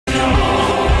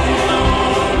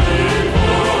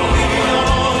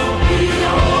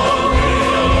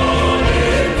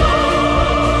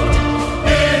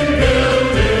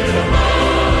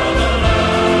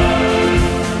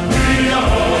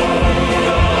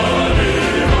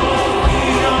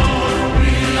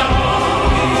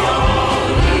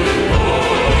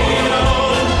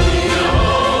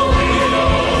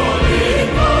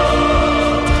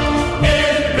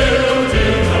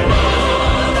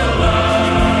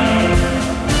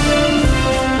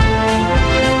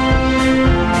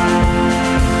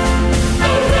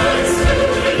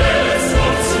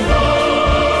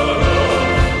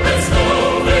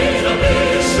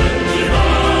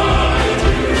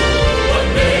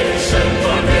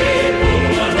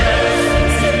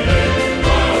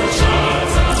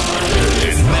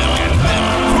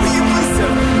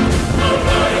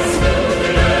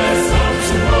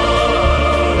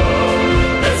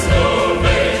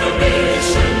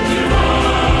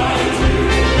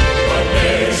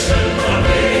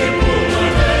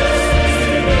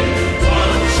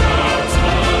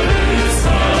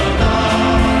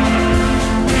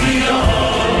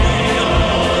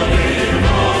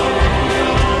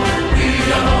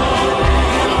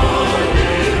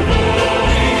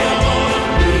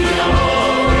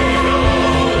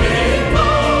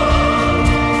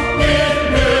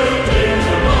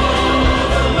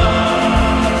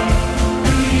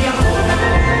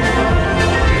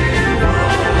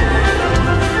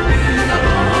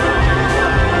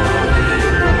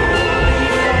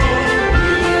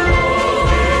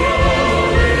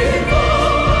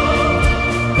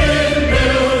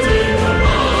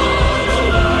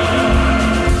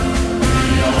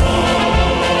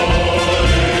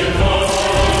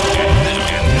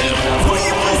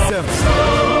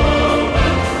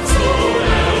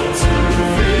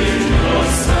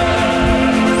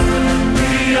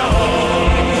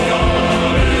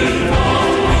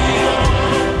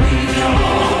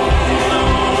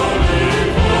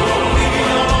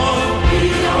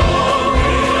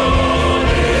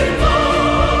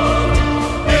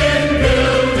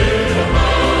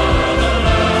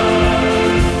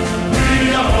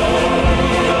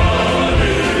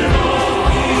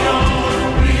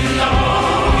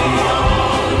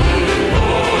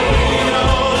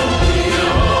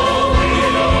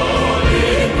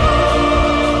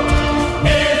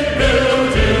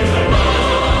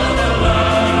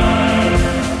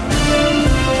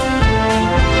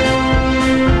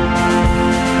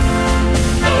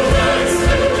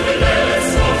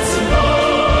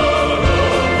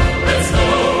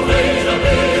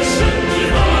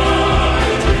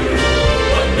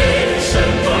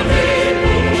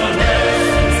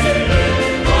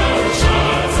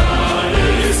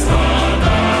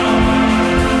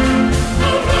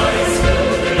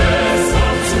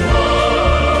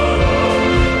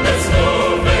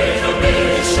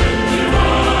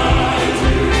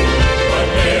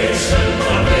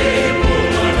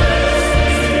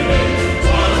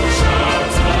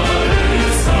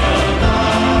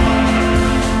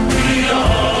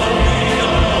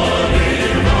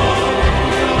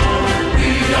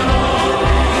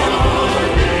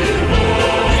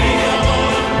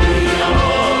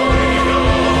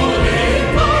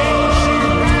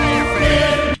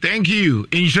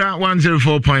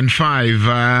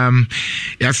104.5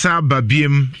 yasa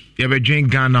babiem yebedwen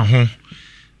Ghana ho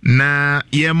na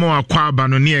yemo akwaba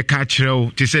no ne ka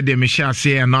kyerɛw te sɛ de mehya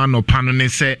ase na anopa no ne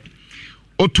sɛ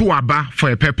otu aba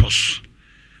for a purpose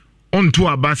onto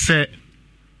aba sɛ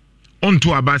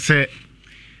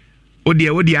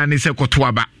odi ane sɛ koto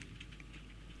aba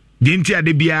de nti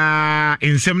ade bia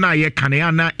ensem na ye kane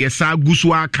ana yesa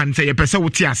gusu aka sɛ ye pese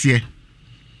wote ase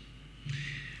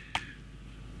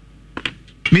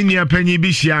minia panyi bi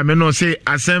hia me no say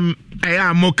asem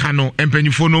aya amoka no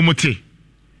empanyifo no muti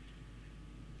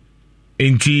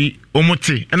enti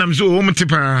omuti enam so omuti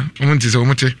pa omuti so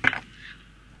omuti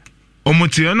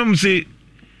enam say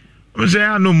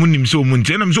ano munim so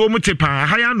omuti enam so omuti pa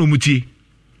haya no muti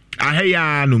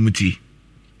ahaya no muti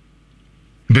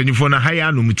empanyifo na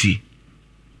haya no muti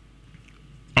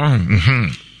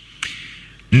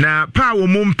na pa wo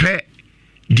mumpe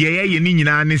de ye ni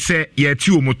nyina ne se ye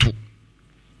ti omuto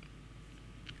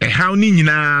how ni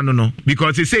nyina no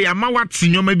because they say ama wat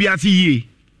nyoma bi ase yie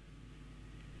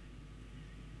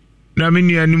na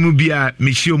menu animu bia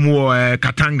mehie mu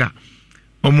Katanga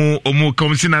omo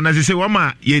komsina na say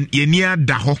wama ye ni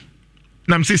ada ho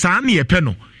na me say sa na ye pe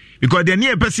no because the ni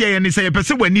ye pe say ye ni say ye pe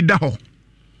say wani da ho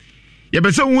ye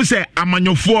pe say hu say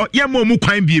amanyofo ye ma omu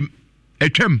kwan biem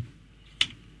atwam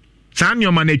sa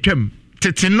nyoma na atwam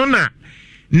tete no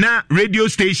na radio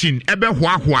station ebe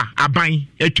hoahoa aban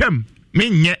atwam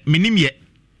menye minimye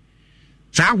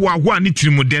sa hoahoa ne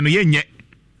tirimode no ye nye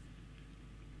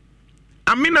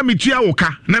amina metua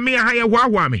woka na me ha ye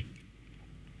hoahoa me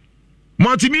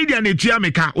multimedia na tua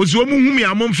me ka ozo mu humi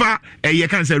amomfa ye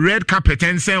kan say red carpet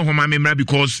ensen homa me mra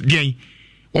because den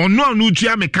ono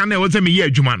tua me ka na wo say me ye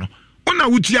adwuma no ona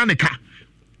wutua ne ka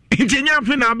ntenya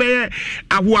afi na be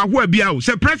ahoahoa bia o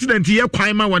say president ye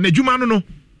kwan ma wona adwuma no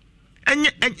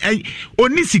enye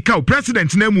onisika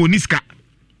president na mu onisika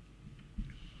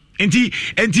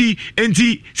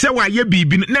enti se wa ye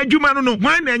bibi na adwuma no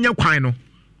hwan na enye kwan no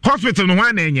hospital no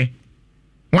hwan na enye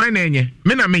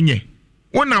me na menye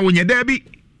wona wonye da bi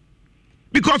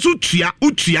because utua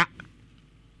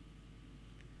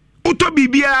uto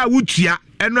bibia utua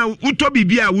eno uto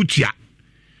bibia utua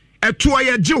eto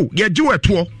ye jew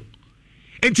eto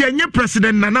enti enye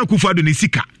president Nana Akufo-Addo ne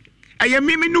sika eye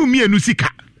mimi no mienu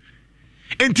sika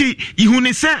enti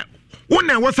ihune se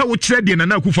wona wasa wo kire de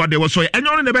Nana Akufo-Addo wo so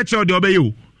enyo no ne be kire de obeye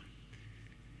o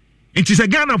enti se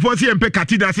Ghana for se empe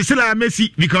cathedral se sila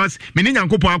Messi because me ne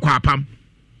Nyankopon akwa apam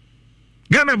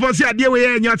Ghana for se ade we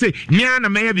enya say nia na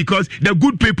me because the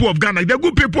good people of Ghana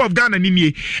ni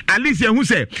nie at least you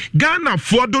say Ghana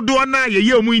for dodo na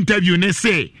ye omu interview ne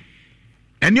say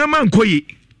enyo man koyi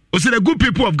o say the good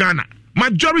people of Ghana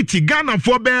majority Ghana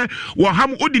for be wo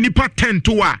ham odi nipa 10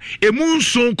 to a emu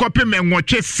nso kope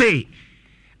menwotwe say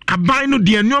aban no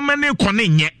de enyo ne kone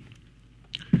nye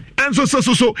enso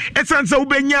so esanse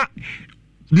ubenya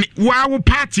wa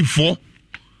party for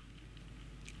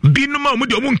binuma mu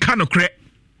de omu nka no kre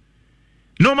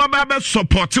no ma ba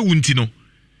support wunti no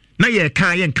na ye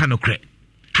kan ye nka no kre.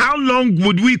 How long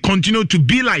would we continue to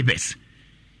be like this?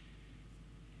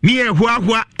 Ni e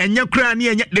hua enye kra ni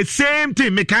enye the same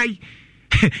thing mekai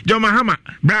John Mahama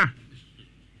bra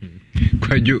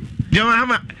kwaju John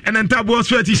Mahama enanta bo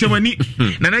sweat shemani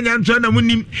na nya nto na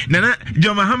munim na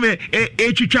John Mahama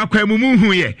twitwa kwa mu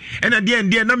hu ye ena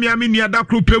de na me amenu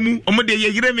adakro pemu omo de ye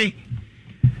yire me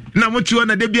na motiwa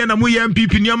na de bia na mu ye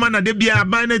MPP nyoma na de bia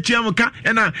aban na chiamka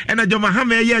ena John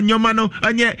Mahama ye nyoma no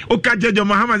anye okaje John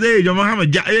Mahama say John Mahama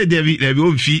ja de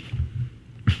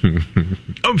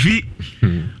omfi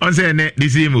on say ne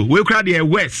disimu we crowd the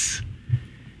west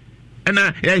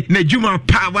na juma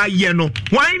power ye no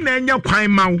why na nya kwan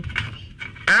mawo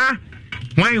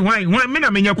why me na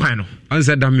menya kwan no on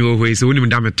say dam yo hoye so wonim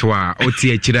dam to a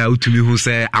oti akira utumi hu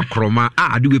say akroma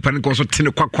ade we pan ko so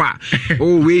tene kwakwa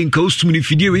o we nka usumi ni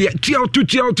fidie we tia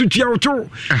to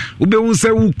ube hu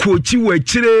say wo kochi wa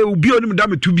akire obi onim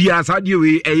dam to bia sa de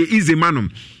we easy manum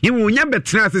yin wo nya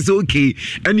betra say okay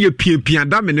ene pia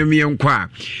dam ne me nkwa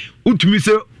utumi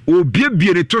say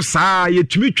obiebie ne to saa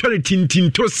yetumi tware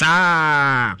tintin to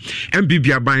saa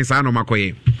MPP aban saa no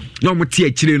makoye no mo tie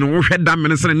akire no wo hwe da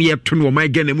men sene ne yeto no my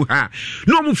Ghana mu ha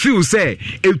no mo feel say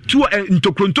etu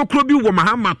ntokro bi wo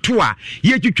mahama to a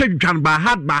ye twitwa ba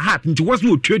hat nti wo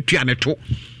so twatwa ne to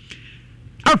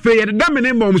afei yɛde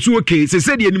damene ma ɔmo so okay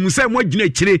sɛ deɛ nim sɛ mo agyina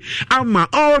akyire ama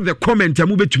all the comment a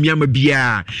mo betumi ama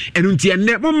biara ɛno nti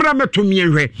ɛnɛ mo mmra mɛto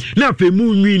miɛnhwɛ na afei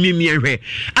mu nwi ni miɛnhwɛ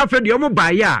afei deɛ ɔmo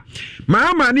baayɛ a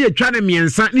maama ne yɛtwa ne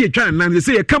miɛnsa ne yɛtwa ne nan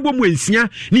sɛ yɛka bɔ mu ansia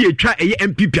ne yɛtwa ɛyɛ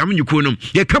MPP amnyuko no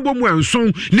yɛka bɔ mu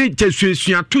anson ne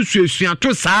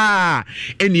suasuato saa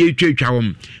ɛne yɛtwa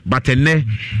wɔm but ɛnɛ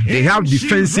they have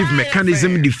defensive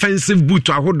mechanism defensive boot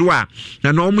ahodo a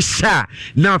na ɔmo hyɛ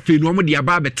na afei no ɔmo de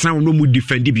aba abɛtena no mu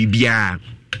defendi bibia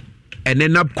ene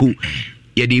napko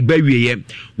ye de ba wieye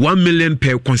 1 million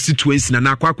per constituency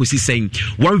na akwa akosi sen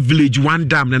 1 village 1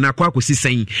 dam na akwa akosi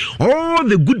sen all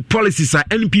the good policies are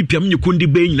NPP am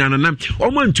nyekundi be nyina na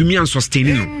omo antumi an sustain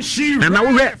no na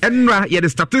wo hwe enra ye the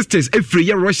statistics every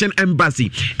year Russian embassy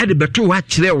e de beto wa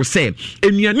kire wo se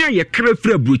enuane a ye kra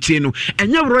fra brochire no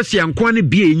enye Russia nko ne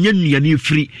bia enye nuane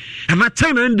free na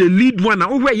China the lead one na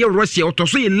wo hwe ye Russia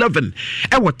otoso 11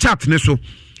 e wo chart ne so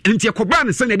nti ekoba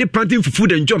ne sɛ de planting for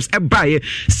food and jobs ebaye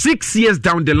 6 years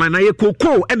down the line aye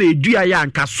koko e na edua ya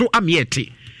anka so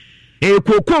amiete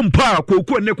koko mpa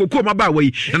koko ne koko maba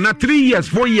yi na 3 years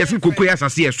 4 years koko ya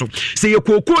asase so sɛ ye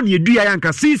koko ne edua ya anka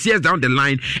 6 years down the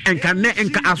line enka ne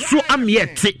enka aso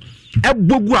amiete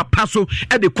ebogu apaso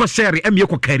e de kosere emie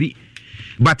kokari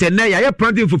but na ya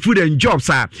planting for food and jobs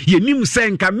a yenim say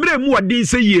nka mre mu wadin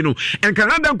say ye no nka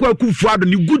nada kwa Akufo-Addo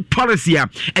ni good policy a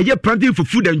ye planting for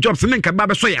food and jobs ne nka ba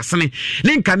be so yesene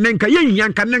ne nka ye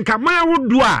nka ma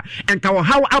wodo a nka wo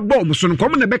haw abom so nko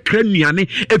mo na be kra nuane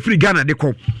efri Ghana de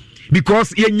ko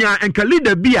because yenya enka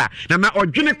leader bia na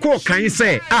odwene ko kan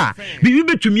say bibi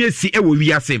betumi asi e wo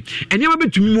wiase enema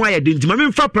betumi mu ayede ntima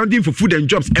memfa planting for food and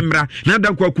jobs emra na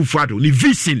nada kwa Akufo-Addo ni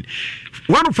vision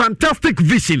one fantastic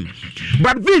vision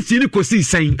but vision ko si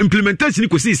sen implementation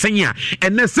ko si sen ya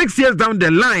and 6 years down the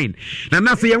line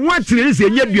na say yen want to say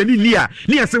nya duani ni a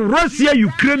na say Russia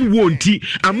Ukraine war nti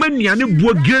amania ne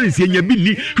buo grains nya bi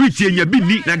ni which nya bi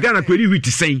ni na Ghana kweri which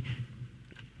sen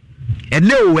and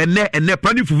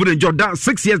planning for food and job down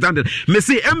 6 years down there. Me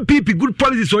say MPP good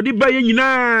policies so di buy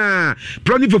nyina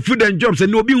planning for food and jobs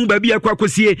and obi hu ba bia kwa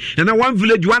kosie na 1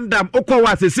 village 1 dam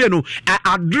okwa say no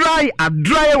a dry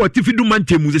what if do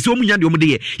mantemu say omu nya de omu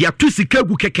de ya to sika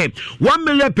gu keke 1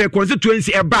 million per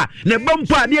constituency eba na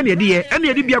bampo ade na de ye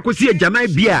ene de bia kosie janai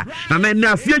bia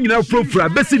na asia nyina frofra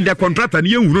besi the contractor ne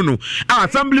yehuru no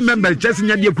assembly member just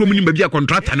nya de krom ni ba bia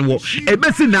contractor ne wo e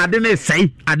besi na ade ne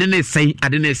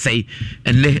sei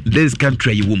and this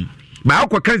country you wom ba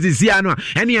akwa kanzisi ano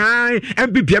ene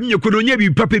MPP am nyekono nya bi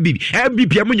papa bi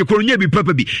MPP am nyekono nya bi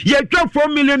papa bi ye twa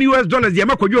 $4 million ye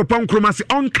makodwo pon kromase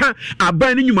onka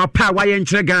aban ne nyuma pa wa ye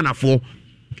nkyere Ghana fo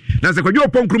na se kodwo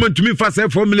pon kroma ntumi fa say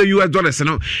 $4 million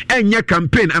no enya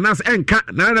campaign anas enka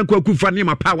na na kwa kufa ne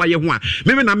ma pa wa ye ho a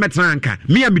me na metra anka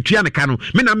me a metua ne ka no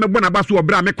me na mebɔ na ba so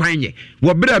obra me kwan nye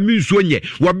obra me nsuo nye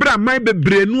obra man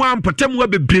bebrenu ampotam wa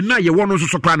bebrenu a ye wo no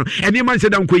so kra no ene man se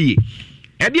da nkoyi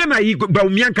Edia na yi ba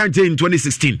umianka in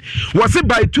 2016 was it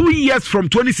by 2 years from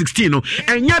 2016 no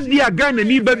enya dia Ghana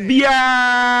ni ba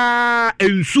bia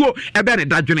ensuo ebe ne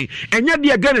dadwene enya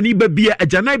dia Ghana ni ba bia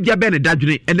agana bia be ne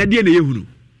dadwene ena dia na yehunu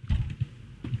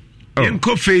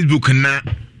enko Facebook na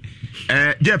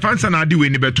Jeff Ansa na ade we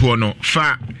ni beto no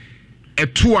fa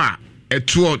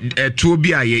eto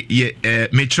bia ye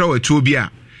metro eto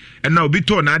bia ena obi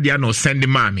to na ade na send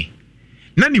mami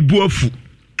na ni buafu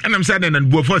and I'm saying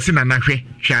and before sin na hwe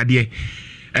hwade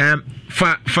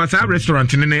for sa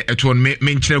restaurant ne eto me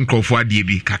nkyere nkrofo ade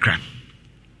bi kakra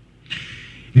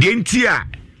de ntia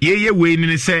ye we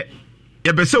ni se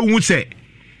ye be se wu se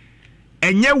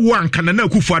enye wo anka na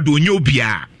Akufo-Addo onye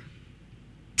obia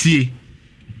tie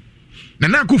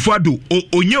na Akufo-Addo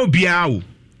onye obia o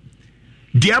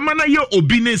de amana ye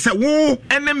obi ne se wo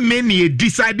ene me ne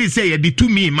decide say ye de to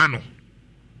me ma no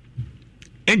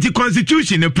enti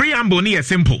constitution the preamble ni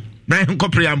simple na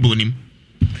enko preamble nim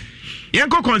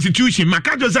yenko constitution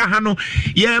makajo za ha no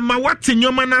ye ma wate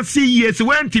nyoma na se yes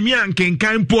wantimi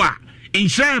ankenkan po a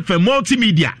inshare for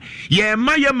multimedia ye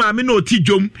ma me no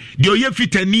tijom de oye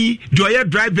fitani de oye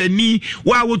driver ni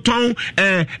wa woton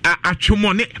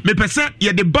atwomone me pese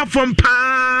ye de bafom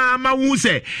pa ma wu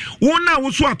se wona wo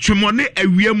so atwomone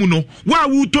awia mu no wa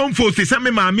woton fo se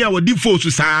me maame a wodi fo so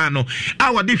saa no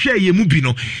a wode hwe ye mu bi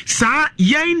no saa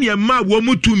yen ne ma wo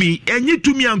mu tumi enyi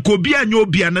tumi anko bi anya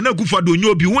obi ana na Akufo-Addo onye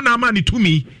obi wona ma ne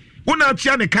tumi wona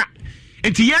atia ne ka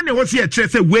enti ye ne wo se ye kire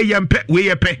se we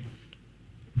ye pe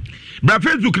bra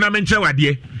Facebook na menche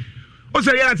wade o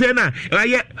se ya se na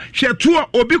ye hweto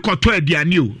obi koto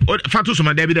aduane o fato so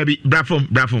ma dabi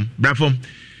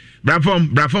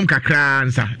brafom kakra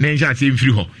nsa na nja se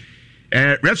mfiri ho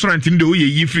restaurant ndi o ye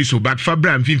yi free so but fa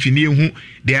bra mfimfini ehu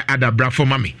de ada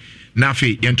brafom ame na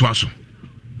afi yento aso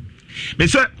me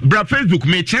so bra Facebook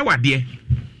me che wade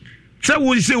se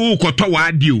wo se wo koto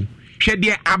wade o hwe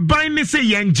de aban ne se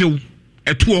yenjew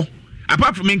eto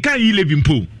apart from menkan E-Levy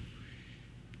mpo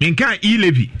menkan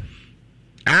E-Levy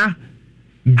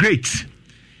great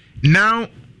now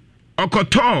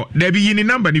okoto there be yini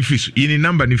number ni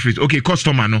fees okay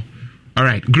customer no all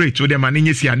right great so dem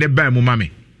anenye si ane buy mo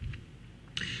mame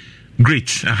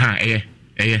great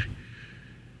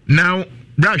now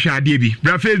bra hwa ade bi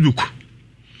bra Facebook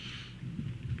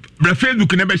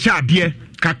ne be hwa ade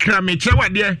kakra me che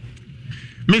wade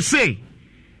me say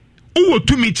uwo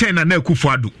tumi chen na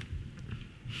Akufo-Addo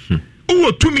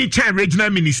uwo tumi chen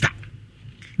regional minister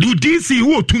do DC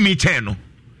uwo tumi chen no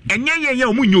enye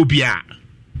omunye obia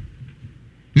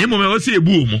ne mo me wo se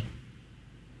ebu omo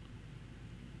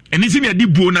eni si me di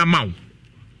buo na mawo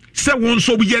se won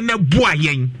so ye na boa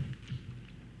yen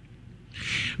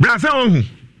bra se ohu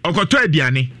okoto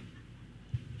aduane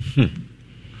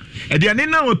aduane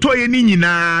na oto ye ni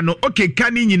nyina no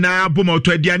okeka ni nyina bo ma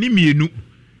oto aduane mienu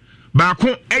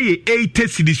baako eye 80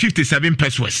 cedis 57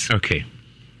 pesos okay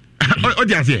o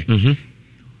dia se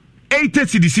 80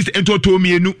 cedis ento to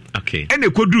mienu okay ene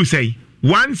kodru sei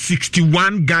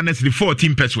 161 Ghana cedis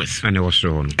 14 pesos and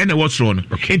what's wrong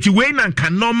okay enti we na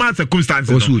kan normal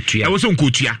circumstances no e was on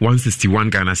kotua 161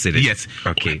 Ghana cedis yes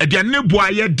okay aduane bo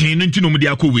aye den no ntino mu de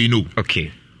akọ no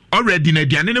okay already na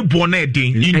aduane ne bo na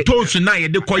den in toast na ye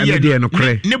de koye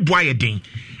ne bo aye den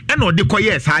ena o de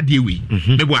koye sa de we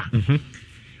me bo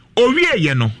owie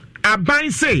ye no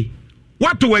aban say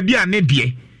what we aduane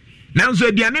de nanso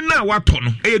aduane na wato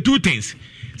no e two things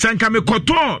sanka me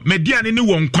koto mediane ni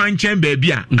won kwanchen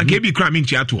baabi a aka bi kra me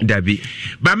ntia to dabi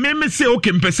ba me say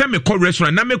okay mpese me ko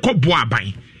restaurant na me ko bo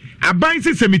aban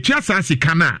say se me tua sa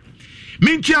sika na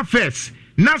me ntia first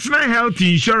National Health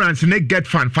Insurance ne get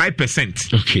fund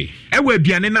 5%. Okay. Ewe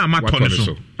aduane na amato no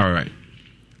so. All right.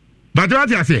 But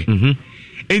what I say?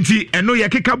 Enti eno ye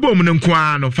keka bom no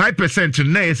nko no 5%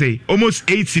 na ye say almost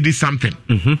 8 cedis something.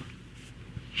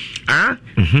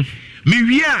 Me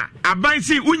wia aban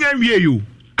say unya wie you.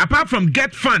 Apart from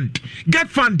get fund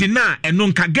na eno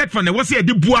nka get fund e was e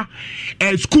de boa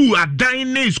school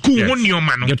adan na school won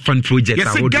nioma no. Get fund project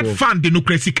yes, get fund no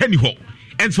kresi kani ho.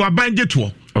 Enso aban je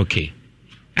to. Okay.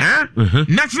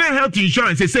 National Health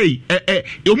Insurance say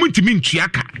omuntimi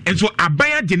ntuaka enso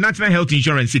abaya de National Health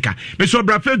Insurance ka me so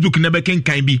bra Facebook na be kan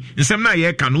bi nsem na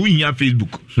ye ka no hia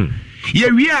Facebook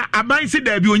ye wia aban se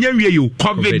da bi onya wie yo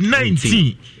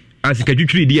COVID-19 asika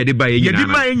twitwi di ye de ba ye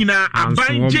nyina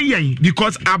aban je yen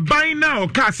because aban na o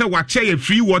ka se wa che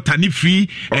free water ni free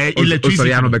electricity so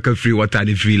ya no be ka free water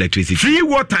ni free electricity free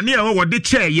water ni e wo de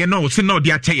che ye no se na o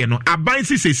de a che ye no aban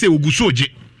se ogusoje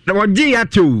now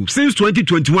too since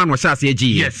 2021 was as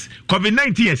yes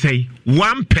COVID-19 you say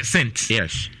 1%.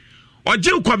 Yes.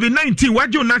 Oje COVID-19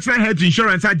 wajo National Health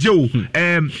Insurance ajo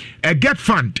get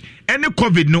fund any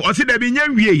COVID no o say da bi nya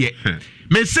wie ye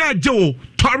me say ajo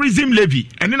tourism levy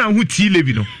and na hu tea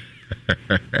levy no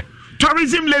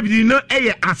tourism levy no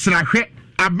eye asrahwe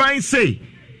aban say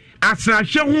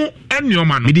asrahwe ho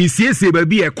enioma no me di siesie ba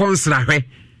bi e konsrahwe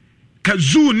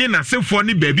kazu ni na sefo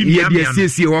ni ba bi mi am ya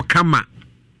siesie o kama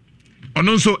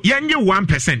ono so yanye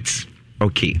 1%.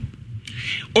 Okay.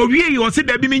 Owie you say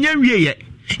da bi me nya wie ye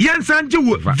yansan je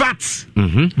VAT.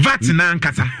 VAT na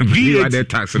nkasa. Value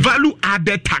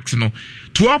added tax no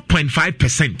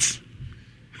 12.5%.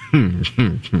 And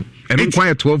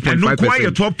quite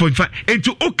 12.5.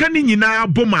 Ento okani nyina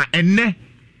boma enne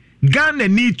Ghana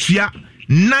ni tua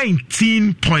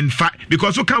 19.5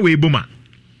 because oka we boma.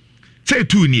 Say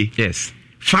 2 ni. Yes.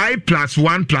 5 plus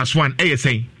 1 plus 1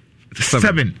 say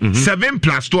 7. 7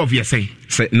 plus 12 you say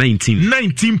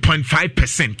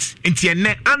 19.5%. Enti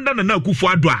enne under na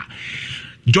Akufo-Addo a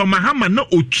John Mahama na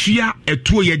otua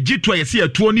etuo ye gitwa ye se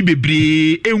etuo ni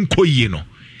bebre enkoyie no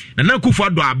na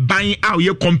Akufo-Addo aban a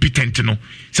ye competent no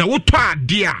se woto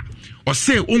ade a o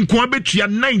se onko abetua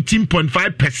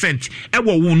 19.5%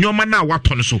 ewo wo nyoma na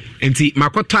wato no so enti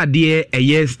makoto ade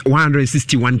eye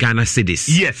 161 Ghana cedis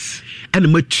yes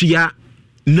and matua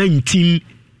 19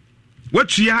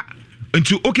 watua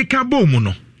enti okeka bomu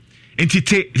no enti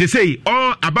they say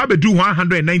all ababedu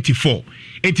 194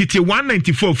 enti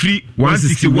 194 free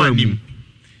 161 nim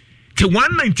te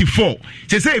 194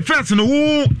 say first no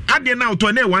wo ade na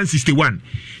to na 161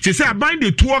 say aban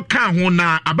de to ka ho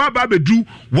na ababedu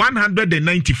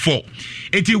 194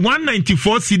 enti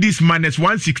 194 cedis minus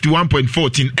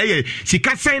 161.14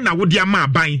 sika sen na wo dia ma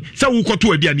aban say wo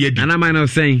koto adi ane adi ana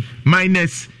minus saying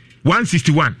minus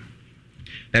 161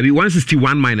 that be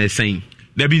 161 minus saying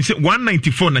There been say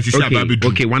 194 na sisi ababedu.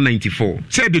 Okay, 194.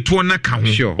 Say the two na ka ho.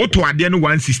 Sure. Oto ade no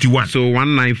 161. So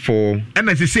 194. And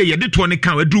as I say, you the two na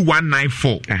ka we do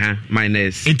 194.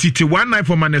 Minus. Entity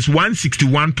 194 minus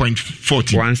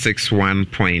 161.40.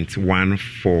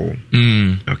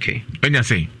 161.14. Okay. When you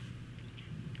say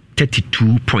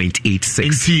 32.86.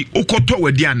 Enti okoto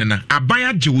we dia na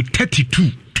abaya je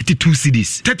 32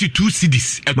 cedis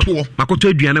eto makoto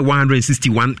aduane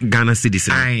 161 Ghana cedis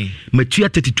matua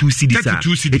 32 cedis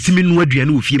etimi no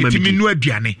aduane ofie ma etimi no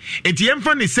aduane enti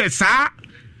yemfa ne se sa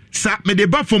me de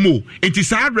ba fomo enti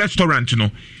sa restaurant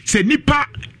no se nipa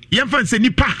yemfa se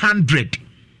nipa 100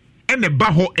 ene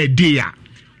ba ho a day a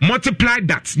multiply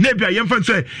that na bia yemfa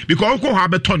se because ko ha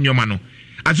beton nyoma no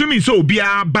assuming so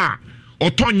obia ba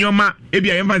oton nyoma e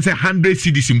bia yemfa se 100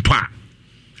 cedis mpa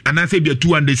and I say be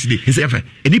 200 cedis.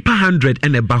 Nipa 100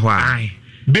 and a bahwa.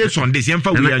 Based on this,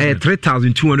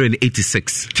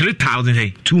 3,286.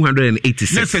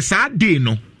 3,286. Let's say sad day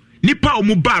no. Nipa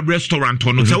omuba restaurant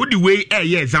no. So the way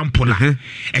example la.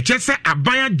 E just say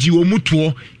abaya ji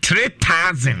omutuo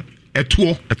 3,000.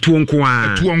 Etuo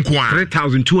nkwa.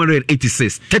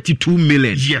 3,286. 32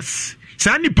 million. Yes.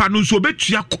 Sa nipa no so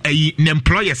betua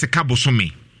employers ka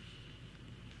bosome.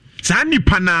 Sa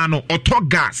nipa na no oto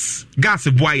gas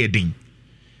boy yedin.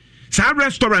 Sa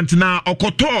restaurant na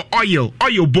okoto oil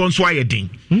bonso ayedin.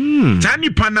 Sa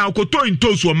nipa na okoto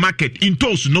intosu market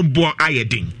intosu no bo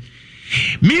ayedin.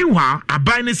 Meanwhile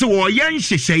abai ne se wo yan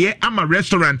hyehyeye ama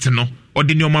restaurant no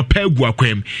ode ne oma pagu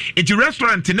akwam. Enti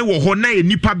restaurant ne wo ho na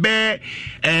nipa be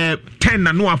 10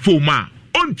 na no afoma.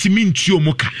 Ontimi ntuo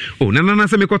muka. Oh, na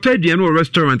se me kwato aduane or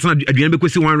restaurant na aduane be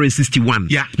kwesi 161.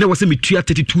 Yeah. Na was me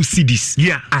 32 cedis.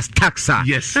 Yeah. As taxa.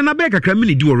 Yes. Na beg akra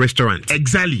me do a restaurant.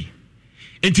 Exactly.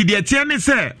 Enti de atia ne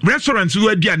se restaurant wo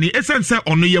aduane essence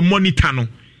ono ye monitor no.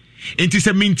 Enti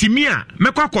se mintimi a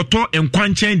mekwa koto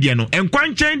enkwanchen de no.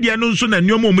 Enkwanchen de no nso na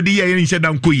nneomo omde ye yen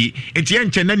hyeda nkoyi. Enti ye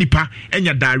nche na nipa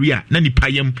enya diarrhea na nipa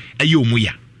yem eye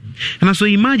omuya. And so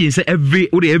imagine say every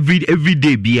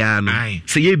day biano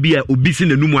say ye bia obi se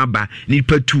nanumu aba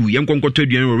nipa 2 yenkonkoto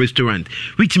aduane or restaurant,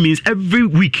 which means every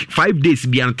week 5 days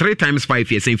biano 3 times 5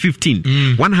 years saying 15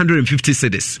 150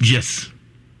 cedis. Yes.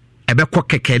 Ebeko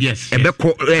keke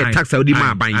ebeko tax odi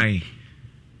ma aban.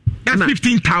 That's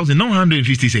 15,000 not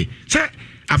 150 say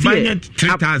abandon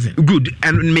 3,000. Good.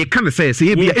 And me can say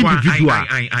ye bia individual.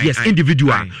 Yes,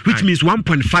 individual, which means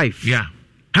 1.5. Yeah.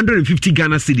 150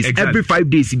 Ghana cedis every 5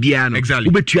 days biano. Exactly.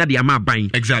 Ubetua de ama ban.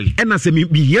 Exactly. And as me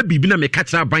here bibi na me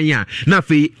catcha ban ya na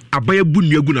fe abaya bu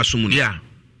nuagu na somu. Yeah.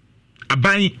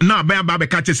 Aban na abaya ba be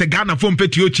catcha say Ghana for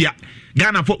petiotia.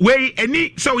 Ghana for we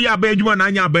any so ya abaya djuma na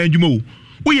anya abaya djuma wo.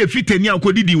 Wo ye fitani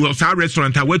akodidi wo sa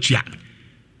restaurant a watua.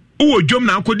 Wo djom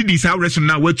na akodidi sa restaurant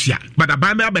na watua. But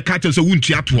abaya be catcha so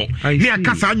wuntua to. Ne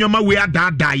akasa anyoma we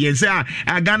ada yen say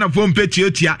Ghana for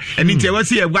petiotia and it was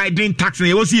here wide tax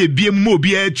na was here biem mo bi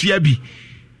atua bi.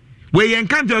 We yen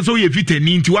kanto so ye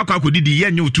fitani nti wakwa akodidi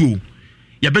yen nyotu.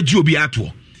 Ya beji obi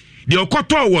ato. De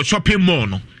okoto wo shopping mall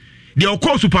no. De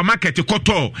okọ supermarket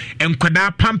koto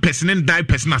enkwada pampers ne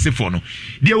diapers na se for no.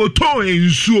 De oto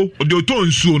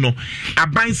nsuo no.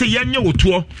 Aban se yenye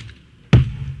woto.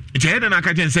 Ite head na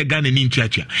ka se Ghana ni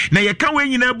ntuatua. Na ye ka we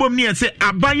nyina bom ne se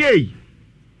abaye.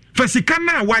 Fasika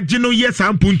na wagye no yes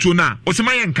ampuntuo na.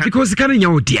 Osema ye nka. Because sika na nya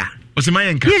odia. Osema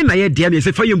ye nka. Ye na ye dia me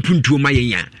se fa ye mpuntuo ma ye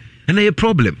nya. Na ye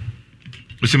problem.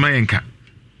 Osema ye nka.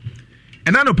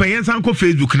 Ena no pen san ko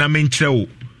Facebook na menkyerɛ wo.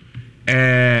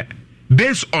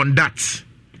 Based on that,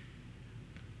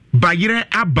 Bayire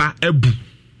aba ebu.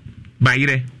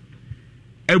 Bayire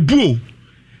ebu.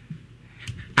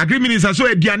 Agreement is so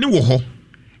aduane wo ho.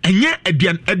 Enye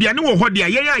aduane wo ho de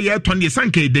ye ton de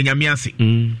sanka edenyame ase.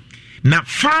 Na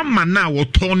farmer na wo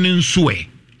ton nso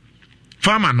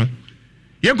farmer no.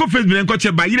 Yenko Facebook enko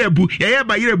che Bayire ebu. Ye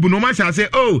Bayire ebu no ma say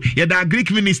oh, ye da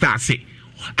Greek minister say.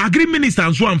 Agri minister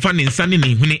nso amfa ne nsa ne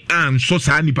hune anso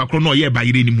saa nipa kro no ye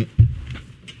Bayire ni mu.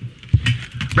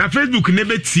 Na Facebook ne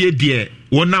betie de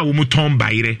wona wo mu ton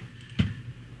Bayire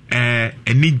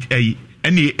eni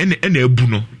ebu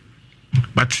no,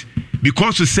 but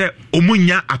because you say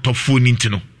omunya atofo ni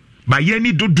ntino Bayire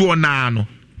ni dodo na no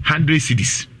 100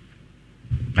 cedis.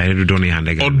 Bayire dodo ni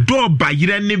 100. Odo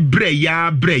Bayire ni bre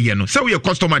ye no. Say we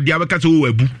customer dia we ka say wo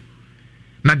abu.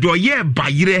 Na de oye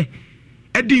Bayire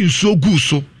edi nso gu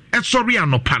so sorry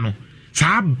anopa no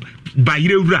saa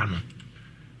Bayire wura no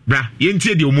bra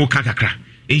yentie de omo kakakra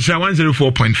insha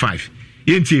 104.5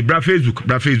 yentie bra Facebook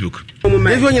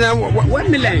yeso nyina 1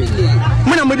 million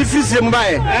muna mo di free sire mo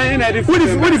bae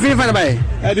wo di free fan bae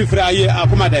edi fra ye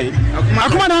akoma dan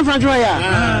franjo ya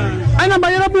ana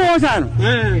ba yero bu osan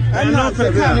ana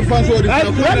fa ni fonso odi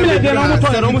 1 million de no mo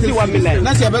to no mo si 1 million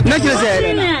na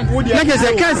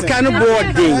kese kas kan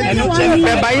board be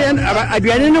ba ye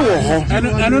aduane ne wo ho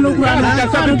ano no kura na ka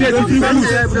 7 days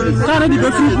kana di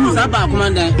be free blues aba akoma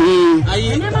dan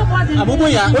ayi abobo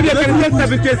ya odi e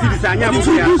 7 days anya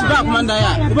abobo ya ba akoma dan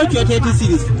ya o be 30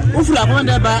 series o fura akoma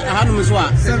dan ba hanu so a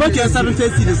o be 70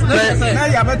 series na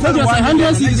ya be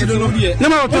 100 series no be na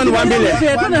ma 1 million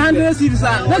 100 series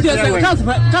na je kas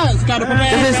ka do be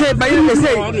say ba you be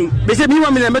say me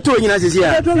 1 million beto nyina sisi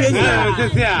a beto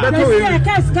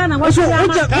kas kana wo so o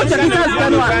kas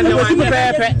kana wo si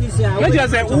pepe we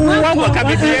just say wo wo ka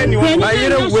be ni wo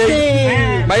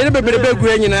ba yire be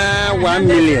gu nyina 1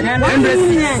 million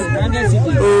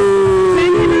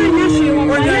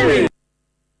 100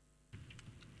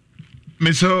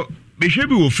 me so be should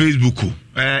be on Facebook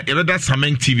you that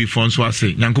Sameng TV for so I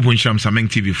say Nyankopon Sham Sameng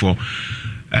TV for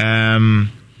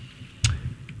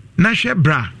na hwe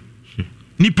bra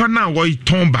nipa na wo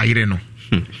ton bayire no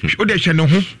o de hwe no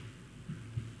ho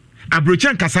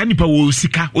abrochan kasa nipa wo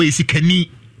sika o yesikani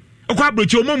okwa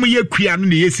abrochi o mom ye kua no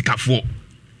ne yesikafo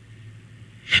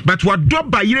but what do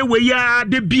bayire we ya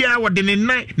de bia wo de ne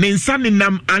nsa ne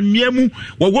nam anwemu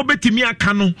wo betimi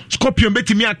aka no scorpion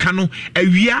betimi aka no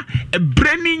awia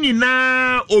ebrani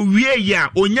nyina owie ya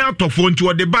onya atofo nti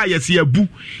wo de ba yesi abu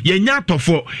ye nya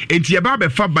atofo enti ye ba be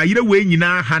fa bayire we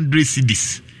nyina 100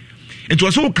 cedis enti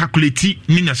wo so calculate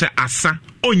ni nya se asa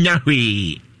onya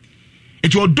hwe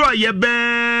enti odo ye be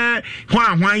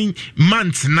hwan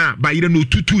months na bayire no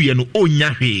tutu ye no onya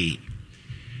hwe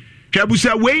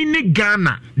Kabusa we ni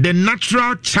Ghana, the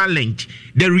natural challenge,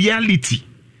 the reality.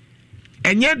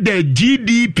 And yet the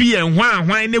GDP and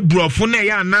why ne brofo na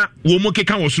ya na wo mo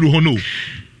keka wosuru hono.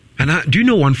 And do you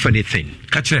know one funny thing?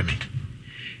 Catch me.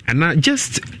 And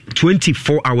just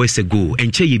 24 hours ago,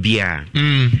 and Bia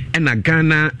and a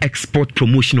Ghana Export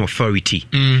Promotion Authority.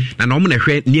 And I'm going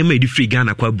to near me free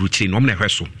Ghana kwa bruti. I'm going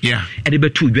to yeah. And the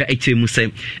two we actually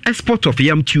say export of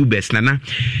yam tubers. Nana,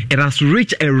 it has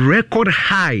reached a record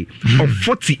high of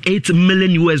 $48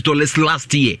 million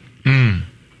last year.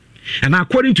 And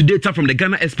according to data from the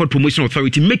Ghana Export Promotion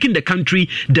Authority, making the country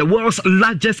the world's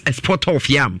largest exporter of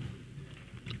yam.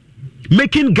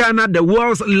 Making Ghana the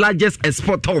world's largest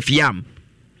exporter of yam.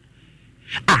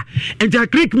 And the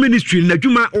Greek ministry na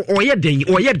juma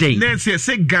oyeden. Nense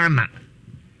say Ghana.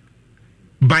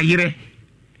 Bayire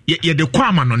ye de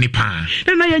kwama no nipa.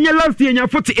 Na ye last year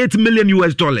 $48 million.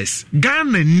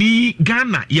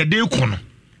 Ghana ye de kono.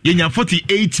 Ye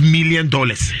 $48 million.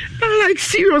 Like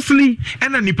seriously.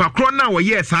 And nipa kro na wo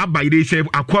yes bayire say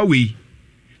akwa we.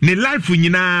 Ne life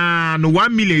nyina no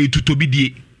 1 million to bi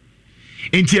die.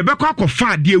 Enti ebekọ akọfa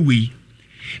ade we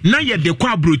na ye de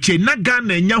kwa broche na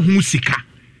Ghana nya hu sika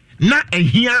na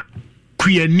ehia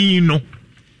kuani no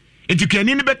enti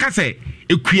kuani ne beka se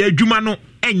ekua adwuma no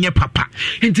enye papa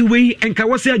enti we enka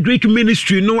wo say Greek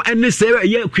ministry no ene say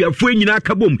ye kuafo nyina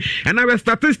akabom and our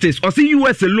statistics or see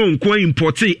US alone ko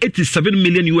import $87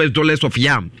 million of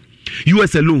yam.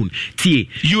 US alone,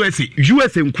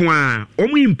 USA nkwa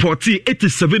omo import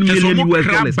 $87 million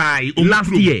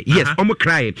last year. Yes, omo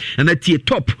cry and that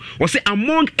top. Was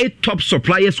among 8 top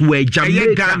suppliers were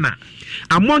Jamaica.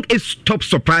 Among 8 top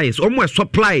suppliers, almost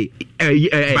supply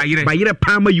by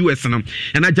Palmer US and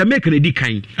Jamaica di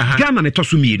kind. Ghana ne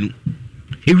tosu mienu.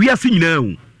 E wi ase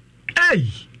nyina.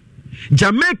 Hey,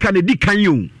 Jamaica ne di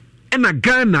kan and a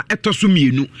Ghana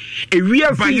etosumienu a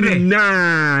real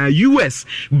na US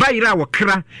bayra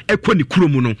wakra ekwani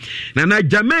kuromu no na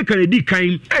Jamaica di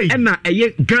kan and na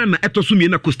eye Ghana etosumienu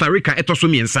na Costa Rica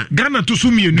etosumiensa Ghana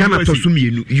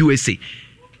tosumienu USA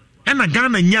and a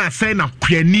Ghana nya say na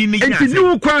kuani ni nya say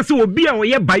enti ni kwase obi a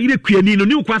oye bayre kuani no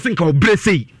ni kwase nka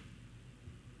obrese.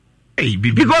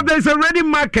 Because there's already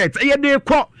market and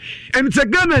it's a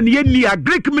Ghana and a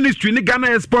Greek ministry in the Ghana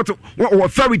Export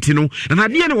Authority no and at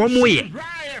the end one more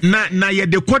na ye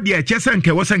de kodia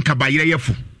chesenke wasn't kabayire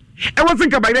yefu it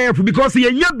wasn't kabayire yefu because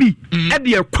ye nyabi e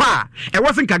de kwa it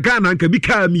wasn't ka Ghana nka bi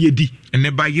ka mi yedi ne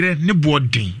bayire ne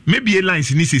boarding maybe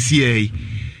airlines ni sisi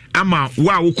ama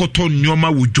wa wokoto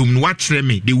nyoma wo dwom no wa kire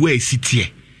me the way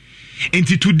sitie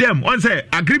enti to them on say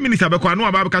agri minister be kwa no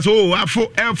abaka so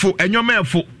afo enyoma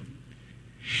efo.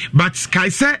 But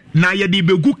kaise na ye di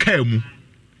begu kamu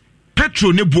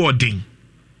petrol ne boarding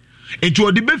enti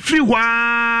odi be free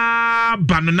wa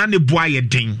banana ne boa ye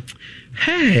den.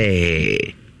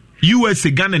 Hey, US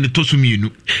Ghana ne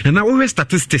tosumienu and now we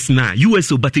statistics na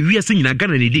US but we are seeing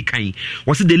Ghana ne di kan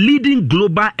was the leading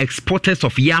global exporters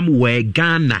of yam were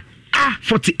Ghana.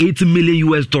 $48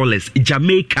 million.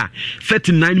 Jamaica,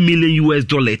 $39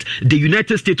 million. The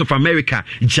United States of America,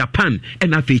 Japan,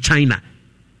 and China.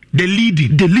 The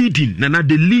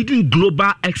leading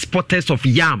global exporters of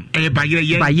yam.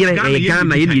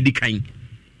 Ghana.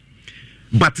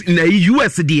 But in the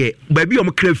US, baby,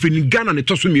 I'm craving Ghana and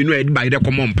Tossum, you know, by the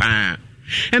common pan.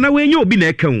 And now, when you'll be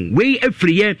neck, way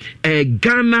every year, a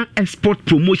Ghana Export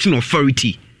Promotion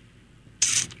Authority.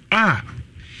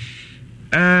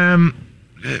 Mamma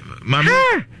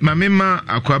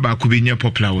Akwaba Kubinya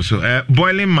popular also.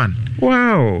 Boiling man.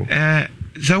 Wow.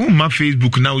 So my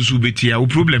Facebook now so betia. O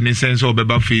problem in sense of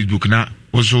about Facebook now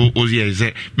also ozie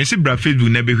say. Me say bra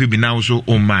Facebook never be now so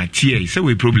on my tie. Say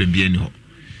we problem be any.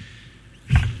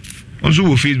 Also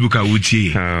Facebook a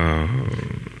wutie.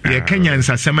 Ye Kenya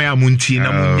nsasema ya munti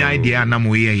na munya idea na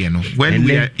moye no. When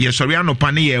we ye sorry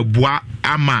anopa ne ye boa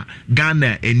ama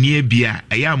Ghana enie bia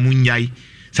ya munyai.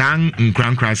 Sang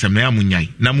nkran sem na ya munyai.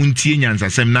 Na muntie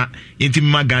nyansasem na enti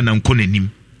ma Ghana nko nanim.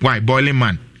 Why boiling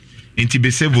man? Enti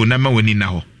be sevo na ma wani na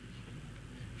ho.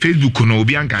 Facebook no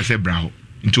obi anka se bra ho.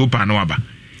 Enti opa na waba.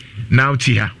 Now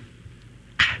ti ha.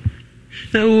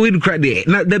 Na we cry there.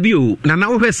 Na da bio na na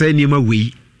wo hwese niam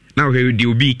awi. Na wo hwe di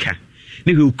obi ka.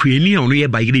 Ne hwe kwani ono ye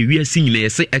bayire wiase nyina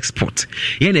se export.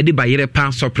 Ye na de bayire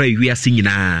pa sopra wiase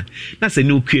nyina. Na se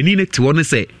ne kwani ne te wo ne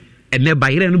se ene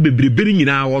bayire no bebrebere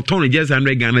nyina wo ton just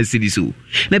 100 Ghana cedis o.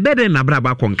 Na better na bra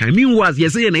ba konkan. Meanwhile ye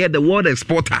say na the world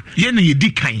exporter. Ye na ye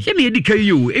di kan. Ye na ye di kan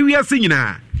yo. E wiase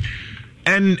nyina.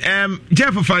 And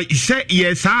Jeff I say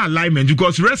yes alignment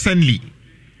because recently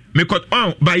me got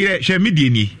on bayire she media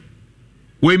ni.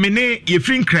 We mene ye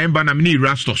free crime ba na mene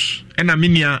Rastos and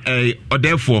minia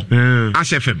therefore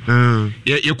HFM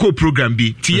ye ko program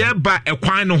bi ti ye ba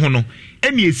ekwan no ho no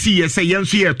ene esi ye say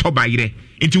yenso ye to bayire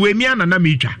nti we mia na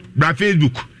mitwa bra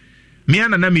Facebook mia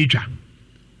na mitwa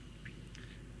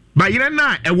bayire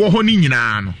na ewo ho ni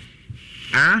nyina no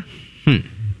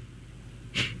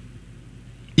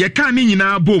ye kan ni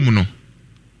nyina bom no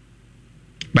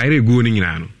bayire go ni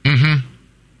nyina no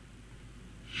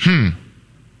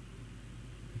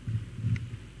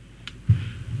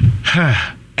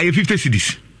Aye 50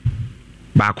 cedis.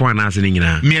 Ba kwa na ase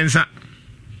nyina. Miensa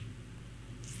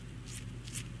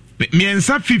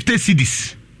 50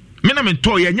 cedis. Me na me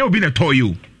toy anya obi na toy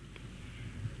you.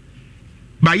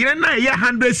 Ba yire na ye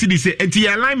 100 cedis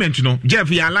enti alignment no. Jeff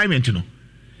ye alignment no.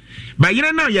 Ba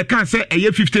yire na ye kan say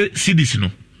eye 50 cedis no.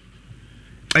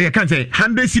 Ye kan say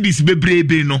 100 cedis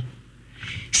bebrebe no.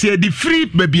 Say the free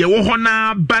baby e wo ho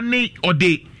na ba ne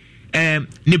ode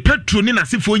ne petrol ni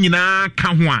nasefo nyina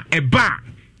ka ho a eba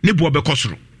ne bo be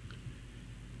kosoro.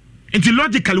 Nti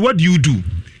logically what do you do?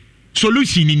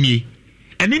 Solution ni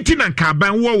and nti na ka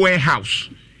ban wo warehouse.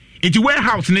 Nti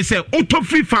warehouse ne say auto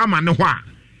free farmer ne ho a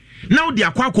now they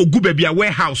akwa kogu ba bia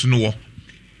warehouse no wo.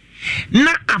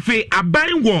 Na afi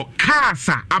aban wo cars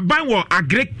aban wo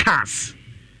agri cars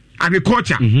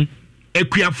agriculture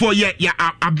ekuafo ye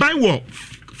aban wo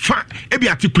ebi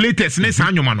articulators ne sa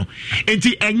anwoma no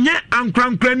enti enye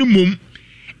ankrankran ni mum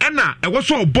ena ewo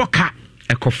so oboka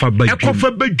ekofa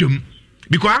badwum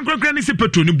because ankrankran ni se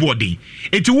petrol ni boarding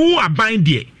enti wo aban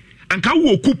de anka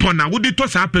wo coupon na wo de to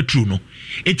sa petrol no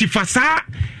enti fasa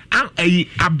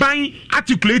aban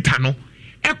articulator no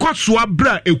ekoso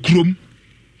abra ekurom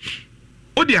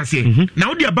odi ase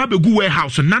na odi aba begu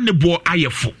warehouse na ne bo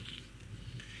ayefo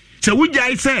se wo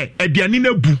jai se aduane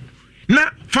na bu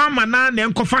na farmer na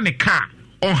enkofa ne car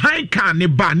or high car ne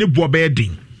ba ne bo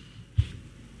bedin.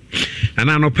 And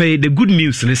I know pay the good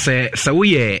news and say so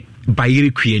we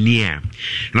Bayeri Kuenia.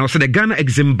 Now so the Ghana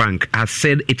Exim Bank has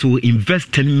said it will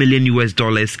invest $10 million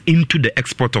into the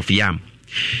export of yam.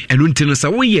 And until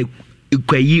so we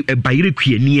Bayeri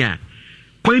Kuenia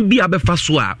point be abefa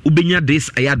so a ubenya this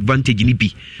advantage ni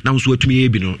bi na so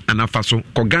atumi bi no anafa so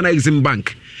ko Ghana Exim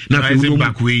Bank na Exim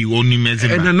Bank we oni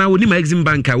Exim Bank na oni Exim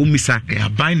Bank a umisa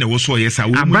aban na wo so yesa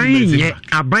wo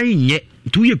aban nye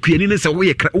tu ye kuani ne se wo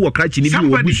ye wo krachi ni bi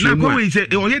wo busu na go we say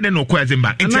o ye den no ko Exim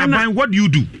Bank enti aban what do you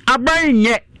do aban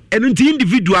nye enu nti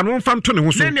individual no mfa nto ne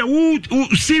ho so na wo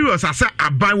serious asa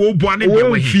aban wo bo ane de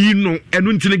wo fi no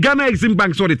enu nti Ghana Exim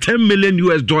Bank so the $10 million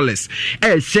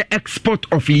share export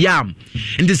of yam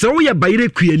and so we bayire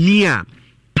kuani a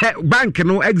bank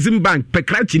no Exim Bank pe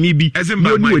krachi ni bi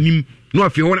no ni wanim no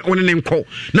afi won ne nko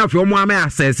na afi omo ama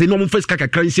access no mo first kaka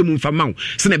kranse mu mfa mawo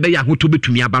se na be ya hoto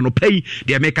betumi aba no pay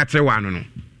de me ka tre wa no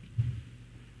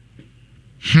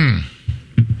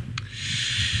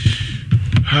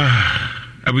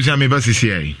Abuja me ba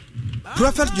sisi ai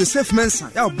Prophet Joseph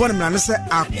Mensah ya born me say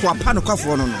akwapa no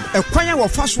kwafo no ekwan ya wo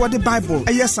faso de Bible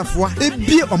eyesafoa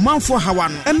ebie omanfo hawa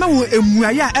no ema wo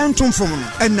emuaye a entomfom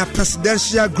no na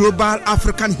Presidential Global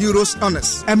African Heroes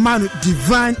Honors man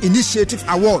Divine Initiative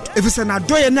Award efise na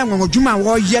doye na nwanwadwuma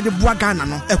wo ye de boa Ghana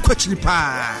no ekwachiri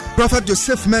pa. Prophet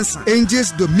Joseph Mensah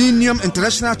Angels Dominion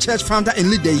International Church founder and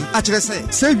leader akire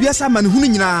say biasa man hunu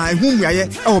nyina ehu muaye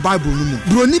e Bible no mu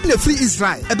broni bi na free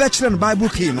Israel ebe kire no Bible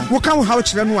key no wo kan wo ha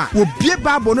kire no a wo bie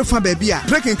Bible no fa ba bia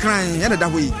breaking crying ya da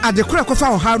hoyi adekora kofa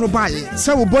wo ha no baaye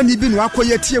se wo boni bi no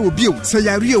akoye tie wo bio se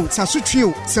yare o sa sotwe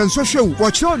o se nsohwe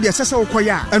wo kire de se wo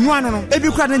koye a eno ano no ebi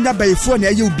kura ne nya bayefo na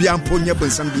ye obi ampo nya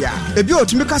bonsam bia ebi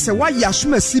otumi ka se wa ya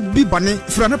somasi bi bone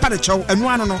fra no pa de chew eno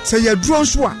ano no se ya duro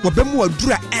nso a wo be mu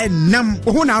adura enam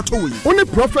wo na ato wo Only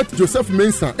Prophet Joseph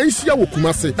Mensah enhia wo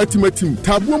Kumase atimatim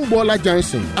Tabuom Bola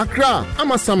Junction Accra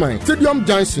Amasaman Stadium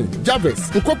Junction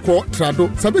Javes Nkoko Trado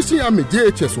Sabeshi Ame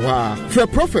JHS wa for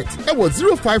Prophet e was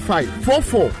 055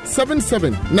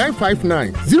 4477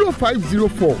 959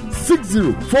 0504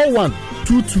 6041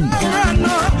 22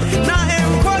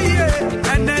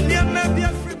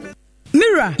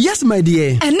 Mira, yes my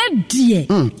dear ene dear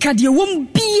kade wom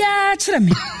bia kire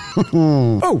me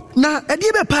oh na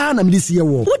ade be pa na medisi ye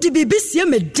wo wodi bibi sie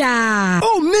me da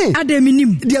oh me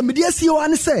adaminim dia medisi ye wo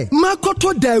an say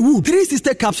makoto Dawood 3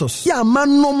 sister capsules ya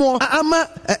manomo ama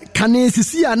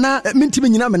kanesisi ana mentimi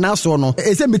nyina me na so no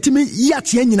ese metimi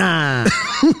yatia nyina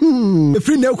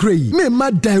free na okrai me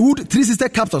ma Dawood 3 sister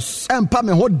capsules empa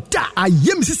me ho da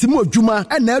ayem sisimu adwuma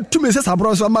na atumi se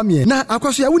sabro so ma me na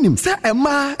akwaso ya wonim se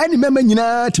ema eni mema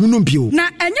nyina timi no bio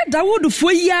na enye Dawood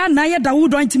fo ya na ye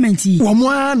Dawood ointment wo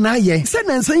mo na ye se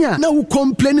nansan ya na wo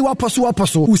complain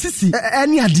waposo usisi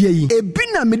eni ade yi ebi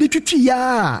na me de twitwi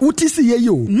ya utisi ye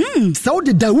yo so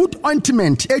the Dawood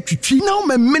ointment etwitwi na wo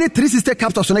me 3 sister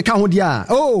capsules ne ka ho dia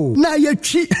oh na ye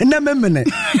twi na memene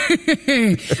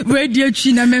we dia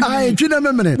twi na memene ai twi na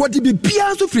memene what be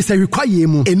bia so free say require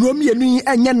mu enuom yenu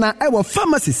enye na e wo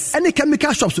pharmacies ene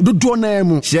chemical shops dodo na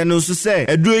mu hye no so say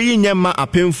eduro yi nyema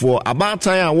apemfo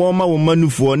abatan a wo ma wo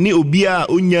manufo ni obi a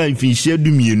onya mfinhye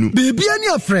dumienu bibia ni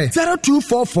afre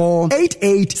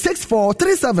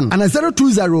 0244886437 and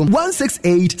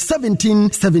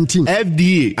 0201681717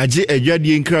 FDA age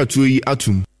adwadie nkratuo yi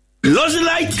atum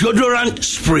Lozilite deodorant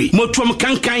spray motom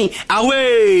kankan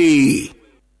away.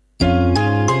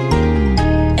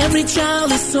 Every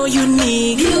child is so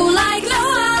unique. You like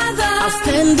no other.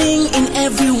 Outstanding in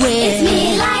every way. It's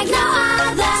me like no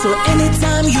other. So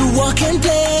anytime you walk and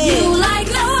play, you like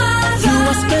no other. You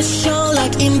are special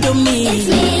like Indomie. It's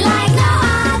me like no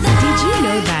other. Did you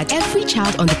know that every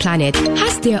child on the planet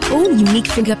has their own unique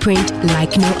fingerprint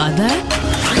like no other?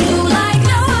 You like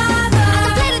no other. I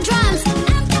can play the drums.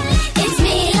 It's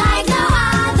me like no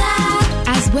other.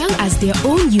 As well as their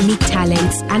own unique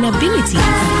talents and abilities.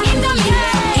 Indomie,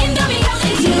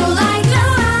 you like no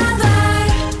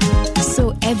other.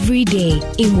 So every day,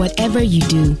 in whatever you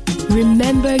do,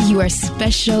 remember you are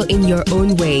special in your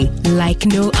own way, like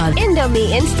no other.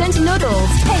 Indomie instant noodles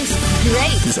taste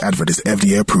great. This advert is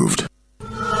FDA approved.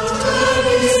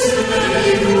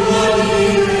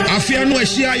 Afia no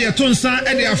ahia ye tonsa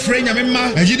e de afre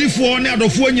nyamema agidifo ne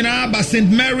adofo nyina ba St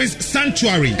Mary's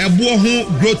Sanctuary ebo ho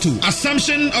grotto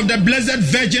Assumption of the Blessed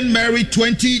Virgin Mary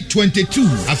 2022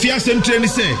 afia sentre ni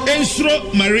se ensuro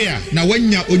Maria na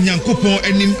wanya onyankopon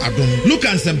anim adom Luke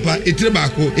Ansempa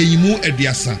etrebako eyimu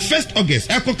aduasa 1st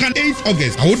August ekokan 8th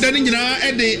August awoda ni nyina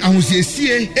e de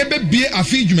ahosiesie ebebie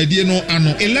afi dwumadie no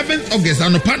ano 11th August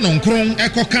anopa nonkron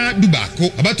ekokan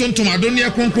dubako abatontom adoni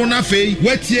ekronkron na afei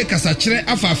watie kasachire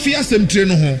afa afia semtre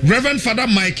no ho Reverend Father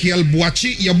Michael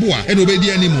Boachi Yeboa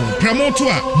enobedi animo promoto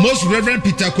a Most Reverend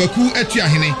Peter Kwaku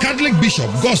Etuahene Catholic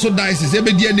Bishop Goso Diocese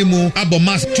ebedi animo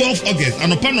abomas 12th August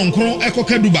anopa nonkron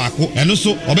ekoka dubako eno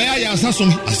so obeya ya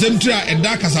asasom asemtre a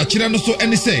eda kasachire no so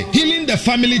eni say Healing the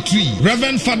Family Tree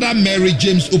Reverend Father Mary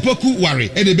James Opoku Ware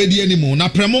enobedi animo na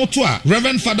promoto a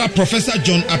Reverend Father Professor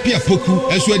John Apia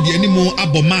Poku eso edi animo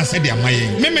abomas edi amaye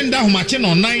memenda homache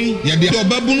no nan ye de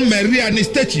obabun Maria ni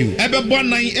statue ebebo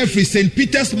nan every St.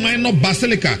 Peter's Minor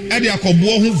Basilica edi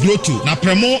akobo ho grotto na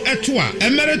premo eto a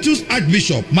Emeritus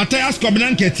Archbishop Matthias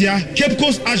Covenant Ketia Cape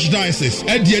Coast Archdiocese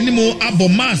edi animo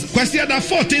abomas kwasiada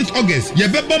 14th August ye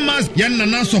bebo mass yan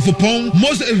nana sofopon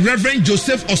Most Reverend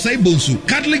Joseph Osaibonsu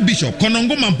Catholic Bishop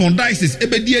Konongo Mampon Diocese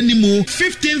ebedi animo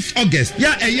 15th August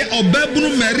ya eye obabunu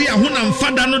Maria honam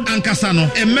fada no ankasa no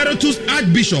Emeritus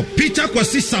Archbishop Peter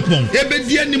Kwasi Sapon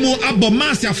ebedi animo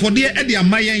abomas afode edi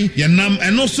amayen ye nam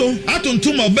eno so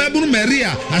atontum ama Baburu Maria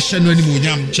Ashano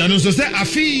Animunyam. Channel so say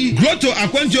Afi Grotto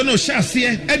Aquantio no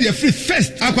Shasie at the free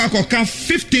first Aquacoca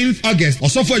 15th August.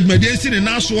 Also for Mediation in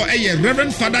Nashua a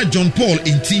Reverend Father John Paul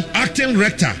Inti, acting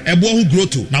rector, Ebohu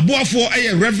Grotto. Naboa for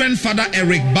a Reverend Father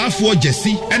Eric Bafo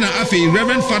Jesse, and Afi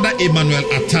Reverend Father Emmanuel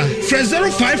Atta. Fresh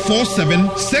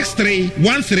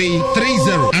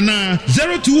 0547-631330 and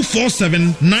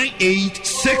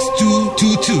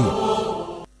 0247-986222.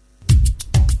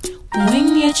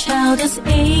 When your child is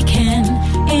aching,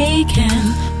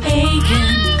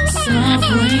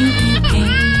 suffering in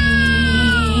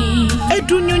pain.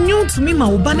 Edunyonyo to me ma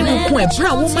ubane ko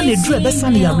ebra wo ma na dru ebesa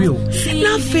na yare o.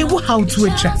 Na fe wo how to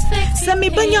atwa. Se me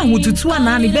banya hututu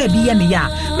ana ne ba bi ye ne ya.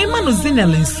 Me ma no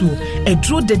zinel nsuo.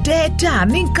 Edro dedede a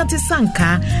ne nkate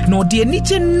sanka na ode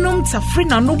aniche num tafre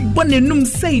na no bonenum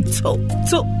sei to.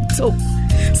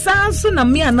 Sansu na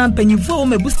me anan panyifo o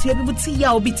mebusia bi buti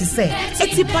ya obi ti se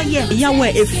etipa ye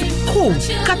yawe cold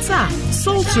kata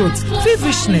sore throat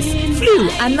feverishness flu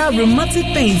and rheumatic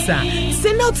pains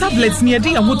Zenel tablets near the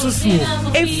amotosuo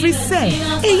every say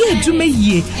eye edume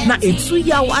yie na etu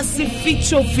ya wase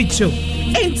feature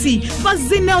enti for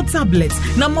Zenel tablets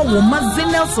na ma wo ma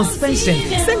Zenel suspension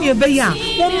senior beya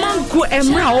wo manko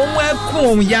emra wo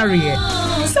ko yare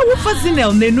so wo for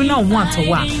Zenel nenu na wo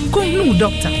atowa ko nu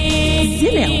doctor.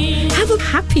 Zenel, have a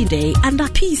happy day and a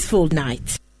peaceful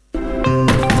night.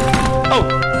 Oh,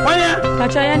 why?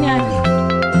 Pachayani,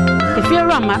 if you're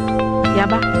Rama,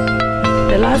 Yaba,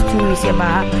 the last 2 weeks, Yaba,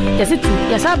 yes, it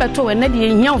yes, I bet to a net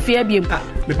in young fear be the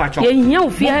Pacha, young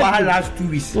fear last 2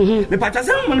 weeks. The Pacha,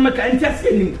 someone make an interest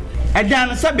in him. A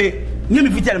Dan Sabe, Nimi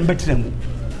Vital and Betram.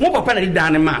 More penalty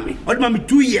down in Mammy, or Mammy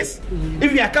 2 years.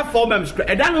 If you are cut for them,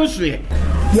 a Dan Osway.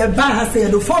 Your bar has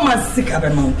said the former sick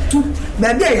amount.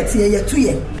 Maybe I see 2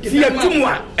 years. See a 2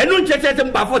 more. And don't check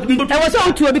them before I was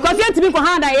on to because you have to be for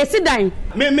hand. I sit down.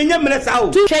 May members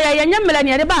out. 2 young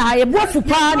millennial nearby. I bought for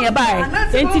power nearby.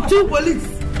 22 police.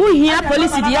 Who here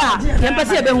police? Yeah,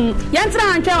 Yampasi,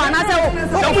 Yantra and Chow, and I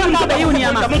said,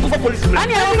 Union.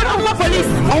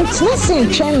 Police. And Swissin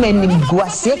chairman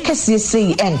Guaseka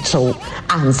CC Ento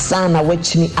and Sana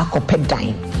Wechini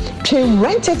Akopedine. To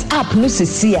rent it up no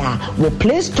sisia wo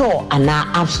Play Store and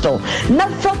App Store.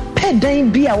 Never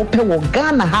pedine be a open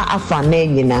Ghana ha afa na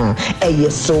nyina.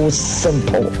 So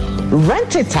simple.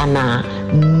 Rent it ana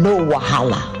no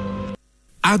wahala.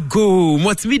 Ago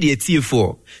multimedia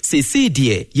TV4 say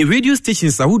dear your radio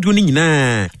stations are would doing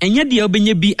na enya dia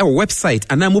obenye bi a website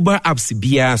and mobile apps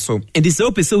bia so and this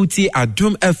episode at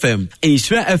Drum FM,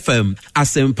 Insura FM,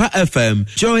 Asempa FM,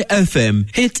 Joy FM,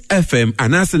 Hit FM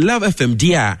and as Love FM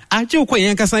dia ajo kwa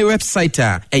yankasa website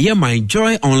eye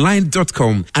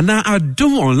myjoyonline.com and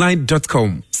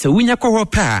adumonline.com so winya kwa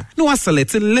pa no wa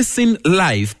select listen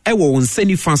live ewo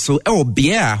nsani fanso ewo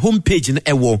bia homepage na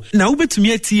ewo na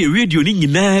ubetumi ati radio ni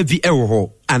nyina bi ewo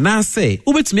ho anase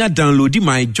ubetumi download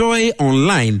my Joy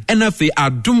Online NFA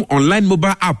Adum Online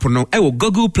mobile app no ewo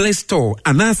Google Play Store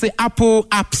anase Apple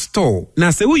App Store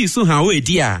na se we so ha we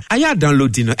dia aya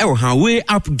download no ewo ha we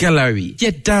app gallery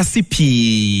ye dasi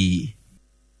p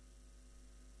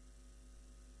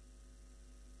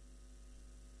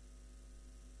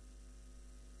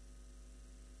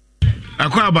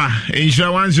Akwaba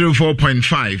Insura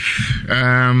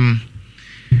 104.5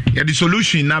 yeah the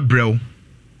solution na bro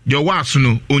your was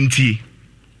no untie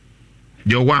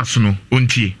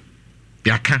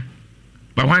yaka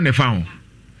but when they found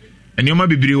and you ma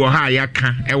bibiri wo ha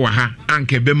yaka e wo ha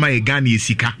anke be ma ye Ghana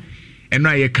esika eno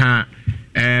ayeka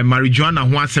marijuana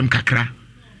ho asem kakra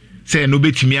say no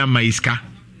betimi ama iska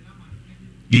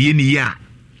ye ni ya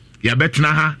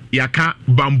betna ha yaka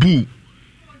bamboo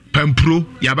pampro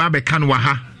yaba be kan wa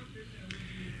ha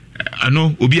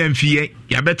ano obi amfie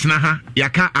ya betna ha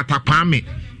yaka atapame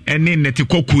ene neti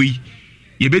kokoi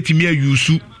ye betimi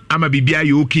ayusu ama bibia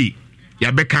ye okay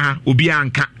ya beka obi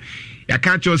anka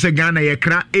yaka cho se Ghana ye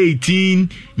kra 18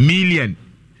 million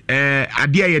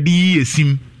adia ye di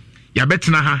yesim ya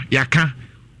betna ha yaka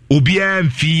obi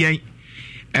amfie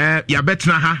ya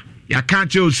betna ha yaka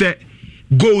cho se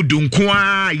gold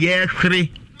nkoa ye hwere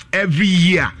every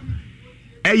year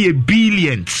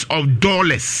billions of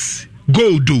dollars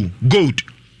gold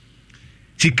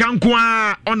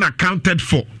Chikankwa unaccounted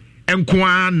for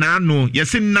enkwa nano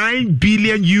yes $9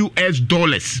 billion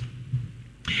US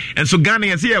and so Ghana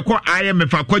yes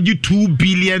IMF akwaji $2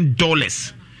 billion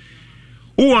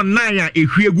o naya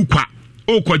ehwiegu kwa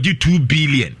o kwaji $2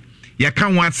 billion yaka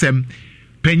wansem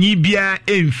panyi bia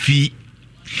emfi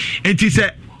enti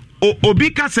se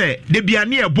obika se de bia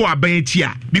ne ebo aban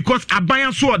tia because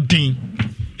aban so odin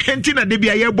enti na de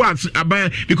bia ye bo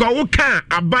aban because wo kan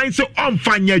aban so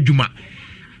onfanya adwuma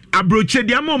abroche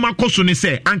de ama ma koso ne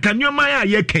se anka nneoma ya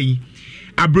ye kan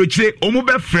abroche omu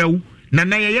be frew na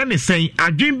na ye ne sen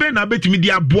adwen be na betumi di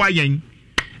aboa yen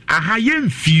aha ye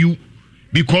mfiu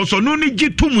because ono ne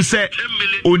gitum se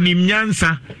onim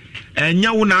nyansa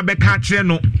enya wo na be ka kire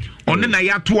no one na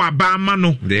ya to aba ama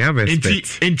no they have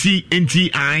expect enti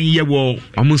an ye wo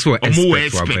almost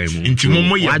expect enti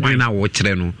momo ye adwen na wo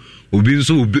kire no obi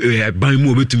nso ban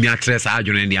mu obetumi atrɛ saa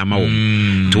adwene ndi ama wo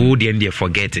to the end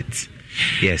forget it.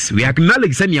 Yes, we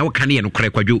acknowledge say ya wo kan ye no kore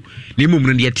kwadwo na emom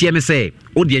no de tie me say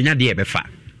wo de nya de e befa.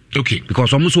 Okay,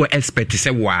 because almost so expect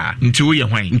say wa nti wo ye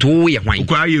hwan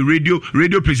kwa ye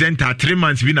radio presenter 3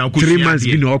 months bi na ko 3 months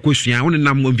bi na ko sua won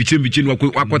nam mbiche no ko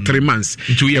 3 months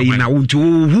nti wo ye hwan na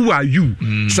who are you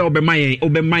so be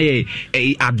my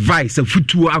advice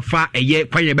futu afa eye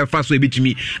kwanye be fa so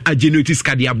ebetumi agenerative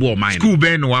scadi abo man school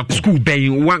ben no school ben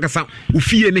wankasa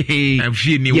ufie ne he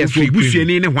afie ne yes ufie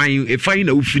ne hwan e fa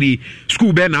na ufiri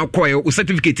school ben na ko e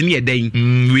certificate ne e den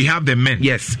we have the men.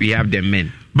 Yes, we have the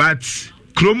men, but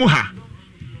kromu ha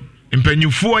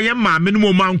mpanyufo ye maame no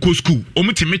mo manko school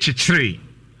omutime kyekere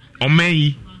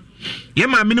oman ye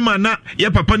maame no na ye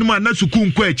papa no na school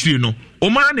nko akiri no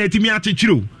oma na etimi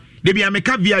akyekere de bia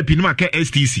meka VIP no maka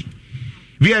STC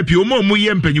VIP omo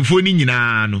ye mpanyufo ni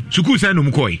nyina no school san no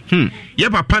mkoi ye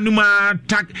papa no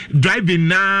driving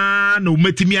na no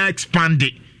metimi expand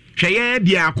hwe ye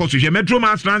dia akoso hwe Metro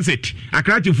Mass Transit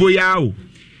akratifo ya o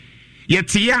ye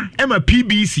tia ema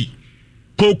PBC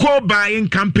Cocoa buying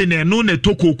company no ne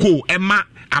to cocoa ema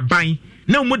aban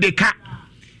na mu de ka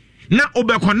na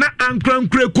obekọ na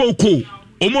ankrankre cocoa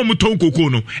omo mu ton cocoa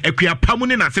no ekua pamu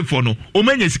ne nasefo no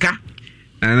omanya sika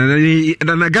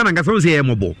na Ghana ngasa say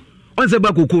emobo on say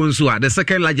ba cocoa nso the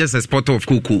second largest exporter of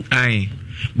cocoa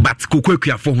but cocoa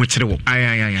ekua fo ho kire wo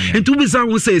enti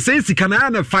we say sika na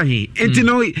na fa he enti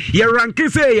no ye rank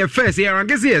say ye first ye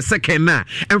rank say ye second na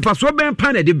emfa so ben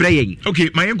pa na de breyen. Okay,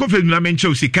 my enko fe na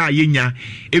menche sika yenya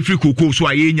every cocoa so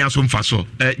ayenya so mfa so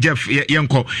Jeff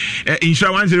yenko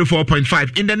insura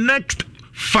 104.5 in the next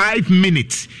 5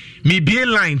 minutes me be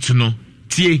line to no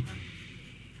tie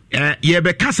ye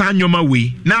be kasa anyoma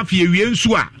we na afie wie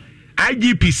nso a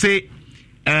IGP say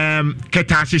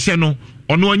keta hyehyɛ no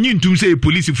ono onyi ntum say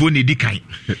police fo na di kan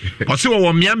o se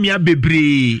wo miamia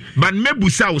bebre ban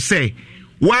mebusa wo say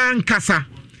wan kasa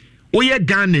oye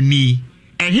Ghana ni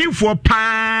ehimfo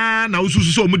pa na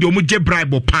ususu so omde omje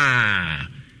bribe pa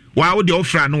wa wo de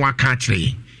ofra no waka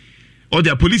kire o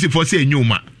de police fo say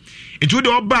enyuma nti de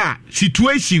oba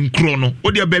situation kro no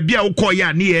o de ba bia wo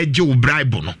koya na ye je wo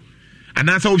bribe no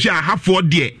anasa wo hwe ahafo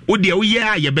de o de wo ye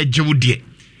a ye beje wo de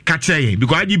kache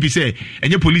because IGP say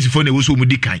enye police for na wo so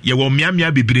mudi kan ye wo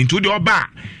miamia bebire nti wo de oba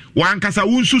wankasa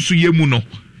wo nsusu ye mu no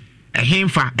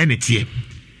ehemfa enetie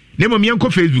na mo yenko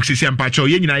Facebook sisi ampacho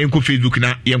ye nyina yenko Facebook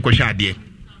na yenko hwa ade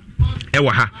e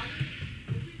wa ha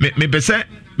me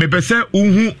pese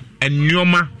uhu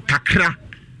ennyoma kakra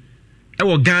e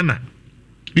wo Ghana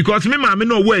because me maame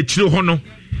no wo akire ho no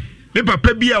me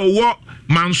papa bia wo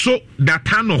manso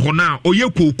data no ho na oye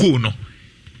kokoo no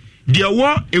de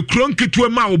wo ekron ketua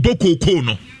ma obo kokoo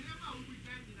no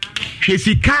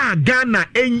hwesika Ghana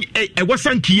e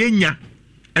wasanki yenya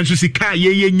enso sika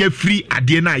ye nya free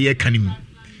ade na ye kanim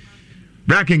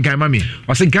Bracken Kaimami.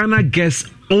 I say Ghana gets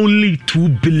only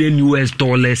 $2 billion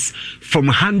from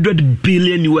 $100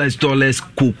 billion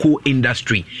cocoa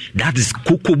industry. That is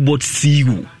cocoa board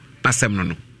CEO.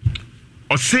 Pasemno.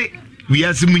 O say we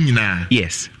are simunyina.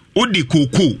 Yes. Odi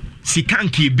cocoa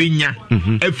sikanki benya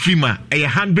efrima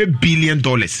 $100 billion.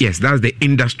 Yes, that's the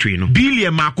industry, no.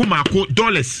 Billion mako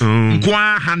dollars.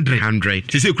 Kwa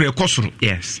 100. Say kure kosoro.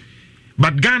 Yes.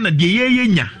 But Ghana de ye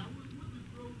nya.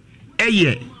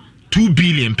 Eye 2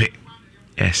 billion pe.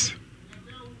 Yes.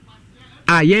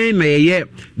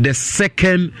 The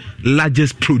second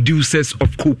largest producers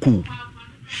of cocoa.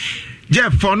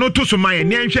 Jeff, for no to so my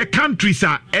countries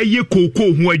are eye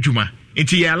cocoa hu adwuma.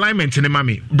 Into your alignment ne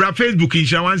mami. Bra Facebook in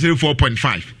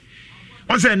 104.5.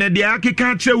 Once na de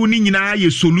akeka kire wo ni nyina ye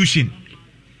solution.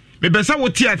 Me besa wo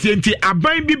ti atienti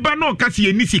aban bi ba no kase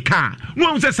ye nisika.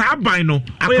 No say sa aban no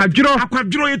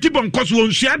akwadro ye tibon koso wo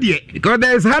nsua de. Because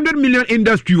there is 100 million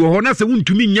industry wo na say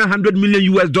wuntumi nya $100 million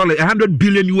 $100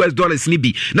 billion ni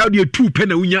bi. Now the 2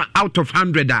 penna unya out of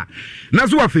 100 da. Na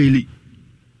so afeli.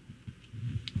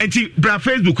 Enti bra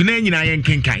Facebook na nyina yen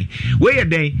kenkan. We ye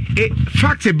den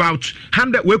fact about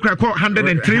 100 we call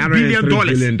 $103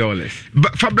 billion.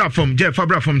 But Fabra from Jeff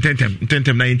Fabra from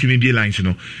Tentem na intimi bi lines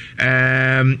no.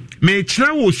 Me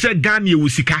chira wo se Ghana wo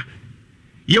sika.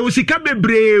 yɛwɔ sika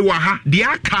bebree wɔ ha deɛ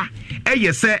aka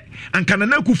ɛyɛ sɛ anka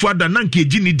Nana Akufo-Addo na nka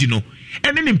ɛgye ne di no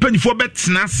ɛne ne mpanyinfoɔ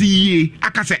bɛtena ase yie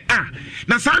aka sɛ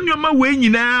na saa nneɛma wei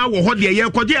nyinaa wɔ hɔ deɛ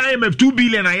yɛkɔgye IMF 2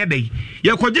 billion ayɛ dɛn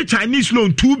yɛkɔgye Chinese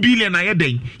loan 2 billion ayɛ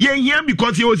dɛn yɛhia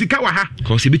because yɛwɔ sika wɔ ha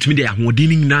because ebitumi de ahoɔden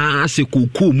nyinaa sɛ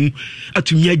kookoo mu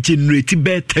atumi generate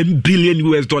bɛɛ $10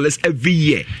 billion every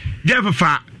year Jeff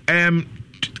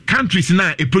countries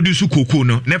na e produce cocoa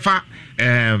no never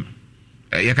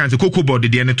you can say cocoa board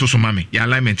the ne to so mame your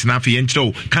alignment na afei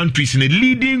enkyerɛ countries in the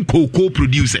leading cocoa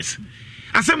producers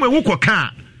asɛm we wo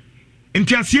ka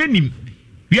ntiase anim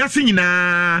wiase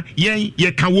nyinaa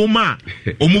yɛn ka wo ma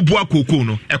omubua cocoa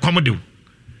no ɛkɔm de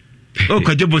o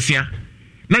kwaje bosia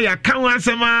na ya ka wo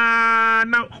asɛm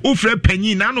na ofrɛ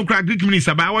panyin na no kra Greek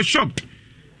minister ba I was shocked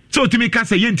so timi ka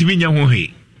sɛ yɛntimi nya ho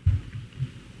he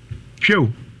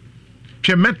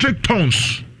hwɛ metric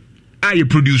tons you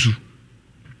produce.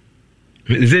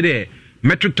 Is it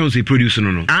metric tons you produce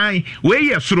no? Aye, where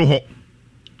you soro ho.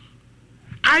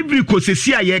 Ivory Coast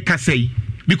se a ye ka say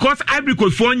because Ivory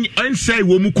Coast for say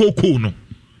wo mu cocoa no.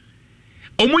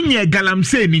 Omunye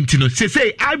galamsey nintino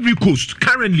say Ivory Coast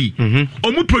currently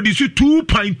omu produce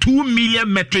 2.2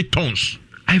 million metric tons.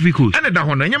 Ivory Coast. And that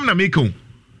one nyam na make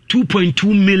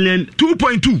 2.2 million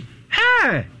 2.2.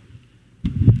 Hey.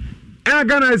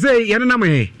 Ghana say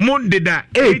yanamwe Monday da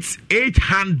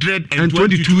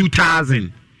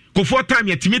 822,000. Go for time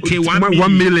yatimete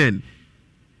 1 million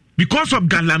because of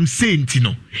galamsey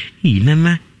ntino.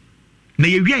 Nana na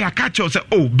ye wi ya catch us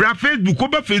oh bra Facebook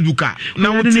over Facebook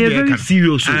na what very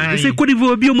serious they say Cote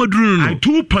d'Ivoire bi o maduru no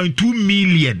 2.2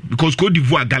 million because Cote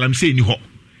d'Ivoire galamsey ni ho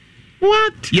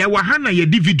what ye wa ha na ye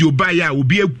di video ba ya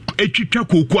obi etwitwa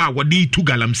koko a wode tu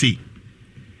galamsey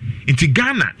inti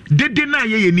Ghana dede na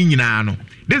ye ni nyina no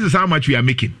this is how much we are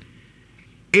making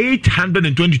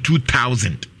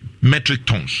 822,000 metric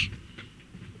tons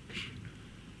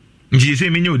nji se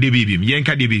menyo de bibim ye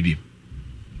nka de bibim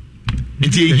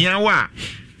nti ehia wa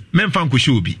memfa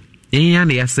nkohye obi ehia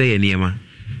na yasɛ ye niema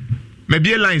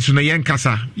mabie lines no ye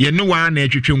nkasa ye ne wa na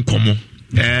etwetwe nkomo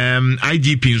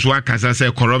IGP nso akasa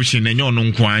sɛ corruption enye ono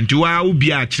nko anti wa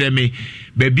obi a kyerɛ me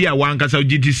baabi a wankasa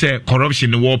ugiti sɛ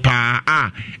corruption wo pa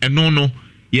ɛno no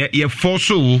ye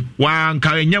force wa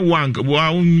nka enye wa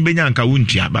benya nka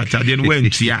wuntia but ade no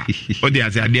wantia o de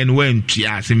ase ade no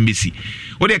wantia ase mbesi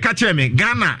o de ka kyerɛ me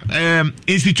Ghana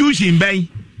institution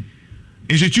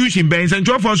bɛn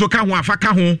sentro so ka ho afa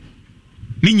ka ho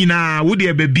ni nyina wo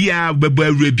de bebia beba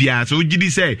awura bia so gidi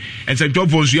sɛ sentro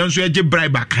so yanso age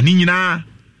bribe ka ni nyina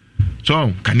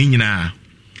so ka ni nyina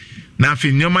na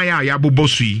afi nyoma ya bobo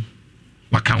sui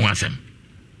waka ho asɛm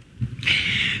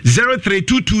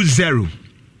 03220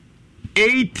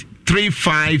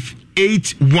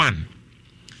 83581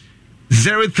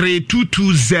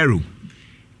 03220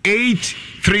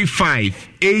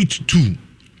 83582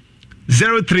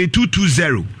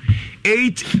 03220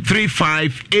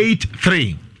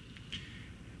 83583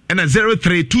 and a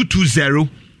 03220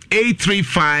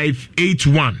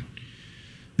 83581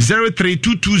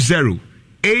 03220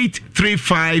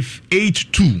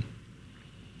 83582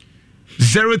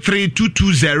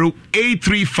 03220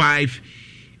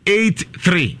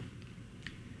 83583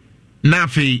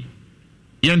 Nafi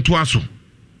yentuaso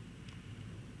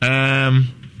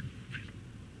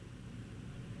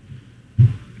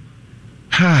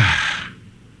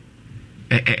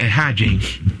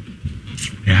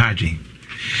harding.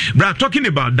 But talking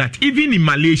about that, even in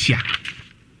Malaysia,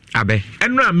 abe,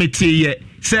 enra mete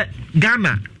say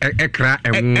Ghana ekra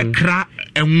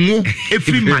enwo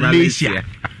every Malaysia.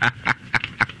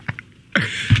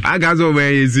 I got so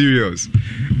very serious.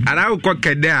 And I will cook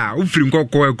a da, ufrim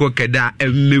cook a da,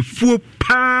 and me fu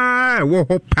pa, wo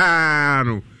pa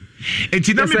no. And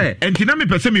Tinami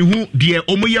Persemi who dear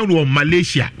Omoyan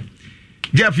Malaysia.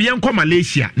 Jeff Yanko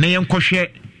Malaysia, Nayanko share.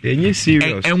 Any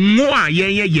serious and more,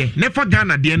 ye, never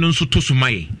Ghana, dear no so to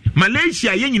Sumaye. Malaysia,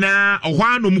 yenina, or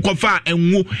one mukofa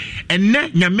and wo, and ne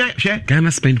Yamia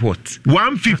Ghana spent what?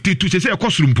 152 to say a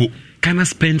costume. Ghana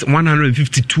spent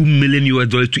 $152 million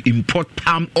to import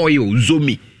palm oil,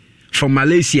 Zomi, from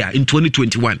Malaysia in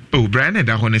 2021. Oh, Brian,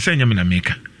 that one is saying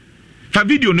America. For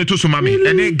video neto so mami,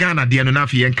 and Ghana, the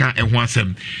Anunafi Yanka and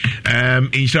Wansem,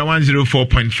 in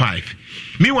 104.5.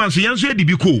 Me once Yansu de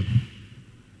Bico,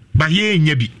 but ye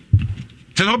nyebi.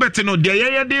 Tell better no, de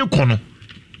kono,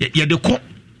 ye de ko,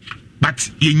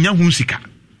 but ye nyahusika.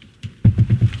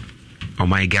 Oh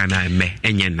my Ghana me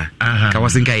enyena ka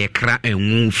wasinka ye kra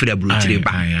enwu fra bruchire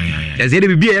ba ya ze de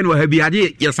bibia ye no ha bi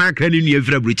ade ye san kra ni nu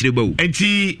fra bruchire ba o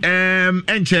enti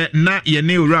enche na ye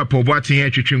ne rap obo aten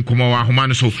ye twetwe nkomo wa homa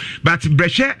no so but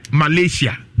brehye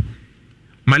Malaysia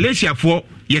Malaysia for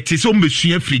yet is on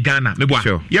Bessia free Ghana.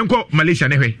 Meboa. Yanko Malaysia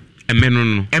never. A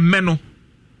meno. A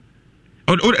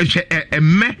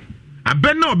me. A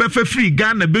benno befe free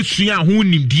Ghana Bessia who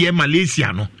in dear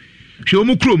Malaysia no. Show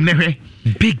mu chrome never.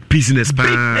 Big business, big,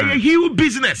 a huge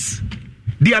business.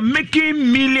 They are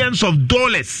making millions of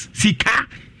dollars. Sika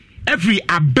every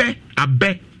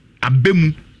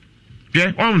abemu.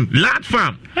 Yeah, on large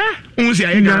farm. Unsi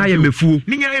aye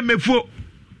mefu.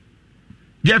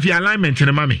 Jeff your alignment to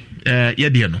the mommy. Yeah,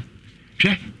 dear no.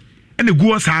 Yeah, and the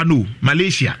go sa no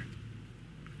Malaysia.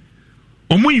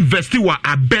 Omo investi wa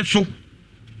abeso.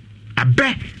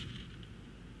 Abe.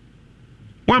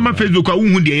 One my Facebook a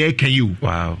unhu de can you.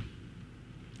 Wow.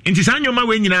 Inti saa nyoma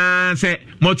we nyina se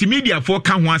multimedia for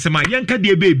ka ho asema yenka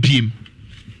de be biem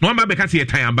no amba be ka se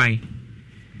yetan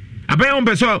aban on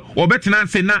person obetena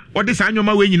se na ode saa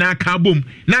nyoma we nyina ka bom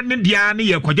na ne dia ne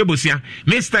ye kwagebosia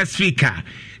Mr Speaker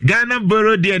Ghana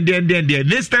Borough de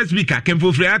Mr Speaker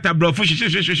kemfo free ata brofo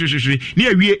ne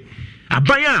awie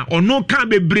aban a ono ka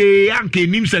bebre anka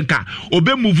enim senka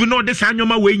obe move no ode saa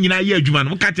nyoma we nyina ye adwuma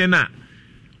no ka te na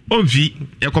onfi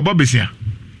ye kobobesia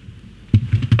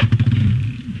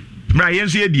Brian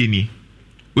so yedini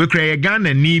we kra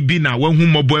Ghana ni bi na wahu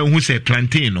mobo ehu se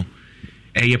plantain no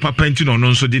eye papa nti no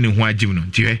nso de ne ho agim no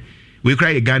nti we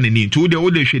kra Ghana ni nti wo de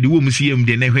hwede wo musiem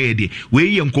de na hwe de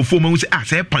we ye nkofo ma se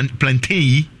say plantain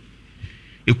yi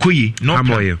ekoyi no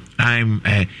I'm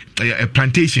a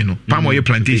plantation no palm oil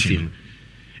plantation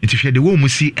nti hwede wo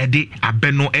musi ede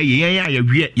abe no eye ya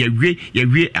wie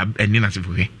eni na se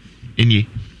fo eni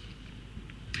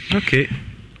okay.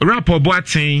 Rapper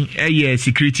Boateng a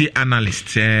security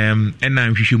analyst and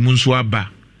I'm Munso Aba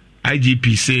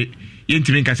IGP say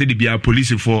yentimi nka say the bia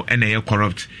police for na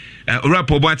corrupt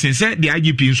Rapper Boateng say the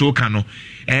IGP nso ka no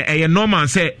normal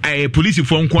say police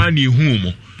for nkwa na ehu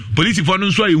mo police for no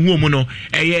nso ehu mo no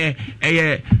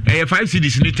 5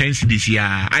 cities ni 10 cities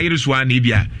ya ayiriso na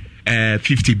bia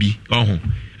 50 bi oho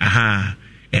aha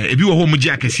ebi wo ho mo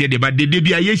gi akese de ba de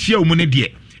bia ye hia wo mo ne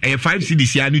de 5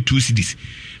 cities ya ni 2 cities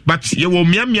but ye wo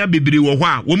miamia bebre wo ho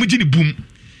a wo mu gini boom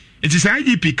it is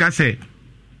IGP ka say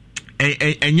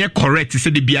enye correct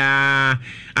say de bia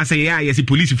asay ya yes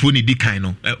police phone di kan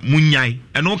no munyai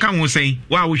eno ka ho say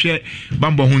wa wo hwe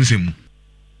bambo ho nsem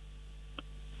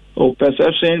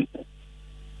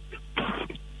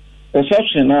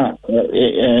perception na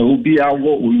ubi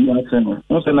awo uyu aseno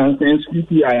no say na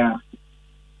NCPI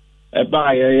a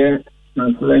ba ye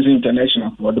Transparency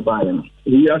International for the buy no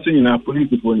we are saying na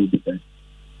police phone di kan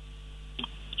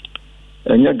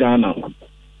enya Ghana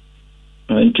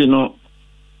nti no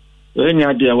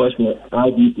enya dia was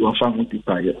IB to afa ho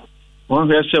tipaye won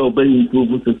he say obey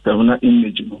improve system na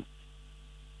image no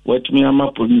what me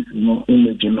ama police no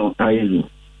image no ayi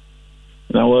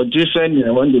na what different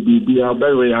I want the be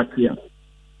very clear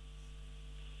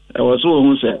I was so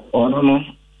who say no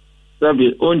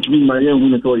sabi on me maria hu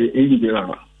ne to ye eyi de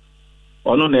la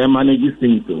ono na manage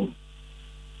things to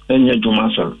enya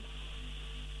jumasa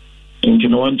nti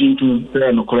no wanting to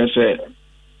say no say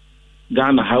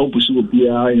Ghana how pursue be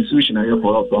institution ayo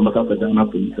for Maka Ghana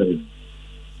police.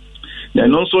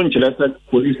 Then also in Chelsea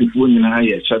police phone in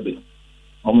high chabe.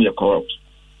 You corrupt.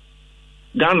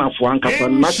 Ghana for anka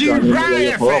natural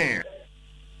corrupt.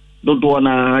 Do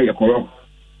na you corrupt.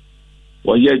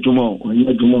 Oye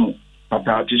jumo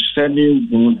atati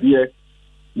sending die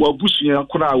wo busuya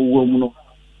kura wo mu no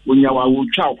onya wa wo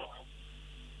twa.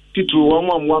 Titu wo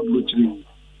mo abrochiri.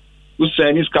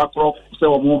 Usani skakro se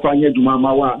wo mo fa nya djuma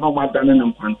ma wa no ma dane na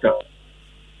nkwanta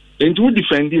entu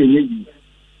defend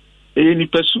ni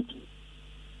pesu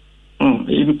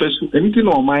anything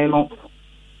no mind no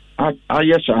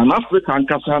ayesa an Africa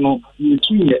nkasa no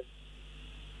yetunye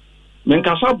men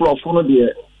kasa brofo no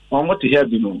de o mo te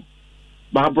heavy no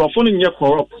ba brofo no nye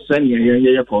corrupt sen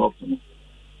ye corrupt no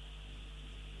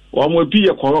o mo bi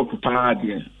ye corrupt pa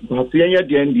de ba se ye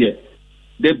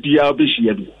de bia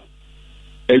obehia bi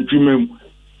edwumem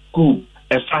ku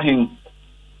efahin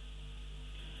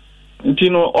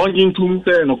ntino onjin tum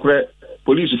se no kre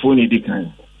police phone di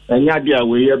kan anya dia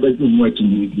we ye bezu mu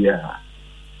atini dia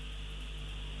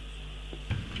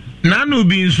nanu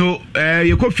bi nso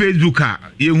ye ko Facebook a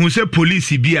ye hu se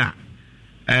police bi a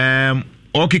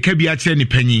okeka bi a kire ni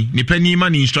panyi ma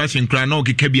ni instruction kra na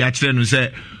okeka bi a kire no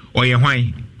se oye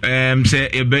hwan say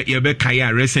ebe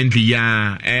kaya recently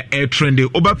ya trend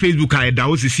over Facebook a da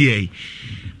osisi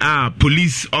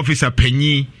police officer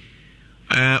panyi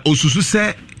osusu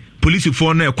se police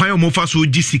for no kwan mo fa so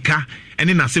gisika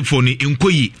ene na se for no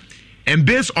enkoyi and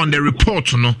based on the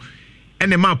report no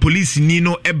ene ma police ni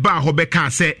no eba ho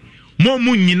beka se mo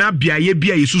mu nyina biaye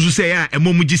bia yesusu se ya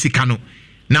mo mu gisika no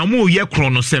na mo ye kro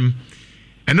no sem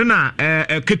ɛno na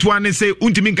ketewa ne sɛ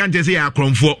wontumi nka nkyɛ sɛ yɛ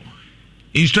akorɔmfoɔ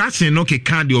instruction no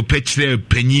keka de ɔpɛ kyerɛ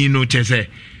panyin no kyɛ sɛ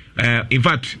in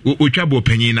fact ɔtwa bɔ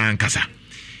panyin no ankasa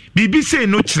biribi sei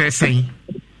no kyerɛ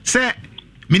sɛ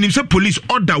menim sɛ police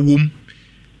order wom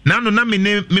na no na me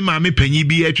maame panyin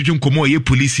bi atwitwe nkɔmmɔ ɔyɛ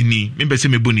police ni mempɛ sɛ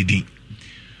mebɔ ne din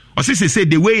ɔse sɛ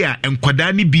the way a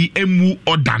nkwadaa no bi amu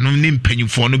order no ne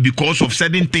mpanyimfoɔ no because of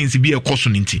certain things bi ɛkɔ so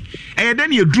no nti ɛyɛ dɛ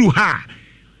ne yɛduru ha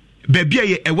baabi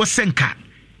a ɛwɔ sɛnka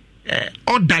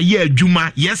order yɛ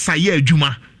adwuma yɛsa yɛ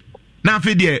adwuma na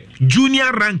afei deɛ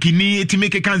junior rank ni ɛtumi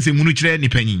keka nsɛmu no kyerɛ ne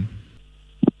panyin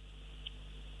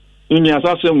ini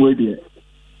asasɛm wei deɛ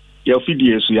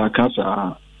yɛfidie so yɛaka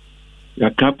saa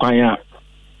yɛaka kwan a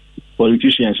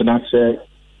politicians na sɛ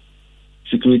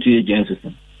security agencies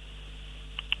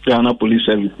Ghana Police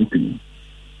Service company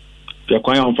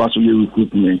yɛkwan a ɔmfa so yɛ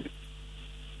recruitment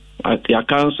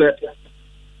yɛaka sɛ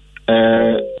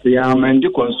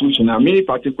yɛamende constitution a me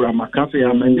particular maka sɛ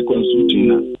yɛamende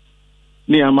constitution a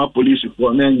ne yɛama police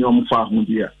foɔ na ɛnyɛ ɔmfa ho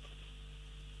bi a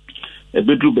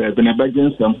ɛbɛduru baabi na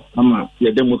ɛbɛgye nsɛm ama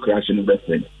yɛ democracy no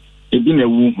bɛsɛn ebi na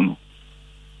ɛwu ho no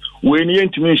wei ne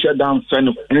yɛntumi nhyɛ da mfɛ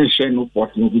no nhyɛ no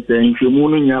pɔt no bi sɛ nhwɛmu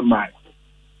no nya mmaa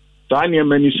saa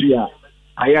nneɛma no si a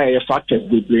ayɛ a ɛyɛ factors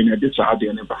bebree na ɛde saa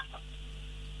adeɛ no ba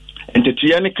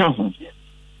nteteeɛ no ka ho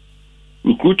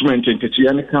recruitment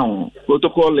nteteeɛ no ka ho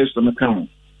protocol list no ka ho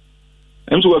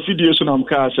ɛm so wafidie so na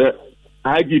mkaa sɛ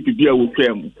IGP bi a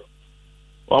wɔtwaa mu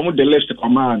wɔn de list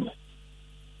kɔmaa no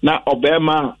na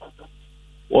ɔbɛɛma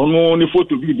ɔno ne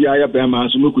photo bi bi ayɛ bɛɛma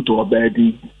nso mekuta ɔbɛɛ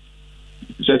din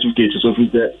certificate so fi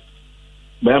sɛ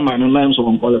bɛɛma no nan so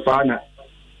qualify na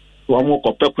wɔn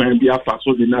kɔpɛ kwan bi afa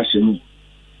so de na hyɛ mu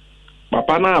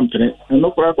papa na ampene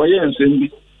ɛno koraa kɔyɛ nsɛm bi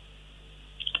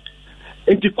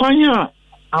nti kwan a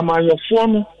amanyɔfoɔ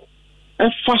no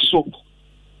ɛfa so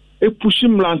epushi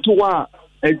mmerantewa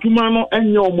a adwuma no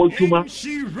ɛnyɛ ɔmo adwuma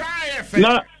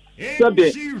na sɛde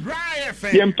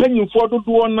yɛn mpanyinfoɔ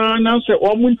dodoɔ na sɛ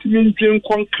ɔmo ntumi ntwe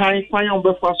nkɔnkan kwan a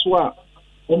ɔbɛfa so a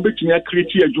ɔmo betumi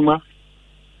akreti adwuma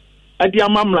ɛde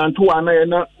ama mmerantewa na yɛ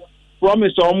na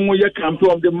promise a ɔmo yɛ campaign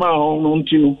ɔmo de ma ɔmo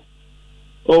nti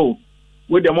no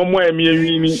with the Momo and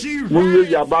Miami,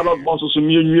 Muya ballot bosses and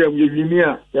Miami,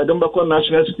 Yadumbaco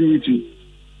National Security,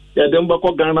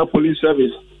 Yadumbaco Ghana Police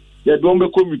Service,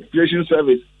 Yadumbaco Immigration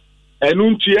Service, and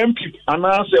MP, and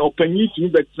I say, open you to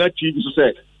the TV to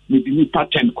say, maybe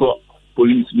patent co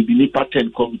police, maybe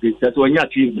patent co, that's one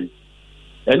achievement.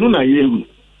 And no, I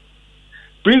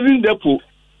prison depot,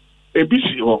 a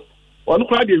BCO, one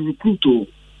crowd recruit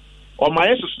or my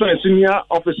assistant senior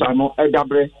officer, no,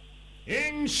 Edabre.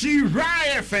 And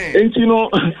you know,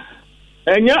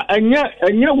 and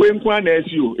when one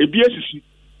as you, a BSC,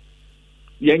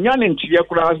 Yan and Tia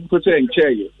Class put in chair,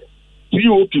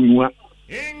 you open one,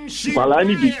 while I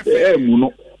need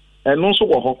Muno, and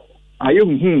also I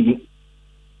am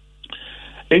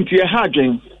and Tia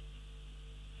Hajin,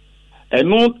 and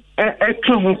not a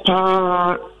come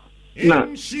pa, na,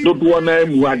 don't want to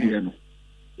Muadian.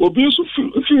 Obi nso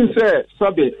fi sɛ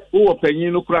sabe wo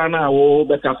panyin no kura na wo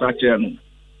bɛkasa kyerɛ no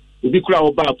obi kura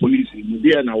wo ba police no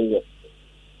bi na wo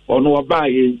ɔno ɔba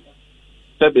yɛ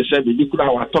sɛbe bi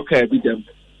kura wa tɔka bi dem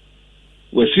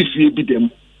wa sifie bi dem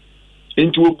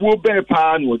enti obuo bɛɛ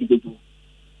paa na wɔde bebu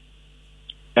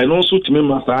ɛno nso tumi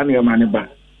ma saa ne ma ne ba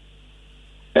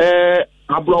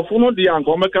aborɔfo no de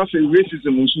anka ɔmɛka sɛ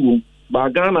racism nso wɔ ba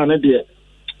Ghana ne deɛ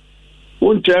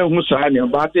wonkyɛn hu saa ne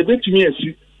ba te betumi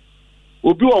asi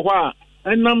obi wɔ hɔ a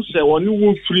ɛnam sɛ wɔne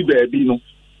wo free baabi no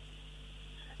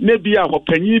na bi a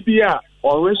ɔpanyin bi a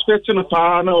ɔrespect no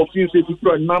paa na ɔfin sɛ bi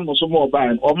kura nam no so ma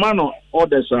ɔbaa no ɔma no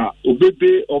orders a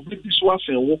obebi so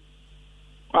asen wo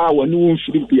a wɔne wo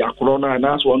free bi akorɔ no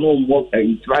anaasɛ wɔne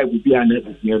wɔmmɔ tribe bi a na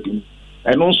ɛbusua bi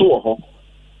ɛno nso wɔ hɔ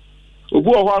obi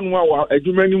wɔ hɔ ano a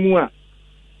adwuma no mu a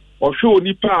ɔhwɛ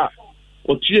onipa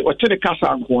a ɔte ne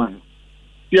kasa nko a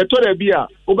yɛtɔrɔ bi a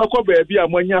wobɛkɔ baabi a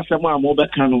moanya asɛm a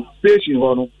mobɛka no station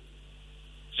hɔ no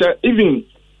sɛ even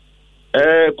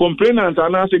complainant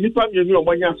anaasɛ nnipa mmienu a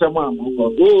moanya asɛm a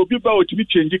mokɔ obi ba ɔtumi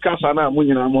change kasa no a mo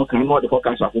nyinaa mɔka na ɔde kɔ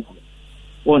kasa foforɔ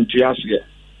wɔnte aseɛ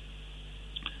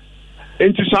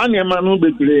enti saa nneɛma no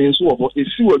bebree nso wɔ hɔ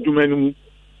ɛsi wɔ adwuma no mu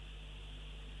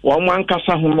wɔn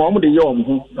ankasa ho no wɔn de yɛ wɔn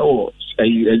ho wɔ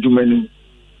adwuma no mu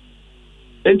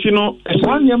enti no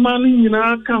saa nneɛma no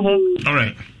nyinaa ka ho. All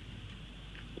right.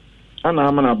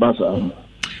 Ana basa.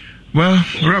 Well,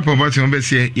 wrap up what you want to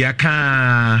say.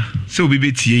 Yaka so we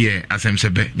be tie asem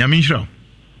sebe. Nyame nhira.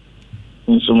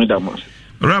 Nso me damas.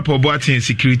 Wrap up what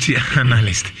security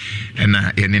analyst and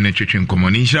ene ne twetwe nkomo.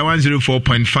 Nhira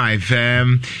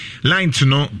 104.5 line to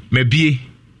no mebie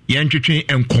yan twetwe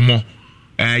nkomo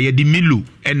yɛde Milo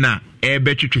ɛna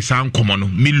ɛbɛtwetwe saa nkɔmɔ no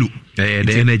Milo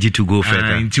the energy to go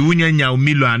further nti wonya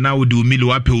Milo ana wo de Milo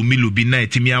apɛ o Milo bi na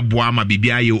etimi aboa ma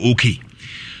bibia yɛ okay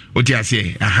oti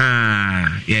ase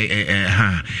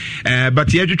but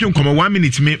yɛtwetwe nkɔmɔ 1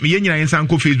 minute me yɛnyina yɛnsa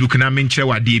nkɔ Facebook na me nkyerɛ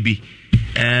wade bi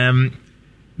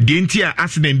de nti a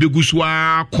accident begu so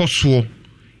akɔsoɔ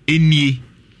enie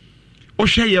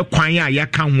ohwɛ yɛ kwan a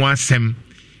yɛka ho asɛm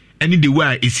ɛne de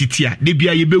wa esitia de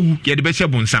bia yɛbɛwu yɛde bɛhyɛ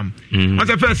bonsam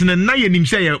ɔsɛ first na yɛnim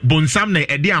sɛ yɛ bonsam na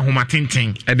ɛde ahoma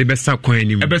tenten ɛde bɛsa kwan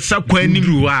anim ɛbɛsa kwan anim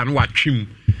ruwa na watwem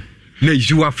na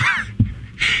yiwa fa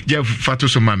Jeff Fatu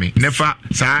Sumami nefa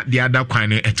sa the other kwan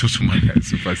eto suma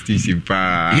superstition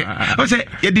pa o say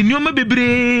ye de nyoma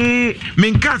bebre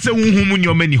menka se huhum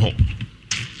nyoma ni ho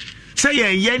say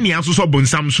ye ni asoso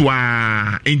bonsam so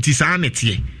a enti sa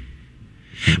nete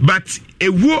but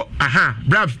ewo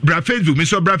bra Facebook me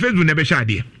so bra Facebook na be sha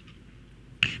de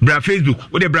bra Facebook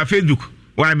o de bra Facebook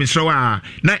why me so a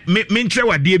na me nkyere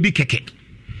wade bi keke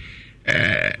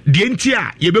de enti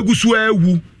a ye begu so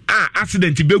awu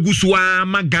accident begu so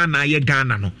ama Ghana ye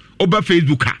Ghana no oba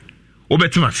Facebook a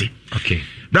obetima se okay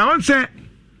now one say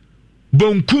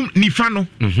bonkum nifa no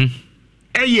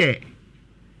eye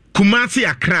Kumasi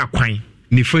Accra kwan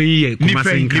nifa ye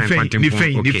Kumasi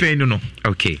nifa no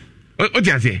okay o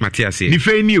ti ase Matias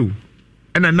nifa ni o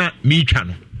na mi twa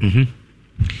no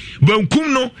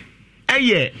bonkum no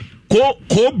eye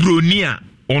ko broni a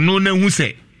ono na hu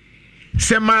se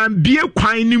man bie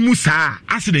kwan ni mu saa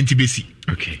accident besi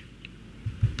okay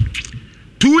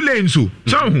 2 lanes so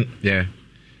yeah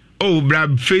bra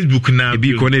Facebook na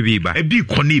ebi kone biba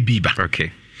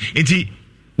okay enti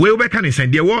we be kan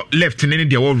sen there what left and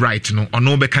there what right no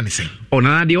ono be kan sen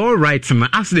na the all right na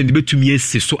accident betumi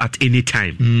esi so at any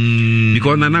time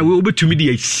because na we betumi de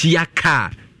ahia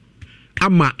car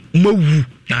ama mawu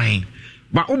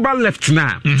ba oba left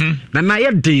na na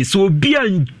ye den so obi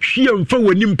antwie mfa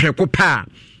wani mpeko pa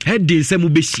head den se mu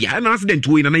behia na accident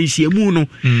we na yihia mu no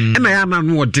na ya na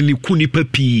no de ne ku ni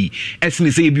papi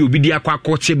esne se bi obi di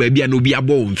akwakoche ba bia na obi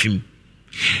abo mfim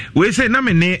we say na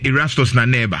me ne Erastus na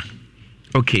neighbor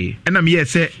okay na me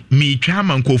say me twa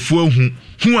mankofu hu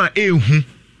a ehu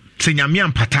se nyame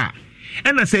ampata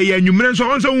na say ya nwumre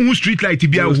so on say hu street light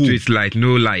bia hu street light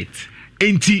no light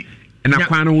enti na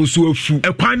kwan no so afu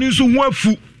ekwan nso hu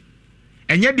afu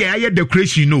enye de aye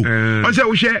decoration no on say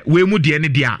wo hwe we mu de ne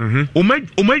de a o ma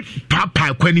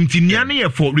papa kwanim ti nia ne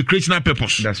for recreational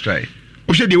purpose that's right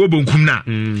wo hwe de wo bonkum na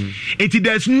enti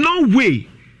there's no way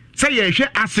say ye hwe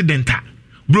accident a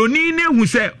broni ne hu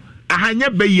say ahanya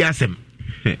bayi asem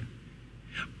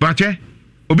bache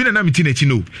obi na meti na chi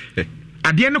no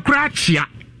ade ne kura chia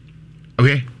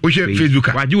okay wo hwe Facebook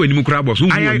a waje wani mu kura boss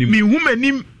mi hu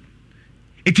manim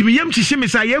etimi yam chi shime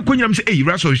sa ye konyam se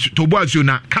raso tobo asio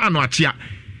na ka no atia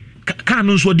ka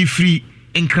no so di free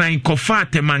nkran kofa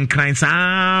teman nkran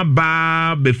sa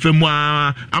ba be femu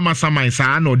amasaman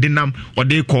sa na odinam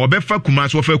ode ko obefa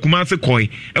Kumasi wo fa Kumasi koi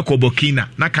e ko Burkina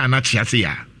na ka na chia se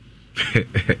ya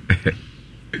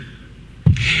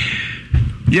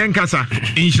Yankasa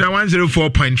Inshira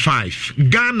 104.5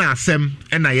 Ghana sem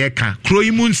ena yeka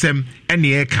Kroimun sem ena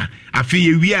yeka afi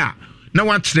ye wi a na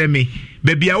wakyerɛ me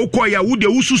baby a wokɔ ya wo de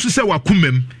wususu sɛ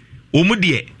wakomam wo mu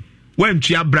de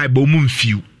wantua bribe wo mu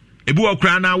mfiu ebi wo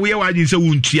kra na wo ye wagin sɛ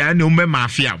wo ntua na wo mema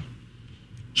afia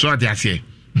so ade ase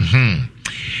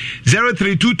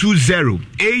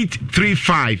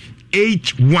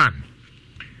 032208358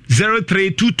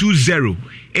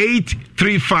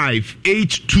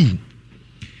 032208358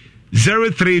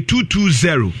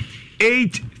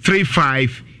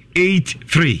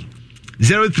 032208358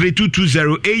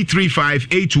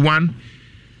 032208358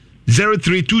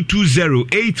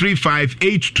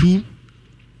 032208358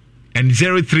 and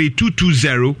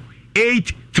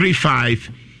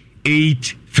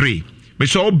 032208358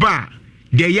 Mr. Oba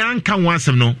de yanka ho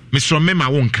asem no Mr. Mema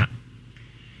wonka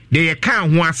de ye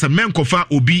kan ho asem menkofa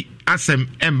obi asem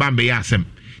emba be asem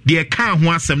de ye kan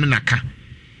ho asem no naka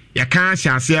ya kan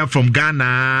hyase from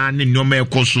Ghana ne nyoma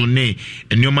ekoso ne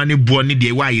nyoma ne bo ne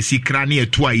de wa yesikra ne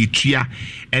eto a yetua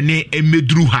ene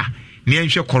emedru ha ne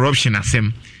enhwe corruption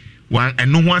asem wan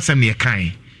eno ho asem ne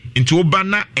kan nti oba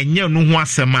na enye no ho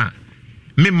asem a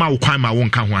mema wo kwan ma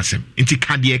wonka ho asem nti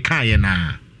ka de kan ye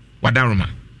na wadaroma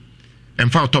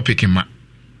emfa topic ma.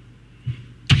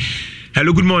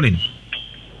 Hello, good morning.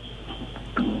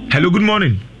 Hello, good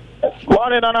morning.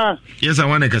 Morning, Nana. Yes, I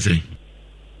want to say.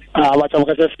 What I'm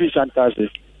going to say, fantastic.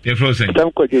 You're frozen.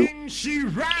 Thank you.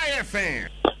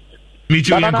 Me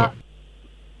too, Yanko.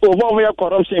 Over we are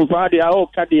corruption party. I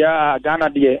hope Kadia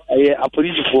Ghana, a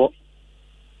police for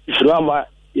drama,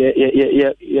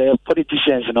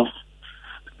 politicians, you know.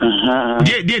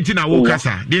 Deɛ nti na wo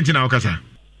kasa.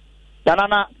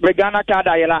 Tanana Regana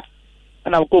Kada Yela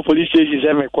and I'll call police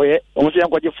station me koye. Almost I'm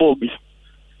going to fall be.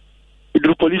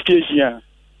 The police station.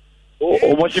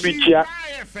 Almost be chia.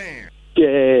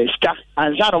 Sta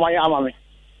and Zana my army.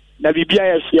 Na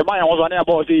BBS your man was on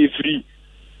about free.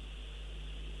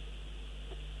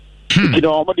 You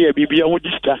know, I'm the BBS would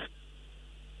sta.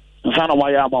 Zana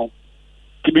my army.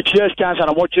 To be clear stance and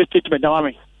I watch your statement now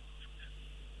me.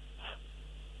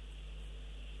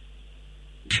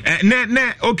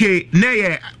 Okay,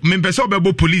 yeah, mempeso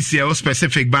bebo police or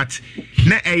specific, but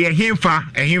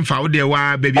himfa wo de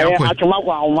wa baby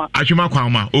atwuma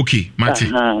kwa okay, Mati,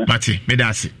 me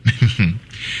that's it.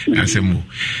 Asemu.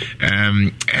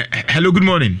 Hello, good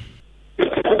morning.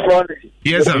 Good morning.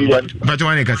 Yes, sir. But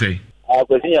one can say.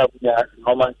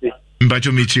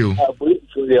 Mbacho Michio.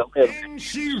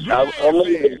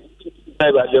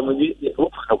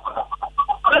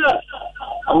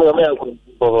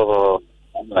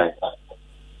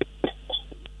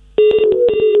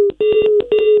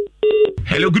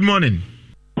 Hello, good morning.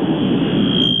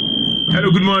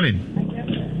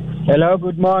 Hello,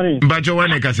 good morning. Mbacho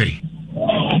one can say.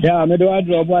 Yeah, me do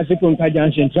adro bo asikun ka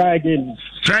junction. Try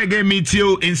again meet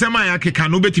you in some ayake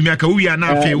kan obetimi aka wo wi na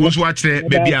afi wo so akere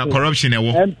baby a corruption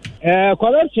ewo.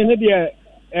 Corruption dey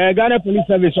Ghana Police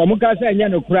Service omuka say enya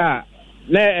no kura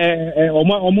na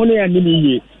omo no ya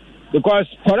nimi because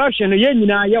corruption ye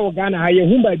nyina ye wo Ghana ha ye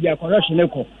humba bia corruption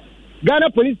eko. Ghana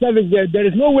Police Service there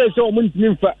is no way so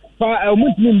omuntimi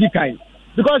omuntimi kai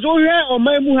because we hear on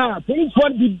my mu ha police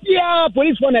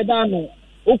for na dano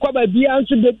ukwa bia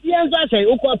nso de bia nso asai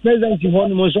ukwa presence ho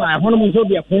no so a ho no so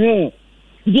bia ko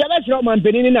dia ba chiro man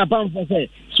penini na pam for say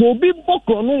so obi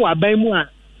bokro no wa ban mu a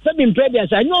sabi mpre bia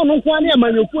sa nyo no kwa na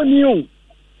amanyokuo ni o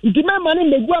nti mema ne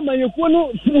mbegu amanyokuo no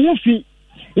ho fi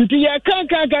nti ya kan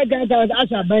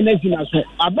asa ban na sina so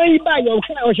aban ba yo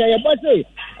ka o sha bo say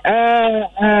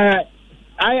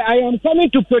I am coming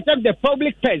to protect the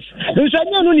public purse. Nso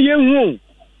nyo no ye hu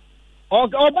o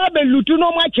ba be lutu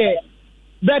no ma che.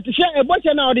 But share a boy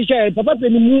now the share papa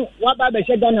penimu wa ba be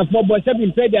share Ghana for boy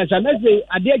seven pedals and say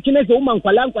ade kine se woman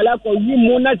kwala ko yi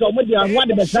mu na so mo de anwa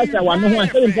de be sasa wa no ho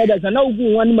seven pedals na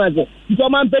ugu one man so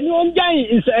man peni on jan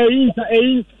is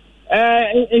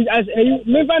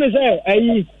me fan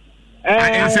say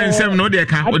sensem no de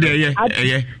ka o de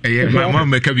ma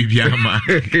meka bibia ma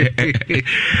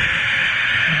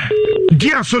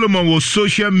Dear Solomon was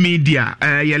social media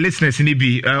your listeners ni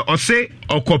bi o say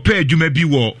okopa adwuma bi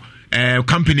wo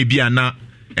company bi ana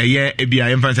bia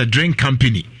emphasis drink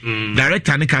company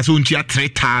director ne ka so ntua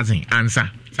 3000 answer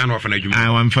sana wafana adwuma I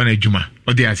wan fana adwuma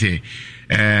o dey say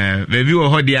baby wo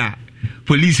ho dia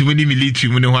police money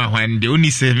military money ho ahwan dey only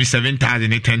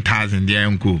 7,000 10,000 there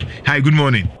uncle. Hi, good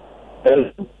morning.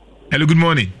 Hello, good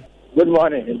morning. Good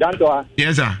morning. Dantoa.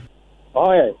 Yes sir.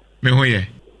 Oh yeah. Me ho ye.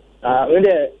 When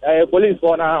the police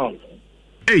for now.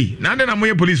 Hey, now then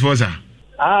I'm police for sir.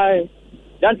 Aye.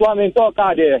 Dantoa me talk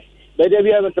card there. They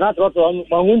be able to transport on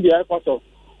Mahundi airport.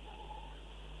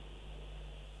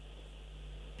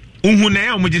 Unhune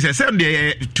ya omuji se sem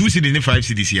de 2 cities ni 5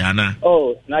 cities ya na.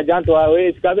 Oh, na Dantoa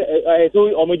we skabe to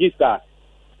omuji ska.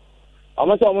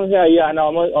 Amaso omu here na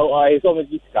omu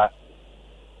omuji ska.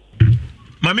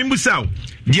 Mami Musau,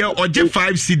 dear oje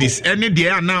 5 cities, any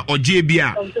dear na oje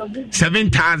bia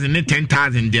 7,000 and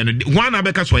 10,000 there. One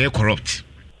abeka so corrupt.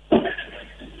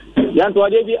 Yanto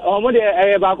de bi omo de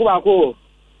bako.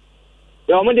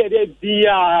 Omo de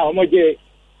bia omo je.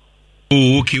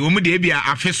 Oh, okay. Omo de bia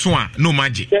afeso a no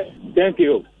maji. Thank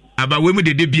you. Aba we mu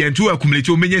de bia ntu accumulate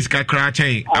o menye sika kra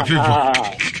chen afefo.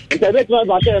 Ntebe to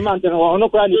ba say man no no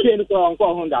kra ni ke ni ko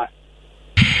nko ho da.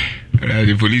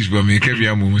 The police will make every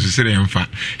moment.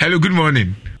 Hello, good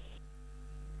morning.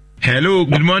 Hello,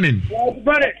 good morning.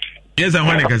 Yes, I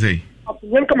want to say.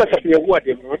 When come as a word,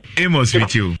 Amos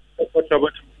with you.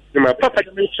 My papa,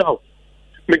 me show.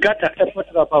 Me got a effort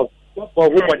about what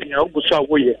woman in our Gusa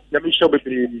way. Let me show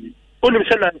baby. Only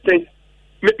son and say,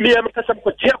 me, I'm some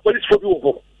police for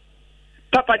you.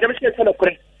 Papa, I'm son of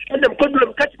Cray. And I'm going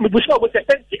to catch me Busa with a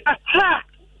fancy. Aha!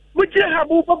 Would you have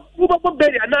moved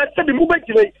baby and I said, move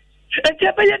away. And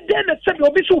Jabba then said,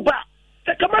 "You'll be so bad."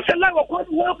 The commercial line of one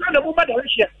walk on a woman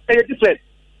Russia, and different.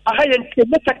 A high end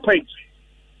metric point.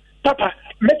 Papa,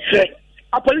 let's say,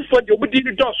 a police for you would do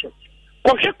the dorsal.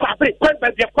 Quite by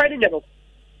the acquiring.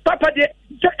 Papa, the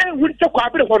end will talk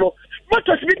about it.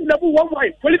 Motors meeting number one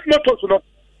wife, police motors.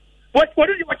 What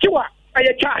is you are? I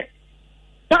a child.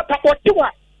 Papa, what you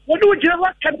are? What do you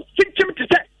can think him to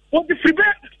say? What the free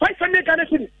bear, 500 Ghana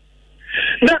city.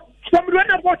 Now, some run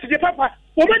about the papa.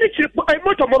 Woman, I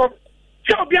motor more.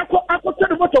 Shall be a quarter of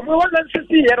the motor more than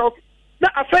 60 years old. na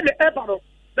afɛ ne ɛba no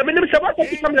na menim sɛ wɔsɛ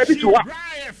bisam na bi to hɔ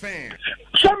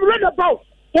so I'm read about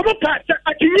wɔn pa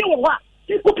akyinye wɔ hɔ a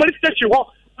ikú police station hɔ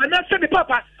anaasɛ ne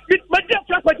papa mɛdi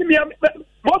afra kwagye mi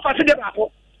ma ɔfa se de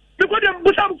baako because dem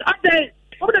busam adan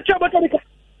wɔn de kyɛ bɔtɔ ne ka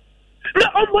na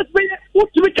almost bɛyɛ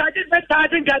wotumi charge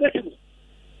Ghana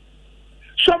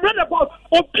so I'm read about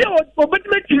obi a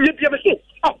obetumi tinye bia mɛsi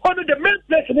akɔ no the main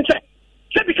place ne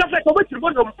sɛ because like obetumi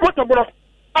moto mo no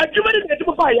adwuma ne de ɛdi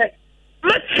mo ba yɛ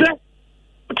mɛsrɛ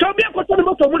tell me what the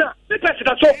motor muna people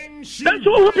that so that's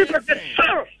who people that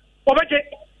sell obeke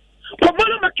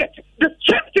Pomona market the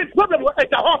chief problem at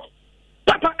the hot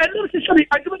papa and no see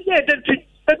I do the identity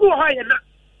and go higher na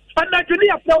and na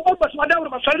juni after almost madam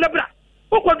ma celebra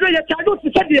o ko do ya chado ti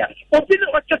se dia obi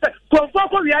no chete konfo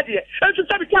ko wi ade and to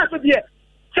sabi ka so dia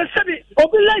se sabi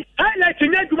obi like highlight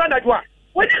ni aduma na dwa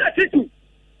when you let it me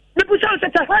push on se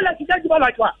highlight ni aduma na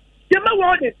dwa ye ma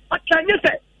wo de atanye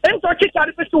se and so kick out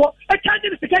the store. I can't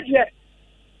even get yet.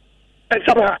 And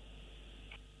somehow.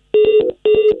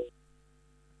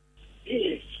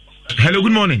 Hello,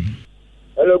 good morning.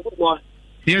 Hello, good morning.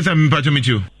 Yes, I'm Pacho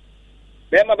Michu.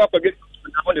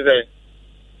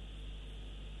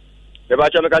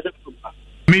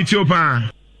 Michu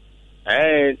pa.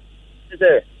 And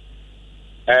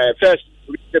first,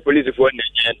 the police for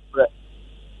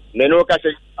no catch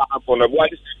upon a one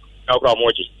is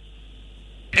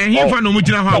and here for no much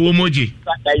now, Womoji.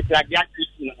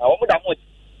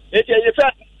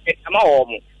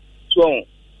 So,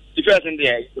 the first in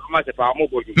there, you must have a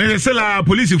mobile. Sell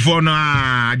police for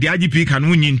the IGP can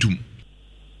win into.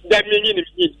 That means,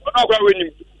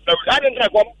 I didn't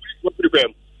have one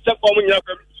program. Some woman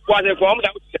was a form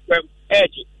that was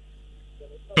edgy.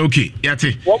 Okay,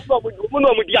 Yati.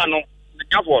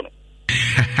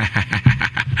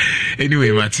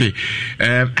 Anyway, Mati.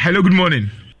 Hello, good morning.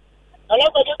 Hello,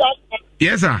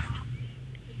 yes, sir.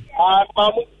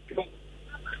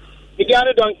 The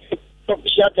Ghana don't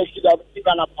share the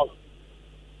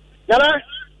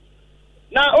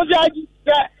now,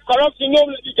 corruption,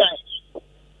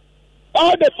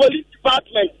 all the police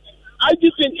department, I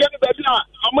just think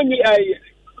how many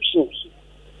issues.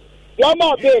 One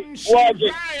more day, one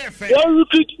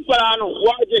recruiting for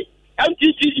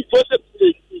MTC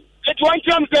possibly. It's one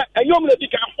time and you're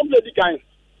the kind.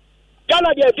 Ghana,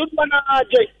 they don't want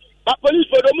to but police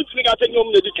for the Muslim at the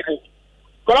kind.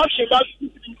 Corruption,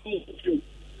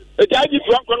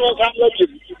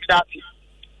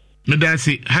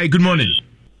 Medasi, hi, good morning.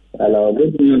 Hello,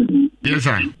 good morning. Yes,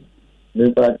 sir.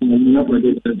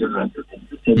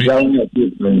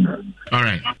 All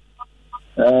right.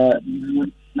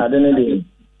 I don't know,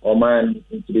 or man,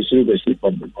 to the leadership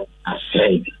of the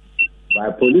say by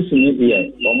police in India,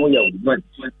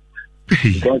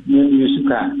 because you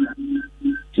car.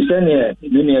 To send here,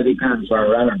 many of the cars for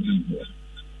around.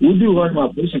 We do want my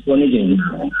police for anything.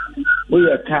 We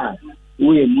are car,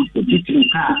 we are moved to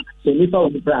car, so we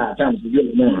found the price times to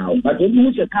get know but when you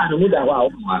a car, we are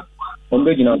on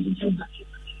begging out the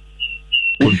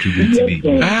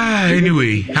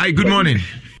anyway, hi, good morning.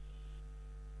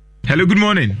 Hello, good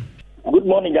morning. Good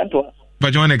morning, Antoine.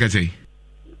 Bajuane Kase.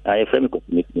 I am from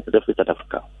South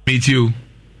Africa. Meet you.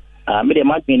 Me the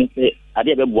man say I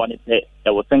did one say I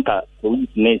was think police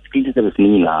security service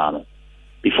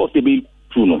before they be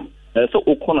true no. So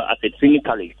O'Connor at a training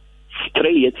college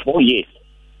 3 years, 4 years.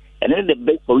 And then the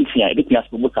best police here, everything has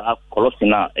to work out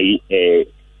corruption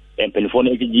and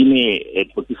California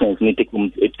politicians need to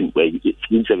come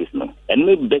to service no. And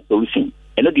maybe best solution.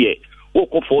 And the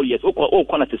 4 years,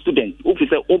 O'Connor as a student,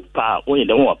 officer Opa only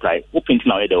they won't apply, open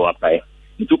now they will apply.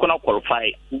 You cannot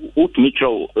qualify who to meet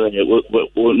your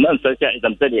non-such as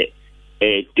I'm saying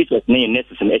teachers name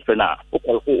necessary extra now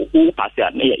who pass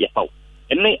it near your house.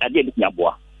 And I did it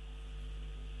Nabua.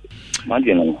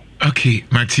 Okay,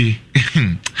 Mati.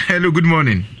 Hello, good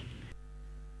morning.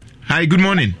 Hi, good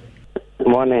morning. Good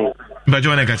morning.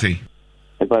 Bajuane Kase.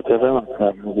 But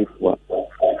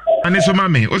and it's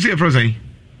Mame. What's your first?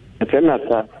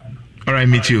 All right,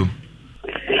 meet you.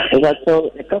 So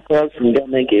a couple of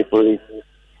government police.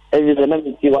 As you let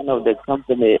me see one of the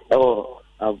company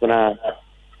I'm gonna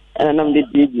and I'm the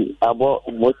DG about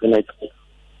emotional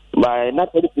by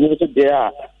not very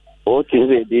there or to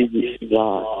the DG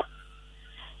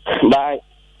by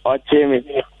or Jamie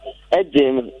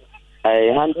Jamie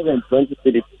 120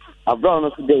 cities. I brought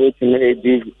us today to the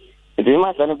DG. If you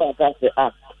must about that,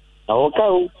 I will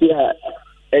go here.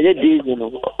 A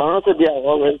DG, also there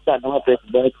always start my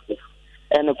president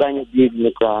and a kind of DG in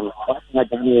the crown. What's my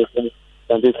generation?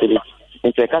 In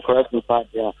the corruption part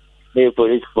there, the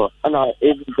police for. And I,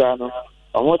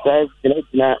 almost like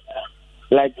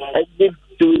I did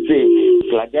Tuesday,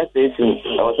 like that station,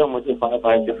 I was almost 5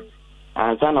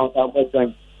 and son of our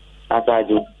son, as I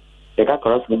do. The car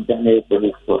cross the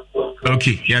police force.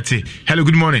 Okay, Yati. Hello,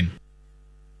 good morning.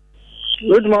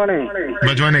 Good morning.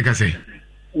 But what I can say?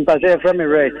 From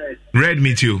Red. Red,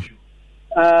 me too.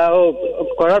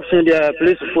 Corruption, the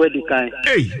police for the kind.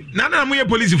 Hey, none of me a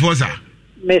police force.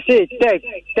 Me say,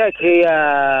 take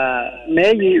here,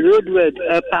 maybe roadway,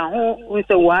 pound with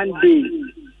a 1 day.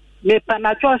 Me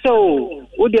panacho so,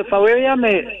 would the Fawaria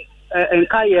me and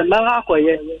Kaya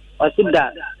Malakoye or sit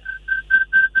that.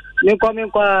 Me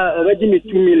coming already me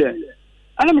 2 million.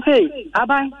 And I'm say,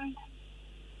 Abai.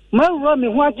 My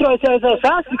woman, what choice says,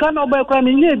 Sass cannot buy crime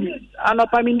in Navy, and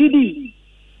up I mean, Didi.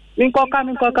 Minko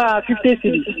coming 50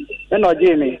 cities, and not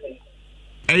Jamie.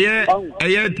 A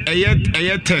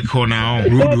tech on now.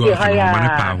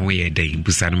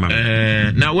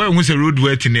 Now, where was a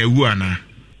roadway to Newana?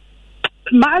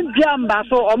 My jamba,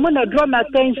 so I'm going to draw my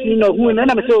attention of who and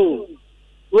I'm so.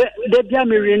 They be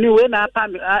me renew when I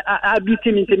beat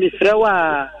him into Miss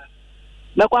Rewa.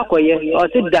 Naquacoye, or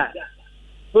sit that.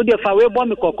 Would you far away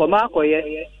bomb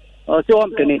Cocomacoye or so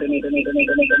on penny?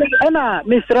 Anna,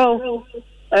 Miss Row,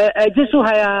 just so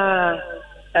high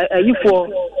you for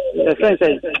friends.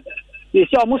 You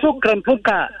see almost so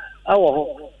crampuka.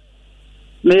 Oh,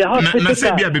 may I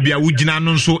say, baby, I would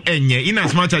not so any in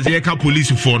as much as you can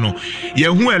police for no.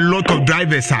 You who a lot of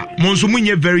drivers are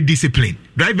Monsomunia very disciplined.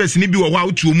 Drivers need be a while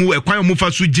to move a quiet move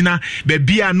for Sujina,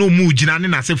 baby, no move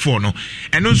Jinan as a phono.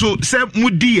 And also, Sir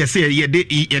Moody, say, ye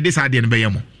this idea in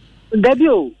Bayamo.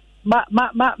 Debut,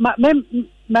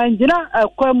 Manjina, a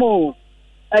quemo,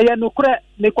 a yanukre,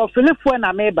 make of Philip when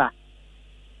a meba.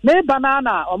 Me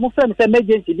banana or Mufem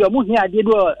emergency, your movie idea,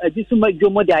 a disuma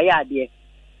jomo de idea.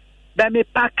 Then me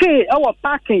parking, our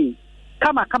parking.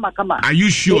 Come on. Are you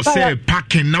sure, sir?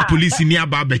 Parking, na police near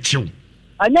Barbecho.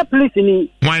 I never police in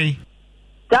why?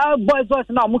 That boys was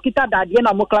now Mukita that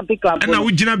Diana Muklampi Club. And now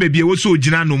Jina baby also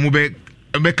Jina no mube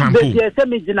Beclampo. Yes,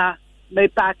 Jina. Me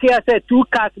parking, I said 2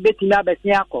 cars betting up at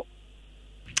Niako.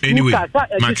 Anyway,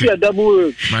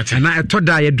 and I thought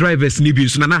that your drivers need be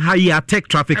so now how you take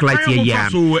traffic light here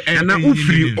and now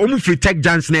free tech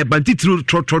jams ne but through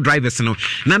drivers no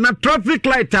na traffic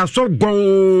light are so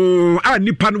go ah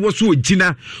nipa no so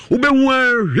gina ube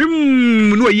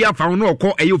rim no ya fa no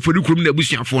ko ayo fori krum na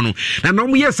busuafo no na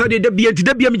no yes so de bia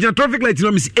me traffic light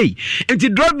no me say enti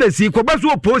drivers ko ba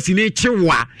so post ni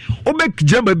chewa ube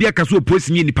jamba bia ka so post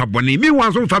ni nipa bone me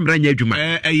wan so famra nya adwuma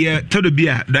todo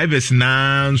bia drivers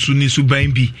na nso ni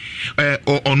suban bi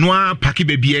ono a paki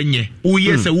baby enye wo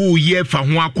yes wo ye fa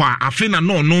ho akwa afi na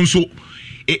no nso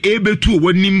ebetu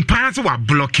wanim pass wa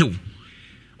block you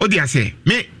odi ase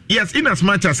me yes in as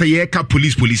much as say ka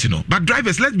police no but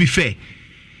drivers let's be fair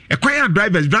quiet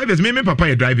drivers me papa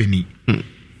ye driver ni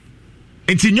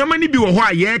enti nyoma ni bi wo ho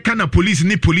a ye ka na police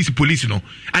no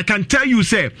I can tell you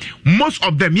say most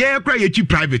of them ye kra ye chi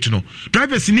private no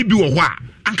drivers ni bi wo ho a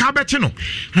anka beche no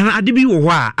na adibi wo ho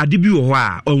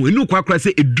a enu kwakra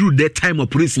say eduru that time of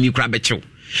police ni kra beche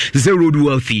say road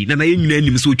wealthy na ye nyina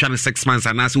anim so twa 6 months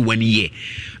and as 1 year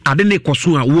ade ne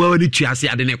koso a wo ni tuase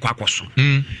ade ne kwakoso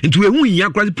nti ehu nya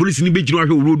kra police ni begiro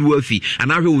ahwe road wealthy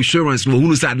and ahwe insurance no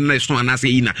hunu say ade na so anase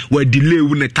yina wa delay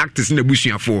wu ne tactics na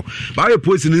busuafo ba we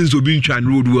police ni nzo bi ntwa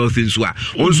road wealthy nso a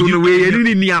onso no we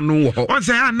ni anu ho on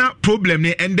say na problem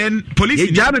ne and then police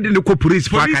ni jana de ko police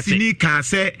ni ka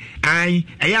say ai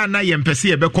eya na ye mpese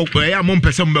ye be kokko eya mo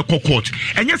mpese mo be court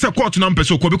enye say court no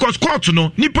mpese ko because court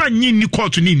no nipa nyi ni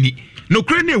court ni no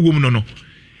kre na ewom no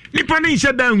nipa na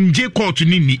nhyɛ da nje court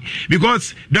ni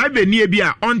because driver ni bi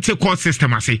a on te court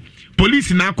system ase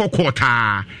police na akɔ court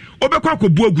a obekɔ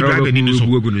akɔbu agu driver ni so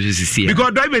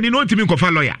because driver ni no ntimi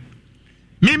nkɔfa lawyer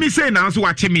me say na so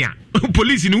wache me a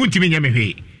police ni ntimi nya me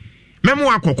hwe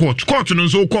memo akɔ court no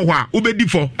nso kɔ hɔ a obedi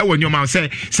fo ɛwɔ nyoma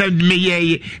sɛ me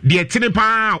ye de tene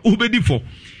pa obedi fo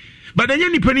but anya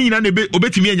nipa ni nyina na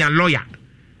obetimi anya lawyer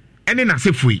ɛne na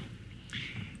se fui.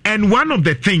 And one of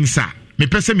the things, me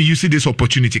person me use this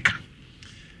opportunity.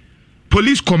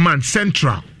 Police Command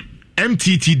Central,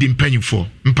 MTT dimpenyu for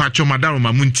mpacho madaro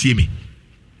mamuntie me.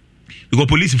 Because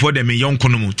police for them young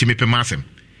konomu ti me pemasem.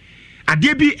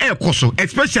 Ade bi ekoso,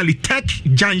 especially Tech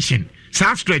Junction,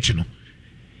 sa stretch no.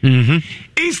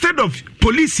 Instead of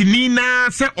police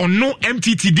nina say on no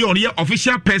MTT dey on your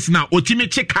official personnel otime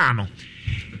cheka no.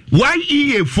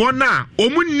 YEA for na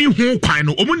omu ni ho kwan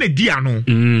no, omu na di ano.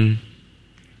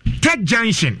 Tech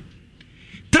Junction,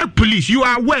 Tech Police, you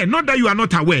are aware, not that you are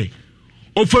not aware.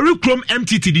 Ofori Chrome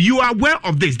MTT, you are aware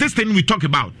of this thing we talk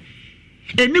about.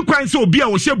 Any kwan so be a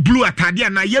blue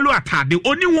atade na yellow atade,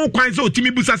 only one kwan so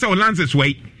timi busa say o lances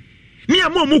way. Ni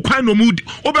amo mu kwan no mu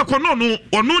obekọ no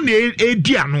ono na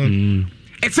edi ano.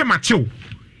 Ese macho.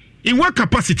 In what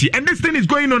capacity? And this thing is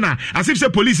going on as if the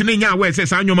police in nya where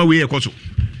says anyoma we ekoso.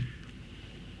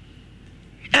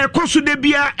 Ekoso de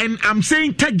bia, and I'm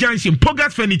saying Tech Junction,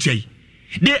 Pogas Furniture.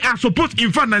 They are supposed,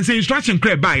 in fact, and say instruction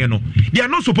clear by, you know. They are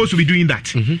not supposed to be doing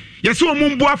that. Yes, so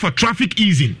mumboa for traffic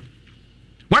easing.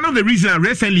 One of the reasons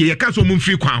recently, you can't so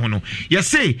free kwahono. You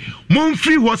say,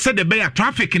 free what said the bay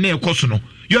traffic in no.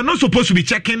 You are not supposed to be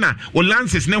checking or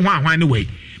lances anyway.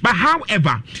 But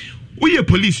however, we are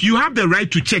police, you have the right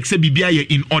to check say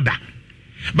BBI in order.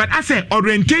 But I say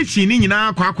orientation in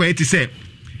our kwakwa say,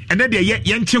 and then they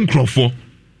yanching crofo.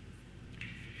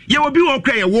 You will be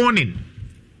okay a warning.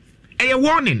 A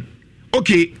warning.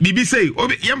 Okay, BB say,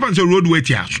 Yampan's a road wait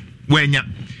ya. When ya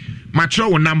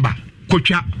matro number,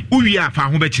 Kocha, Uya fa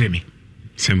home.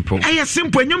 Simple. Aye,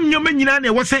 simple. Nyom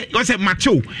nyina was a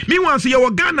macho. Meanwhile, so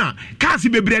you Ghana, Kasi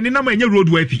Bebre and number in your road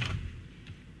worthy.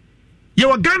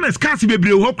 You Ghana's Kasi Bebre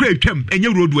who create them and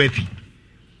your road worthy.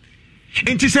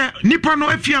 And she said, Nippon,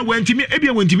 if you went to me,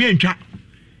 Ebia went to me and chat.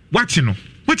 Watching,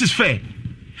 which is fair.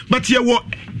 But you were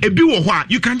a biwa,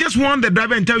 you can just warn the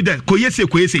driver and tell you that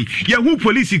Koyese, Yahoo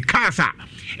police cars are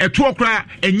a 2 o'clock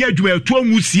and yet you are 2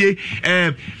 musie,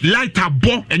 lighter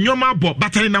bo and your ma bo,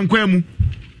 battering and quemu.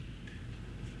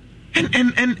 And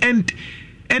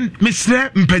Mr.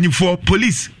 Mpenny for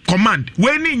police command.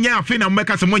 When in ya fin and make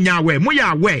us some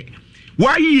way.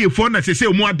 Why you for na say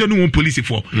more don't want police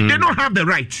for? They don't have the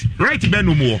right. Right, Ben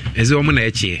no more. Is woman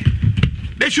echi.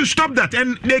 They should stop that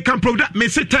and they can product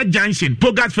Meseta Junction,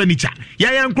 Pogas Furniture.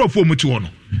 Ya nkro for mutu ono.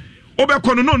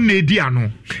 Obekono no na edi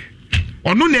ano.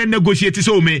 Ono na negotiate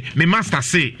so me master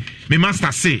say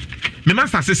say.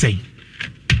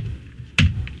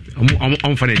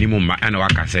 I'm for any mumma and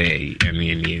waka say, I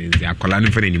mean, they are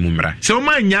calling for any mumra. So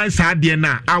my nyans had there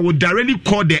I would directly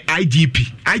call the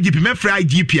IGP, me free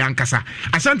IGP Ankasa.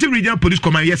 Asante Regional Police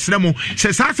Command, yes, Remo,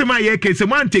 says Asema Yeke, say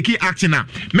man taking action now.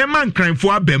 Me man crime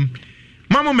for them.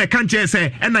 Mama me can't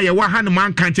say, and I wahan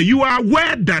man can't. You are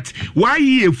aware that why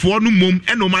ye for no mum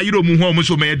and no my home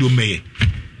so may do me.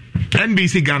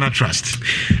 NBC Ghana Trust.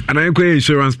 And I go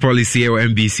insurance policy or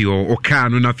NBC or car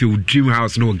no na fi dream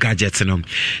house no gadgets no.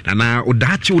 Na na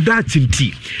odachi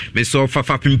nti. Me so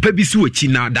fafa pimpa bi si ochi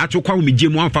na dacho kwa mi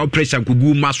gem wan fa pressure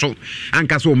kugu maso.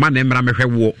 Anka so ma na emra mehwe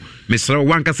wo. Me so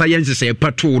wankasa yense se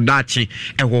pato odachi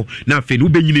eho na fe no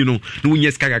benyini no no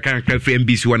nyes kaka kan free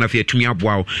NBC wana fe atumi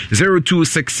aboa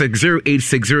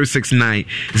 0266086069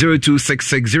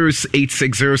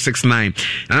 0266086069.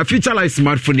 And future life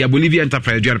smartphone ya Bolivia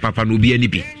Enterprise papa no bi ani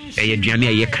bi aduane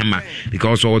aye kama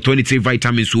because all 23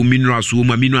 vitamins so minerals so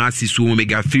amino acids so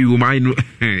omega 3 wo man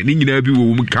ni nyina bi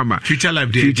wo kama future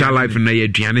life na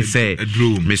aduane say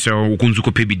Mr.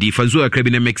 Okunzuko PBD fazo akrabi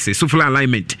na mix so full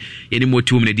alignment any more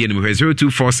to me dey no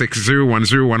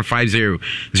 0246010150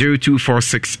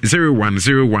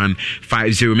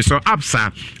 0246010150 Mr.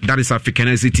 Absa, that is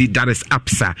Africanity, that is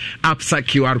Absa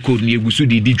QR code ni egusu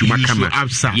di djuma kama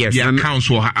Absa yes and accounts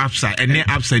for Absa and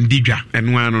Absa and Dija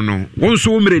and one no one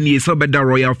so ni so beda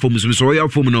Royal Foams. Mr. Royal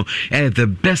Foam no the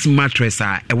best mattress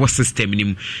was system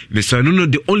nim Mr. no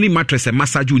the only mattress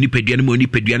massage ni peduane mo ni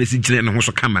peduane si gine na ho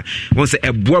so kama won say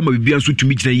eboa ma bibia so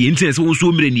tumi gine ye ntin say won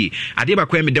so mre ni ade ba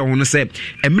kwa me de ho no say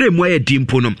emre mo aye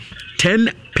dimpo no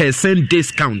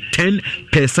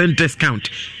 10% discount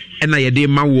and I de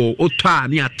ma wo otwa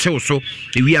ni atew so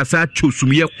ewi asa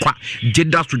chosum ye kwa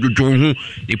jeda so jojo ho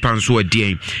ni panso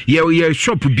adien ye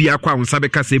shop bia kwa won sabe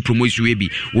ka say promotion we bi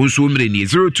won so mre ni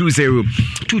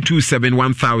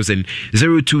 0202271000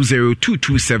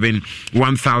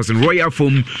 0202271000 Royal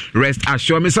Foam rest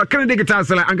assure me so kan digital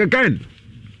sala ankakan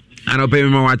and I'll pay me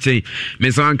watching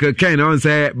Miss Uncle Ken on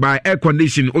say by air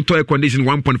condition auto air condition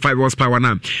 1.5 horsepower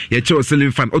now your chill ceiling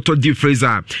fan auto deep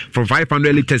freezer from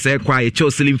 500 liters air qua your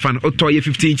chill ceiling fan auto your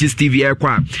 15 inches TV air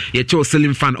qua your chill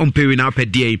ceiling fan on pay now per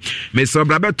day Miss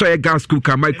Obrabeto air gas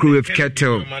cooker microwave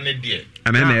kettle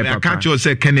and then I can't you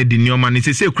say Kennedy Newman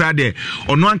is say crowd there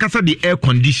or no ankasa the air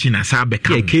conditioner sabe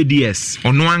KDS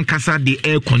or no ankasa the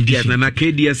air conditioner na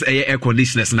KDS air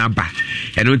conditioners na ba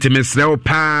and ultimate slow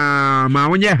pa ma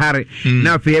wonye hare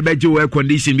na fe ebeje air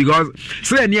condition because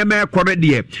say near me correct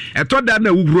there e to da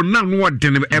na wuro na no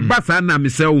den e ba sa na me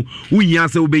say wunya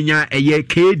say obenya eye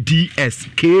KDS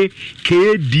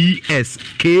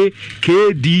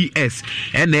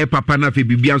and e papa na fe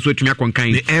bibia so tumi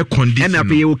akonkan the air conditioner and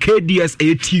fe KDS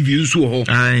a TV nso ho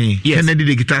yes Kennedy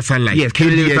digital satellite yes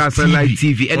Kennedy digital satellite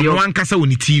TV and you wan kasa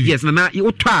woni TV yes na you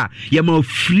twa ya ma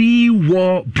free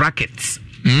wall brackets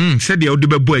said the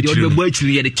odebebo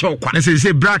achiri ye de chokwa na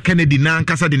say Black Kennedy na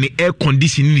kasa de air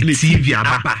conditioning ni TV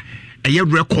aba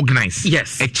ɛyɛ recognize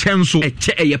yes ɛkyɛ nso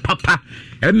ɛkyɛ ɛyɛ papa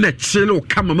ɛna kyelo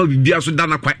kama ma bibia so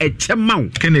dana kwa ɛkyɛ ma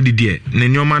Kennedy deɛ ne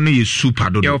nneɛma no yɛ super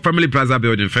dodo your family plaza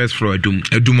building first floor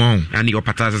adum on and your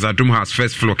patas Adum house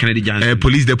first floor Kennedy Johnson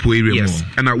police depot area yes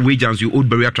and at Wayjans you old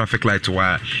barrier traffic light to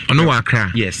no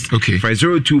Accra yes okay for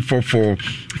 0244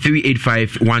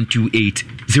 385 128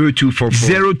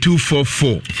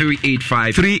 0244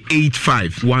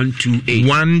 385 128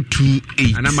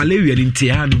 128 and malaria in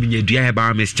tia no nya dua he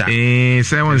ba mister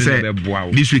say one say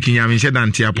this week in Yamisha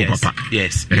dan tia papa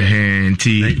yes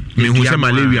nti me hu say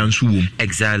malaria nso wo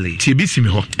exactly ti bi si me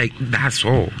ho that's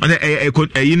all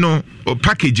and you know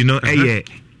package you know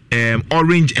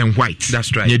orange and white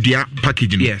that's right nya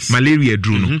package no yes malaria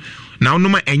dru no na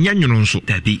onoma enya nwono nso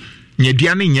dabi nya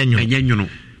dua ne nya nwono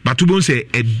Batubon say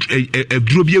a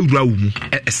drobia room,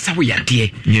 a sour dear,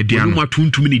 Yadiano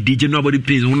tuntum in the DJ nobody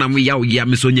pays when I'm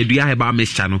Yamisonia, do I have our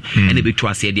miss channel and a bit to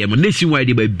us here.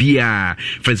 Nationwide by beer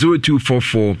for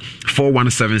 0244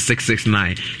 417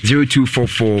 669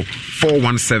 0244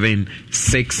 417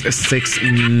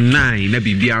 669.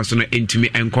 Maybe be answer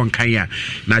intimate and Konkaya,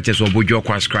 not just what your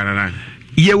quas cranana.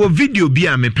 Ye will video be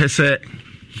a me pese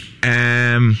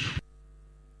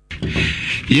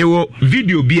ye will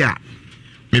video be a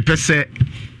me pese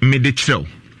me de kyerɛw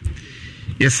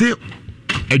yɛse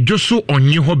adwoso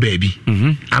onye ho baabi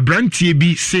abrantie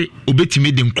bi se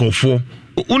obetimi de nkrɔfo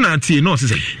una tie no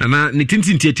sɛ na ne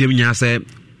tintintiatem nya sɛ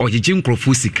ɔgyegye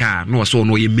nkrɔfo sika na ɔsɛ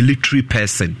ɔno yɛ military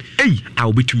person a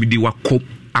obetumi de akɔ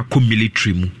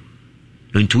military mu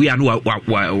nti we anu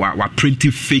wa print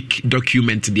fake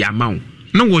document the amount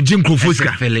na wɔgye nkrɔfo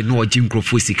sika fele na ɔgye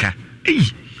nkrɔfo sika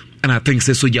and I think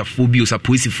say soldier phobia or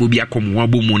police phobia come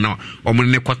wabo mu na omo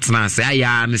ne kwotena say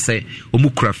aya ne say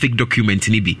omu kura fake document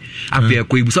ni bi afia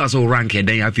ko ibuso so rank e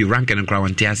den afia rank and kura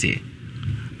wonte ase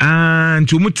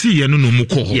nti omu ti ye no mu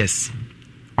ko yes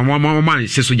omo man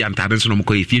say soldier ntade so no mu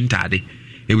ko e fie ntade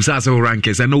ibuso so rank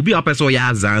say na obi apese o ya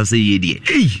azan say ye die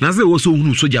na say wo so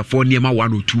hunu soldier for niema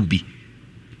 1 or 2 bi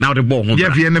now the ball ho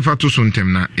ya fie ne fa to so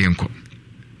ntem na yenko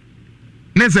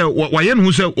ne say wa ye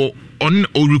no say on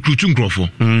recruit nkrofo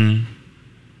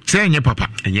say enye papa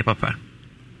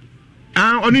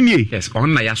onu nie yes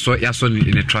on na yaso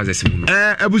in the trousers mu no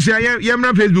abusia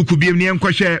yemra Facebook biem ne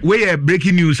enkohwe we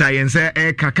breaking news ayen say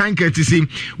kakan courtesy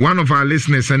one of our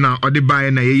listeners na odi buy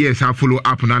na ye follow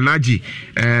up na laji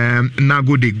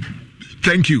nagode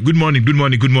thank you good morning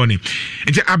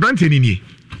nti abrante ni nie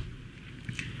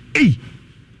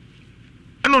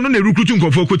no na recruiting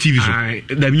nkrofo ko TV so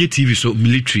da me TV so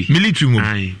military mo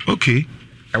okay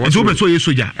I was over so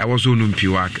soldier I was on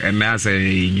Piwak and as a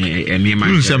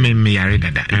man me yare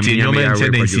dada no man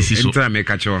said NCC so me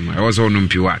catch on I was on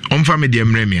Piwak on family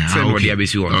dem remia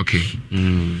okay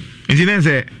nti na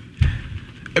say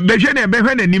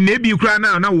behwe na nim na ebi kura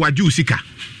na waju sika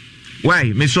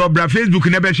why me so bra Facebook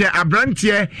na behwe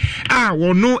abrantie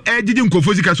wono ejiji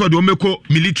nkofo sika so de o meko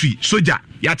military soldier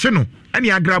ya che no ani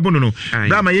agrabo no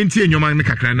brama yentie enyoman ne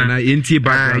kakra na yentie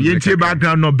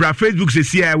background no bra Facebook se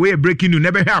sia we breaking news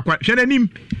never hear akwa hwe nim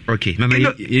okay na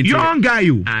young guy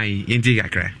you yentie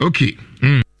kakra okay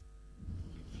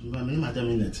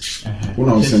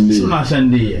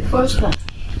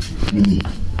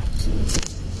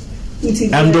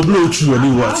I'm double true any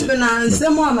what? Na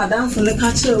nsemo madam fun le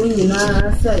ka kire o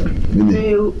nyina say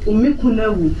me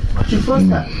umikunawu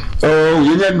chifosta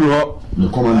yenya nro the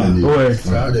commander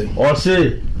o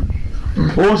say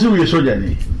we soldier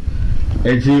ni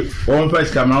enti on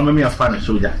first camera me afa na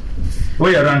soldier o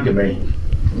ya rank be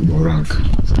rank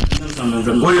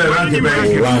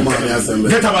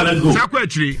get up let's go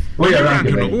sakwatri o ya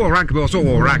rank be so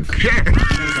o rank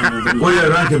o ya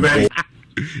rank be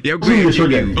yeah,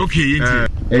 soldier okay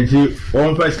enti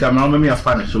on first camera me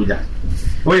afa na soldier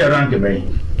o ya rank be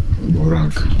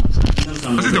rank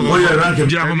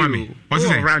what's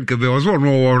rank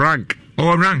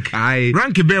aye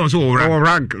rank be also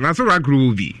rank na so rank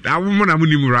ruby awu na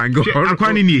munim rank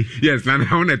akwani ni yes na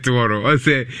na one toro o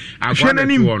say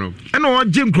akwani toro and o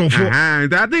jim crofo I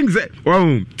think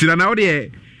oh tina na o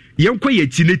de yenko ye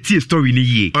chi na tie story ni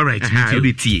ye all right o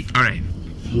de tie all right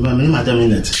me madam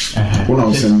minute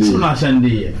una send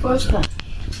first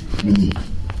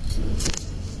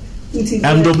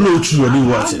I'm double true any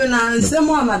what? Na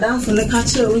nsemo madam fun le ka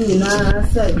kire o nyina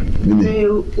say me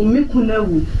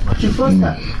umikunawu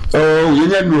chifosta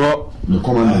yenya nro the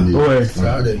commander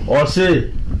o say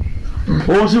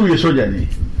we soldier ni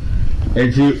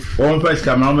enti on first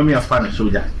camera me afa na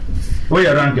soldier o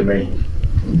ya rank be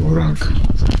rank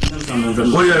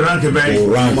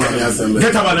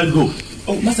get up let's go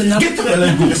Get the hell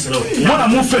and go. What I'm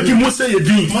more faking, most say you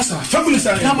do. Fabulous.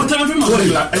 I'm not telling you.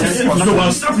 No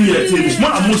one stop me at it.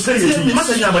 What I'm more saying,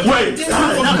 wait.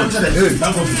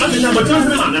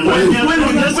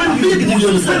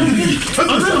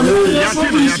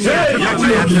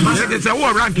 It's a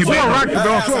war rank.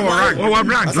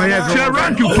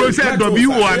 Rank you process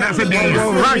W or another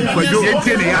rank for your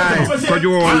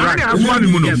rank.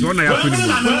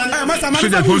 So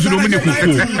that was no many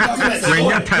when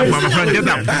your time, my friend, get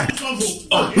up.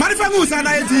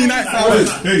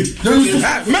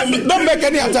 Don't make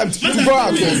any attempt to go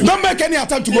out. Don't make any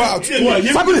attempt to go out.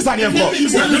 Fabulous on your phone.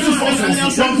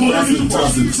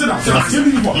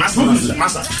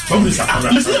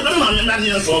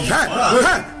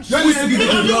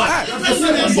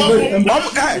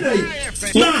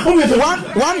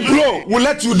 One blow will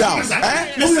let you down. Let's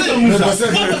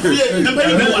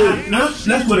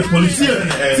go to police.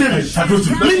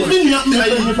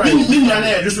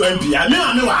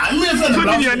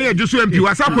 Just MP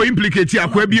was up for implicate ya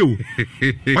kwa bio.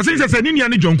 Was it say ni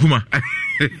ani John Kuma?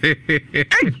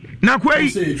 Na kwa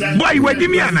boy we di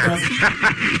mi ana.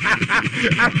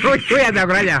 Oya da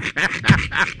graya.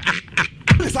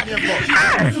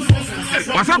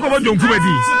 Wasa ko John Kuma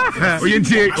di.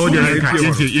 Oyentie o de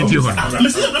yentie ho.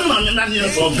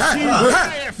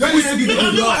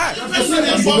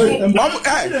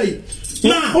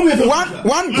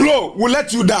 One blow will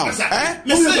let you down.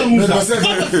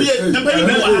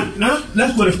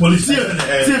 Let's go to police.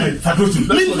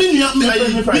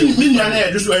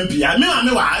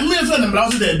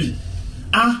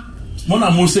 Mon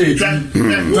amour, c'est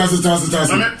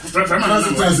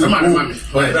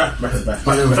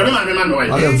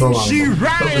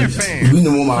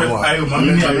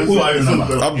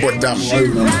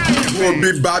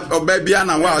be bad or baby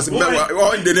Anna was in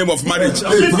the name of marriage.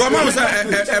 What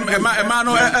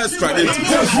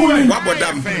about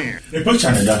them?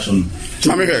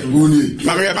 Let me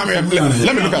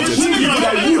look at it.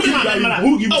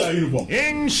 Who gives that uniform?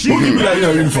 Who gives that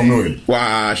uniform?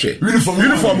 Wow, uniform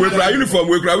we cry uniform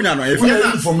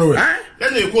no.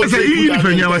 It's a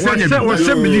uniform was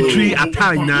military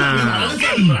attire now.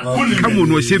 Come on,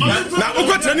 was now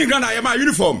what training ground I am my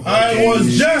uniform. I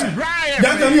was there.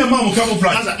 That time your mom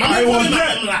camouflage. I was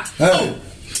there.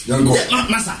 Oh,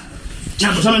 Massa.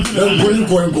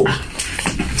 Go.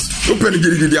 Open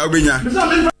the Albania.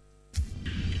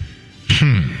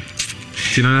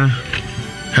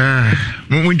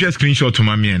 We just screenshot to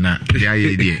mommy na ya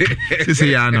ye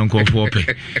say ya na nko for pe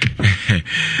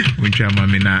we try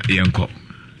mommy na yenko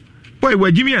boy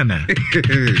wa jimi ana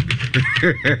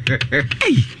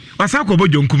hey wasa ko bo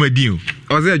John Kuma din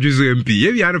o say ajuso MP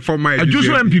ye bi are for my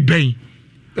ajuso MP ben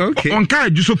okay on ka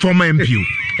ajuso for my MP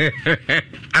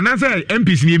ana say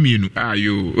MPs ni emienu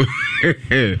ayo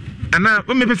ana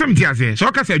o me pesam ti ase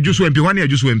so ka say ajuso MP wan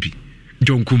ajuso MP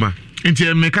John Kuma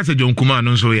Inti me kase John Kuma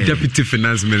no so ye Deputy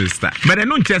Finance Minister. But I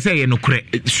don't say ye no kre.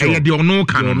 E de ono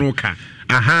ka.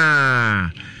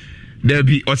 Aha. There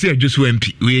be o say Josu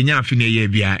MP. We nya afi na ye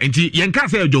bia. Inti ye nka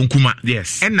say John Kuma.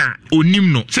 Yes. E na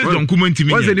onim no. Say John Kuma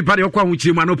ntimi. What's the party okwa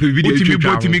huchiri ma no pe video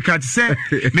twetwa. Otimi ka say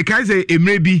me kai say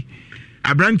emre bi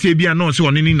abrante bi na so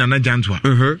onini Nana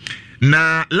Jantoa.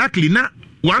 Na luckily na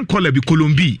one caller bi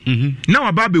Colombi. Na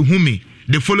wa ba be humi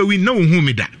the following no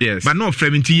humi da. Yes. But no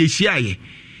frame nti ye hia ye.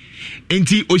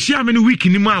 Enti oshia me no week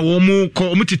ni ma wo mo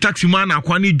ko mo ti taxi ma na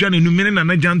akwa ni dwane no me na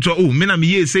Nana Jantoa o me na me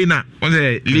ye say na on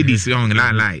the ladies on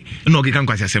lie no okay kan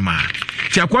kwase asema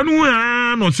ti akwa no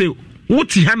a no say wo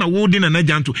ti ha na wo di Nana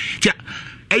Jantoa ti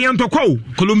eyan to kwa o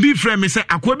Colombi friend me say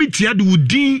akwa bi ti ade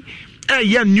wudin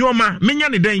ye nyoma menya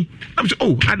ne den am say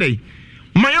oh adai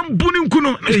mayam buni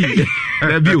nkuno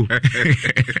da bio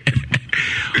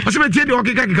o se me ti de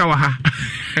okay ka wa ha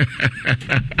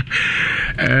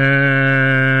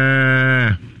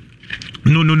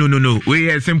No. We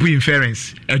are simple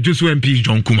inference. Just MP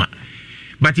John Kuma.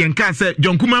 But yen ka say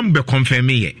John Kuma be confirm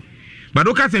me. But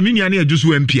o ka say me nyane just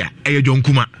MP a John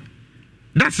Kuma.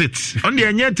 That's it. On the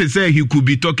end to say he could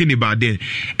be talking about then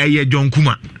John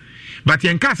Kuma. But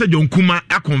yen ka say John Kuma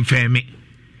a confirm me.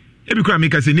 E bi kwa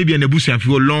make say ne bi na busu afi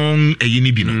long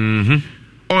ni bi no.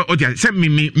 O dia say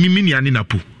me nyane na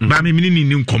po. Ba me ni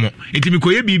nkomo. Enti me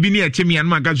koye bibi ni e che me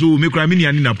anu aka so me kura me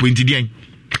nyane na po enti den.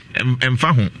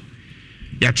 Emfa ho.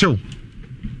 Ya chew.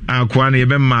 Akwa na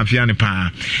yebe mafia ne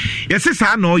pa. Yesi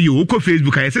sa na oye o ko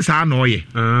Facebook yesi sa na oye.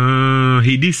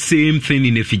 He did same thing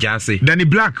in Efijase. Danny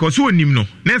Black o so onim no.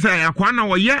 Na say akwa na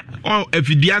oye o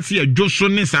Efijase adwoso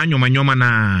ne sa nyoma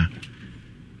na.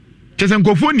 Chese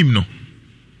nkofo onim no.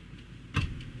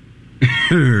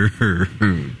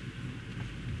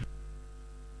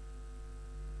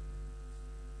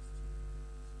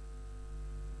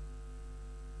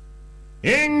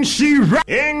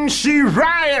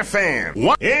 Inshira FM.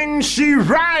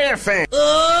 Inshira FM.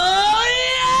 Oh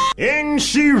yeah.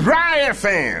 Inshira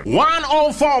FM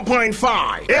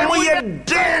 104.5. And we are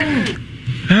dead.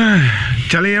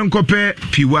 Chale yankope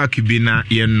piwaki bina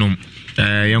yenum.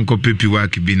 Yankope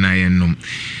piwaki bina yenum.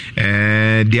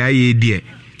 Dia ye die.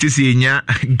 Tisi nya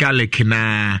garlic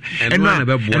na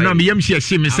eno me yam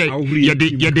share me say ye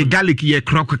the garlic ye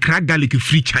crack garlic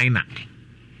free China.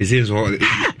 Is it so?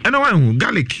 Eno wan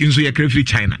garlic nso ye free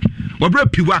China. Wobra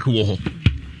piwak wo ho.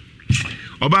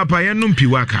 Oba pa yenum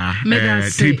piwaka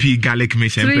 3P garlic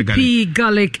mixture 3P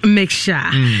garlic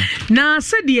mixture. Na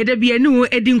said ye de bia no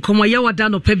edi nkomo ye wada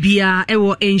no pa bia e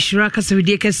wo ensura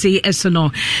kasawide kase eso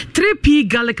no 3P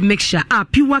garlic mixture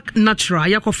piwak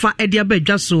natural yakofa edi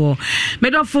abadwa so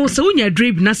medofo se unya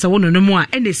drip na se wono no mu a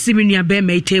ene siminua be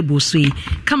mai table so yi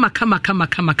kama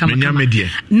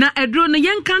na edro no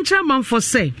yenka ntra manfo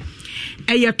se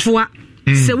eyetoa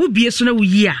se wo bie so na wo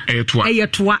yi a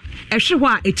eyetoa ehwe ho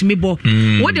a etimi bo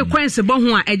wo de kwanse bo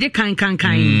ho a eje kan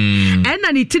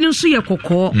ena ni tinu so ye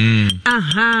kokko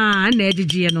aha na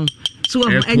edije no so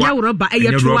enya roba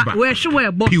eyetoa we hwe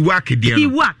we bo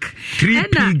piwak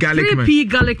 3P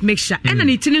garlic mixture ena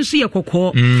ni tinu so ye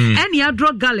kokko ena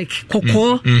adro garlic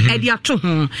kokko edi ato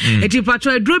ho eti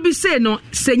patro adro bi se no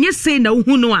senye se na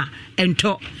hu no a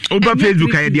ento oba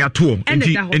Facebook ay dia to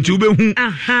enti ube hu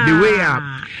the way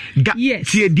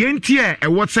tie dientie e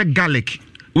what's garlic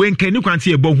when can you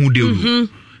kwanti e bo hu de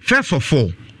first of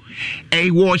all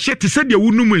wo hye te se de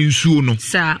wunum ensuo no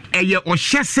eye o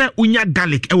hye se unya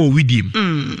garlic e wo widim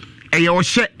eye o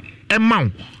hye emaw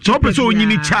so person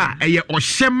onyini cha eye o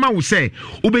hye maw se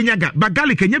ubenya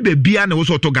garlic enya be bia na wo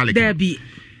so to garlic there be.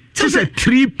 So it's a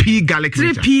 3P garlic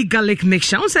mixture. 3P garlic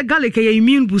mixture. On say garlic is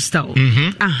immune booster.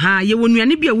 Aha, you when you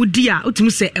ani bia wudia, utum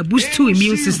say a boost to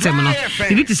immune system no.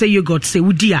 If you say yogurt say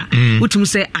wudia, utum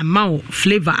say amount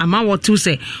flavor, amount to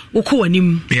say uko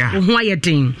anim, ho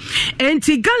ayedin.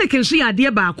 Enti garlic nso ya de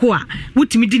ba ko a,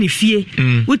 wutimi di ne fie,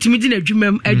 wutimi di na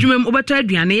adwumam obeto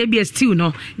aduane ye bia stew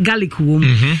no, garlic wom.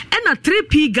 Na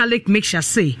 3P garlic mixture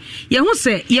say, ye ho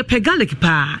say ye pe garlic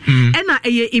pa. Na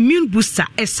eye immune booster,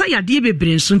 esa ya de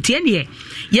bebre nso tienie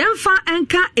yemfa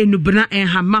enka enubna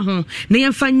enhama ho na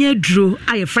yemfa nya duro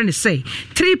aye friend say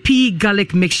 3P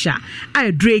garlic mixture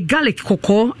aye dre garlic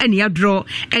kokko ene yadro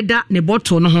eda ne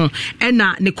bottle no ho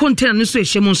ena ne container no so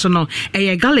ehyem nso no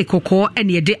eye garlic kokko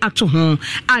ene yede ato ho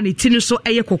ani ti no so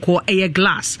eye kokko eye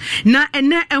glass na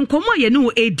ene enkomo ye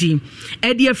no edi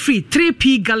ede free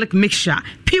 3P garlic mixture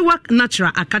piwak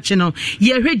natural akache no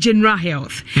ye hwe general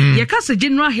health ye kase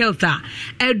general health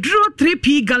edro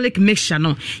 3P garlic mixture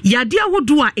no yade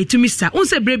awodo a etumi sa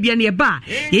unse brebia ne ba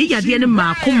ye yade ne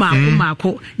maako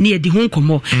ne yedi ho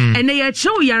nkomo ene ye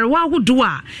chew yarewa awodo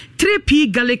a 3P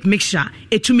garlic mixture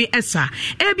etumi esa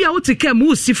ebia wotike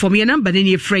mu si from ye number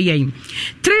ne frey yen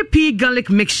 3P garlic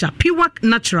mixture piwak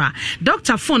natural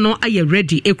Dr. Fono aye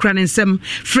ready ekura nsem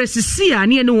fresisia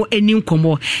ne no eni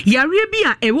nkomo yare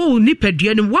bia ewo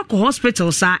nipadua ne wako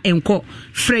hospital sa enko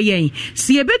frey yen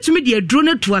si ebetumi de adro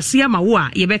na tuase ama wo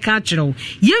a ye beka akiro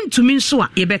yentumi nso a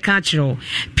ye beka akiro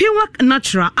piwak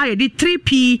natural aye di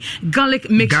 3P garlic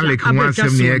mixture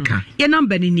abeka ye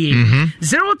number ne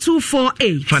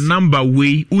 0248 number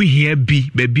way we hear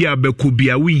B baby abeko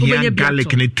bia we hear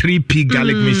garlic ne 3P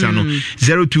garlic mixture no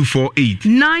 0248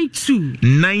 92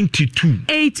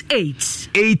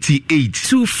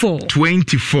 88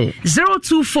 24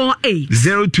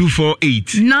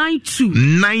 0248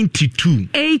 92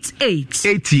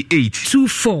 88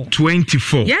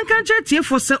 24 yanka chetie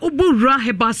for se obura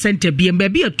heba center bia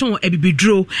baby eton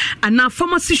ebibidro ana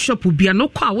pharmacy shop bia no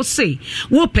kwa wo say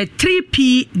wo pe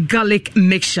 3P garlic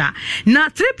mixture na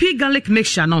 3P garlic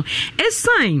mixture no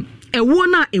sign ewo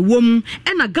na ewom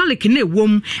ena garlic na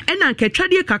ewom ena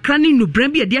nkatwade kakra ne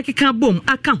nubran bi ade akeka bom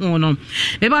aka ho no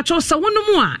be ba cho sa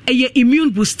wonom a eye immune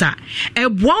booster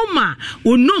eboama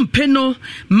onom peno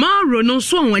maro no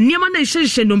so won niam na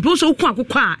hyehye no mpo so kwa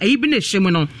akokwa a eyi bi na hyem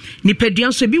no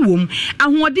nipadua so bi wom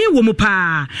ahoɔden wom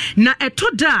pa na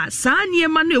etoda sa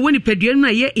niam na ewo nipadua no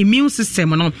eye immune system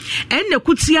no enne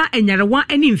kutia enyarewa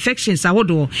any infections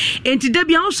ahodo enti da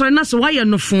bia so na so wayɛ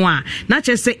no fo a na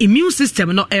kyerɛ immune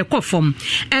system no form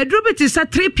drobit is a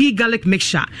 3P garlic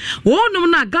mixture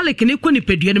wonum na garlic ne ko ni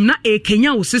peduanum na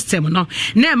kenya wo system no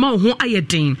na ma ho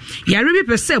ayedin yare bi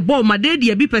pese bo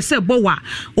madede bi pese bo wa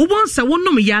wobonsa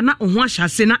wonum ya na ho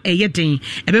ahyase na eyedin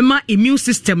ebema immune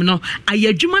system no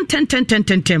ayadwuma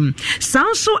 10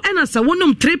 sanso ena sa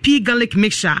wonum 3P garlic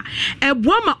mixture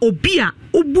eboama obia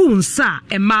ubu nsa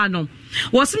ema no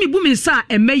wɔse me bu me nsa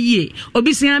ɛmɛ yie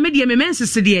obisia me deɛ me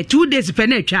mensese deɛ 2 days pɛ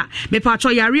na atwa me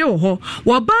paatɔ yare wɔ hɔ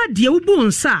wɔba deɛ wobu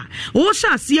nsa wo hyɛ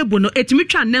aseɛ bu no etumi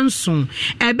twa ne nson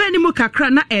ɛbɛ ne mu kakra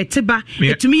na ɛteba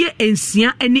etumi yɛ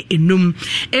ensia ne enum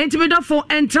entimi dɔfo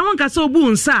entra wɔn kasa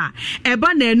obu nsa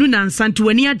ɛba na enu na nsanto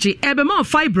wani agye ɛbɛ ma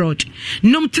fibroid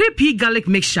nom 3p garlic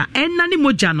mixture ɛna ne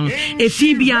mogya no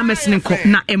efi bia mesene kɔ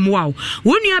na ɛmoa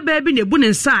wo nua baabi na ebu ne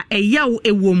nsa ɛyaw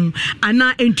ewom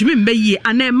ana entumi mbɛ yie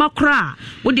ana ɛmakora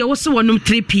wo de wo se wonom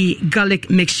 3p garlic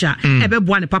mixture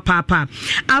ebeboa ne papa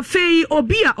afei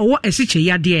obi a owo esiche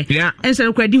yade ense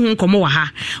no kwadi ho nkomo wa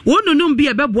ha wonunum bi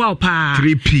ebeboa o pa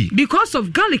 3p because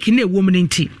of garlic na ewom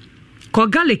nti ko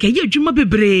garlic ye adwuma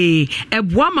bebre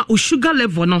eboa ma o sugar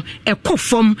level no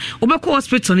ekofom obekọ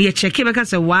hospital no ye check e beka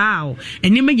say wow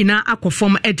enima nyina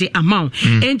akofom e de amount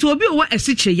enti obi owo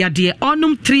esiche yade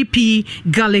onum 3p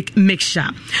garlic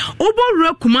mixture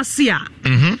obowura kumase a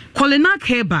Kolinak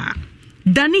Heba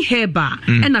Danny Heba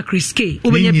and a Chris K.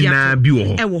 Ubenya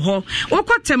Ewo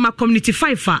Okotema Community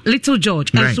 5 Little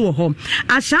George and so home.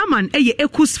 Ashaman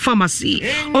Ekus Pharmacy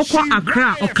Okwa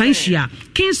Accra Okanshia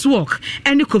King's Walk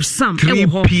and Nikop Sam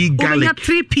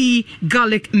 3p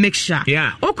garlic mixture.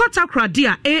 Okota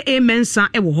Kradia AA Mensa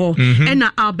Ewo and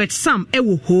Albert Sam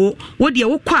Ewo what the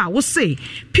Okwa will say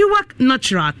pure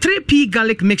natural 3p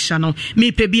garlic mixture no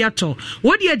me pebiato.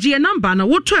 What the G number no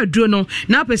what to adrono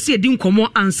na pesi edi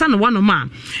nkomo ansa no one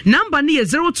number near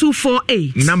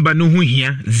 0248 number no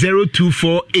here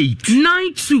 0248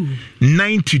 92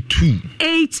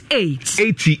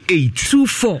 88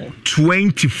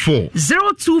 24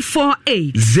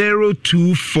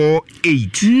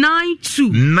 0248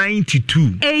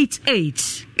 92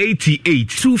 88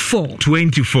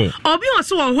 24 obi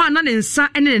oso wo ho ana ne nsa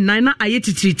ene nan na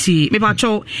ayetitiriti me ba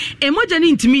cho emoja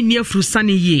ni ntimi ni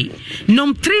afrusane ye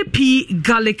nom 3p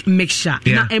garlic mixture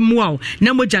na emwa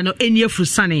na moja no eni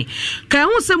afrusane ka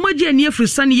ho se moja ni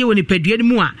afrusane ye woni padua ni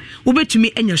mu a wo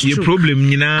betumi enya stroke ye problem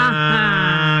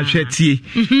nyina hwetie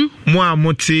mo a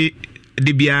mote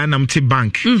de bia na mte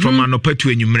bank from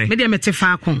anopatu enyumre me de mete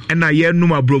fa akon na ye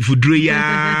num abrofuduro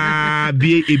ya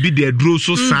bi ebi de duro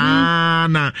so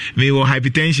sana me wo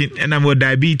hypertension and am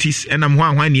diabetes and am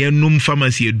hwan ne num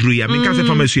pharmacy eduro ya me ka se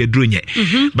pharmacy eduro nye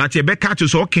but ye be catch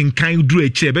so ken kan duro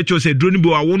akire be cho se duro ni bi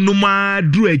wa wonum a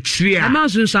duro akire a e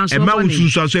ma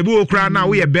unsunso so e bi okra na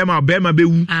wo ye bema be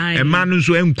wu e ma no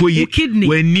so enkoye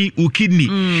wani u kidney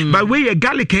but we ye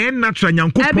garlic en natural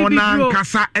nyankopon na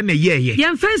nkasa ene ye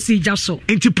ye fancy jaso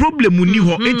enti problem ni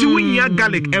ho enti wunya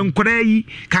garlic enkora yi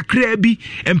kakra bi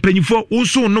empanyifo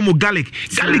unso no mo garlic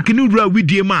ni wura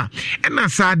widie ma na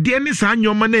saade ne sa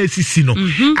nyoma na asisi no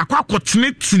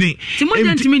akwakotenetene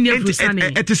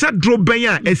eti se droben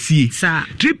a asie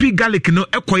 3p garlic no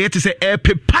ekoye te se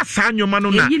epepa sa nyoma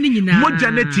no na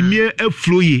moja na timie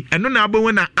afloye eno na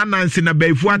abon na ananse na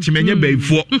baifu achimenya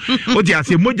baifu odi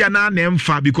ase moja na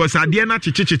emfa because ade na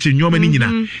chichichichi nyoma ni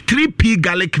nyina 3p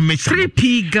garlic mixture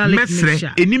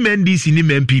eni mendis ni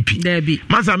MPP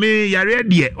masa me yare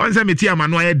de onse meti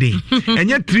amano ayeden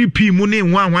enye 3p mu ne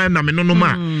hwan na me no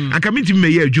ma aka meti me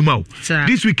ye adwuma o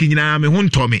this week nyina me ho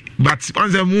ntome but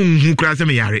onse mu hu kura se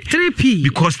me yare 3p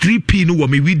because 3p no wo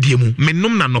me widie mu me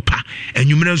nom na nopa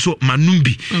enwumre so manum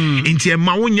bi enti e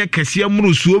ma wo nya kase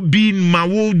amuro so bi ma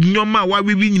wo nyoma wa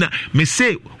bibi nyina me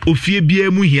se ofie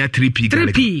bia mu hia 3p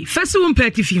garlic 3p fese wo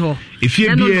mpeti fi ho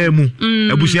efie bia mu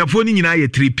abusiafo ni nyina ye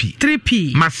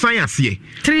 3p mascience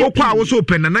okwa wo so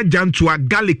pen na janto a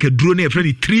garlic aduro na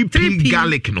efre 3p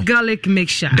garlic no garlic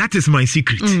mixture that is my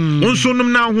secret onso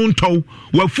nom na ho ntow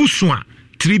wa fusu a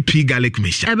 3p garlic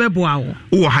mixture ebeboa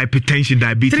wo hypertension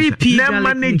diabetes na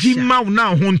manage ma na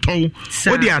ho ntow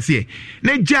wo di ase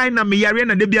na jai na me yare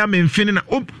na de bia me mfini na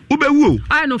ubewu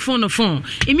I no phone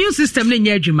immune system na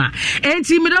nya adwuma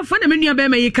enti me da phone na me nua be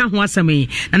me yika ho asem yi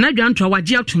na dwanto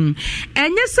waje atum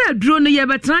enye se aduro no ye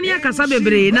betran ya kasa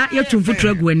bebre na yatum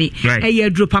futura guani eye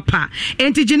aduro papa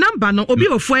enti gi number no obi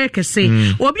ofo ye kese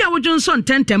obi a wodwonso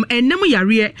ntentem ennem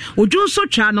yare wodwonso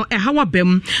twa no ehawa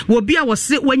bam obi a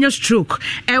wose wanya stroke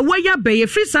waya be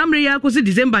free samre ya kosi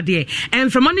December de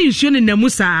enframa no nsuo ne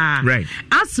namusa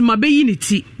asma be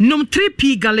yiniti nom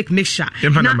 3p garlic mixture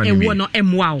na ewo no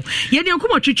emwa ye de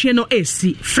nkomo twetwe no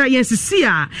esi fra yensisi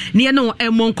a ne no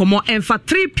emo nkomo emfa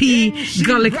 3p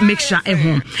garlic mixture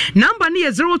eho number ne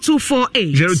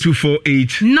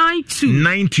 0248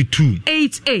 92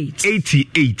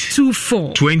 88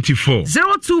 24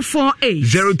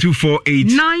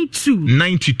 0248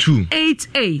 92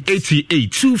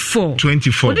 88 24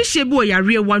 24. What is your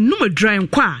area one number drawing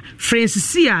qua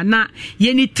Francis na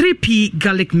yeni 3p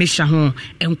garlic mesha hon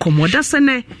and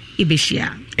commodasane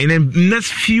ibeshia. In the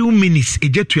next few minutes, a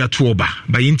jet to a tuoba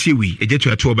by Intiwi, a jet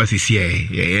to a tuoba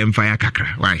CCA, Empire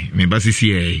Kakra. Why? Maybe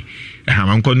CCA.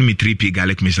 I'm calling me 3p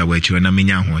garlic mesha which you and a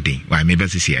minya holding. Why? Maybe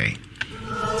CCA.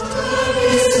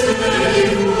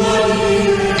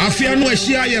 Afia no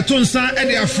ehia yetonsa e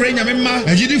de afre nyamema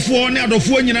agidifo ne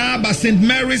adofo nyina ba St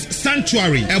Mary's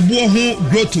Sanctuary ebo ho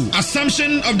grotto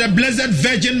Assumption of the Blessed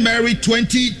Virgin Mary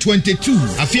 2022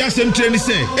 afia semtre ni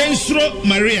se ensuro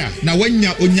Maria na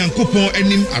wanya onyankopon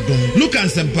anim adom Luke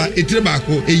ansempa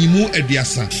etrebako eyimu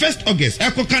aduasa 1st August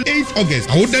ekokan 8th August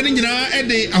awoda ni nyina e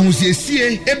de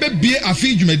ahosiesie ebebie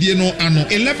afi dwumadie no ano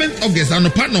 11th August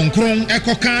anopa nonkron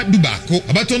ekoka dubako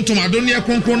abatontom adoni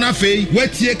ekronkron na afei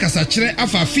watie kasachire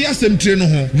afa afia semtre no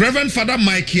ho Reverend Father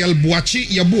Michael Boachi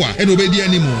Yeboa enobedi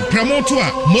animo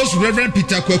promoter Most Reverend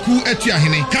Peter Kwaku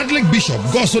Etuahene Catholic Bishop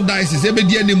Goso Diocese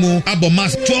ebedi animo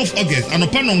abomas 12th August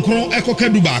anopa nonkron ekoka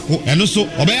dubako eno so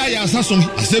obeya ya asasom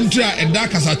asemtre a eda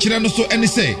kasachire no so eni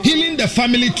say Healing the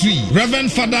Family Tree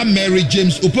Reverend Father Mary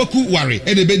James Opoku Ware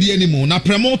enobedi animo na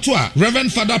promoter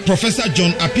Reverend Father Professor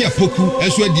John Apia Poku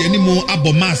eso edi animo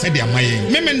abomas edi amaye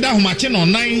memenda homache no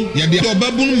nan ya de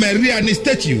obabun Maria ni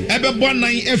statue ebebo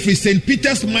nan every St.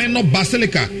 Peter's Minor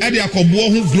Basilica edi akobo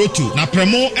ho grotto na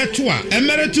premo etoa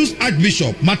Emeritus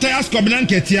Archbishop Matthias Covenant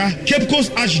Ketia Cape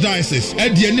Coast Archdiocese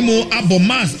edi animo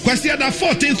abomas kwasiada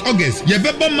 14th August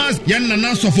yebebo mas yan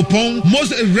nana sofopon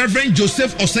Most Reverend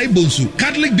Joseph Osaibonsu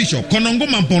Catholic Bishop Konongo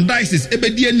Mampon Diocese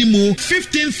ebedi animo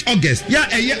 15th August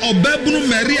ya eye obabunu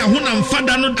Maria honam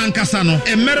fada no ankasa no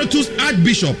Emeritus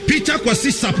Archbishop Peter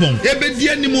Kwasi Sapon ebedi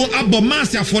animo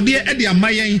abomas afode edi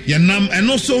amayen yanam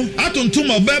enoso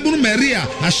atontum obabunu Maria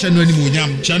ashano ni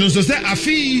munyam chano so se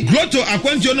afi grotto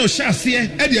akwantio no shasie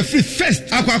e de free first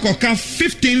akwakoka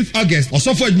 15th August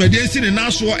osofo admediensi ne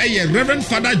naso eye Reverend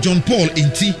Father John Paul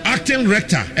Inti acting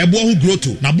rector ebo hu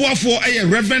grotto na boafo eye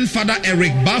Reverend Father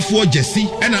Eric Bafo Jesse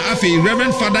ena afi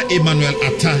Reverend Father Emmanuel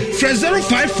Atta fresh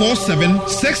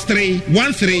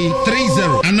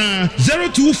 0547631330 ana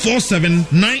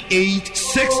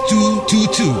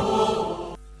 0247986222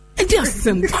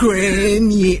 Some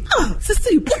cranny.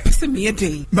 Sister, you pop some yet.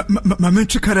 Mamma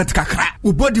Chikarat Kakra.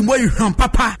 Who body more you from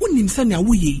Papa? Who names Sanya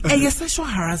Wee? A sexual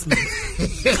harassment.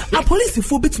 A police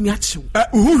phobia to me at you.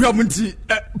 Who haven't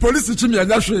police to me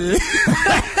and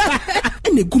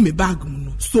and a gummy bag.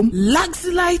 Some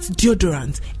Luxelite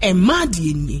deodorant and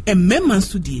Madieni and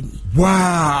Memansudini.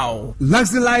 Wow,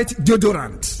 Luxelite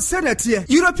deodorant. Said that here,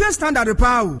 European standard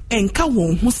power. And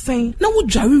Kawon Hussein, now would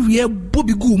Jerry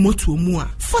Bobby Gumo to Mua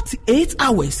 48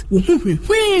 hours.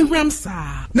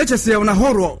 Ramsa. Nature say on a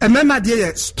horror, a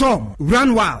Mema storm,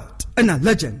 run wild. And a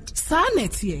legend.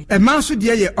 Sanetie. A man should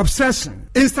hear obsession,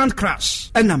 instant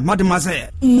crash, and a mademoiselle.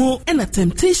 More and a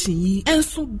temptation ye, and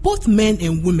so both men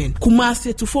and women.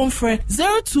 Kumasi to phone for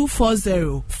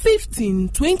 0240 15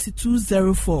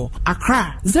 2204.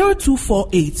 Accra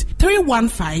 0248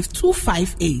 315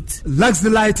 258.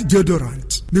 Luxelite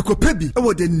deodorant. Nikopebi,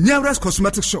 over the nearest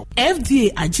cosmetic shop.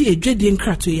 FDA Aji Ejedi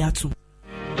Nkratoyatu.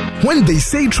 When they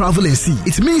say travel and see,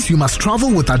 it means you must travel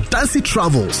with Adansi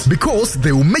Travels because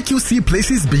they will make you see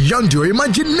places beyond your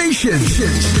imagination.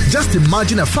 Just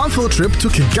imagine a fun-filled trip to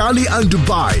Kigali and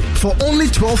Dubai for only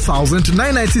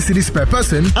 12,990 cedis per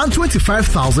person and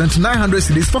 25,900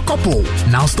 cedis for couple.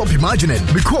 Now stop imagining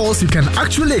because you can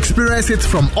actually experience it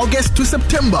from August to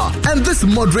September. And this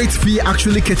moderate fee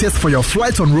actually caters for your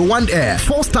flight on Rwanda Air,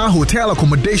 4-star hotel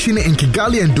accommodation in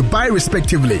Kigali and Dubai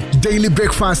respectively, daily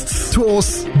breakfasts,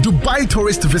 tours, Dubai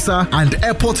tourist visa and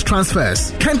airport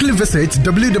transfers. Kindly visit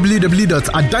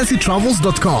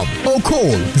www.adansitravels.com or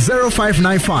call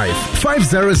 0595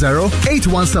 500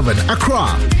 817 Accra,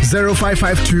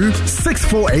 0552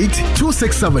 648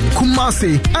 267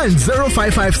 Kumasi and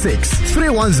 0556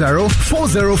 310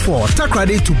 404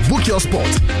 Takrady to book your spot.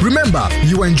 Remember,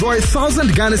 you enjoy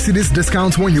 1,000 Ghana cedis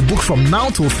discount when you book from now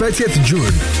till 30th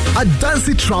June.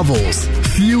 Adansi Travels,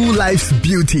 fuel life's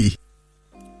beauty.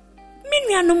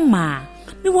 Minuanuma,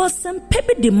 me was some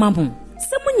pepe de mamu.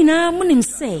 Someone munim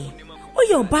say, oh,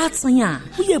 your batanya,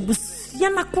 we are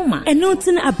Yanakuma, and no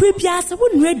tin a brebias, I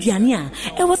wouldn't read Yania.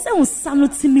 It was on Sano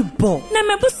Timmy Bo. Na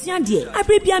my busiandi, I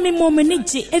brebia me more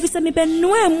manage every time I ben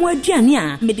no more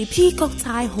Jania, made the peacock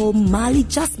tie home, Mali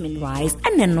jasmine rice,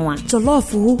 and then one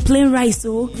jollofu, plain rice,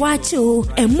 wacho,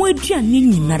 and more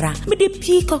Gianni Nara, made the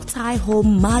peacock tie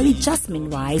home, Mali jasmine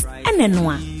rice, and then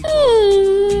one.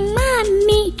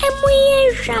 Mommy, and we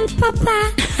Papa.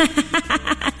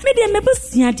 Media me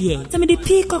busiandi, some of the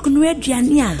peacock no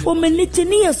Jania, or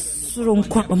manitinias. soro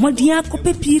nkwa omodia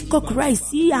akope peacock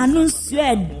rice anu nsu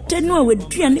edenu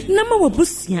aweduane na ma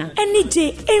wabusia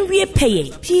enije enwie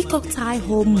peye peacock Thai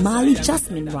home Mali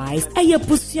jasmine rice eye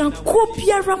busia ko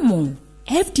biara mo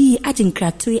FDA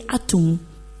ajinkratwe atum.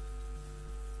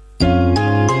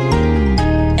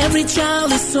 Every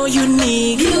child is so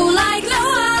unique. You like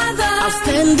no other.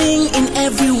 Outstanding in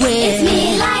every way. It's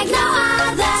me like no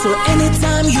other. So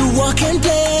anytime you walk and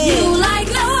play, you like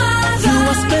no other. You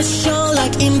are special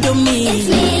like Indomie. It's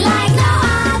me like no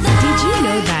other. Did you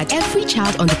know that every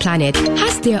child on the planet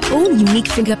has their own unique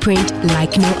fingerprint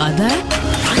like no other?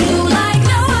 You like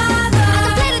no other. I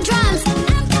can play the drums.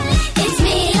 It's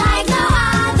me like no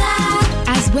other.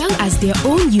 As well as their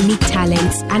own unique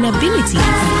talents and abilities.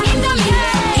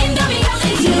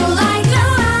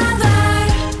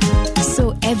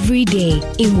 Every day,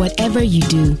 in whatever you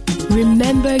do,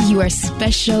 remember you are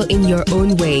special in your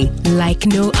own way, like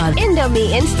no other. Indomie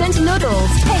instant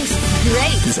noodles taste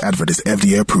great. This advert is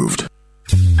FDA approved.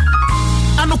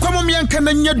 Anokwamo mianka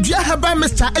na nyadua haba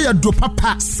Mr. Ayado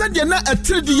papa sadia na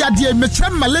atridi yade mecha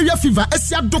malaria fever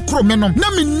asia dokro menom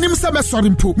na minnim se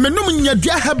besorimpo menum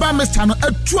nyadua haba Mr. no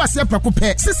atu ase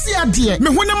prakope sisi ade me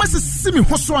honam asisi me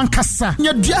hoso ankasa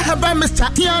nyadua haba Mr.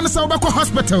 tian se obekọ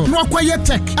hospital no akwaye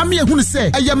tek ame ehunu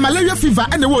se eye malaria fever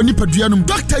ene wo nipadua num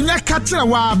doctor nya ka kire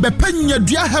wa bepa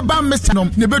nyadua haba Mr.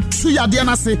 nom ne betu yade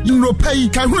na se nropai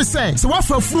ka hunu se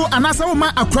wafafuro anasa wo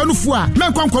ma akranufu a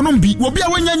menkwankonom bi obi a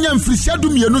wanyanya mfirisia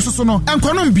mienu soso no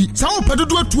enkonom bi sa wo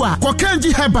pedodo atu a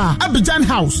kokanji heba Abidjan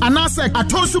House anase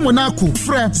Atonsu Monaco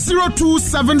frɛ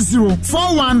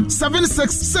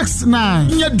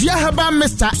 0270417669 nyadua heba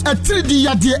Mr. atridi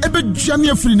yade ebeduane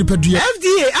afiri nipadua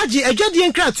FDA agi adwadie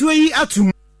nkratoa yi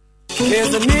atum.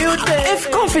 Here's a new thing. If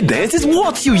confidence is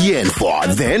what you yearn for,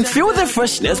 then feel the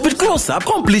freshness with Close Up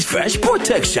Complete Fresh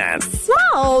Protection. Smile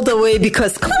all the way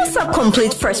because Close Up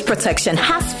Complete Fresh Protection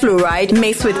has fluoride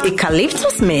mixed with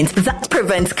eucalyptus mint that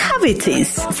prevents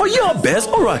cavities. For your best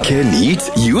oral care needs,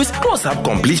 use Close Up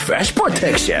Complete Fresh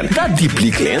Protection that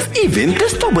deeply cleans even the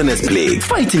stubbornest plague,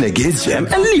 fighting against germ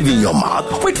and leaving your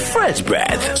mouth with fresh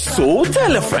breath. So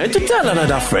tell a friend to tell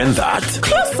another friend that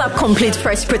Close Up Complete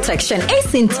Fresh Protection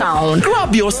is in town.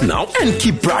 Grab yours now and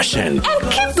keep brushing.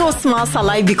 And keep those smiles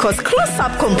alive because Close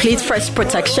Up Complete Fresh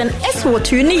Protection is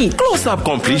what you need. Close Up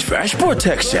Complete Fresh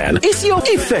Protection is your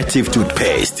effective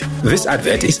toothpaste. This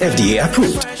advert is FDA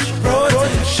approved.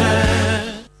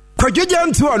 Kwajoja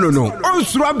ntuano no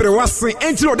onsuru abrewase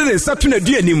enti no de ne satu na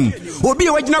duanim obi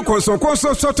a wagina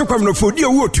konso soto kwamnofo di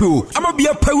owotu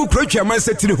amabia pawu krotwa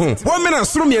mansatiri ho wo mena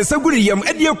soro miensa guri yam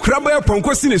ade akuraba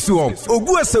aponko sinesuo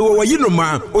ogu asewo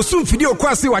wayinoma osumfidi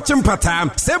okwase wachempata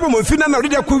sebo mfina na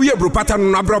rede akwi abrupata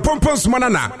no abropompon sumana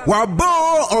na wabo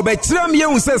obekira miye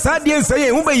unse sadie nsaye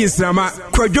hu bayisrama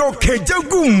kwajo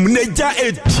kejagum neja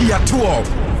etiato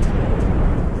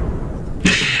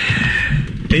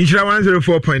Inshra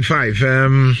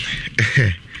 104.5.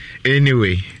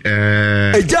 Anyway,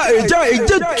 and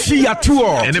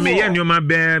I may you my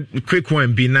bear quick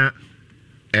one be na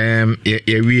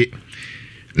we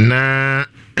na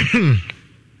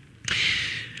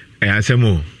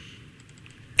asemo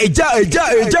eja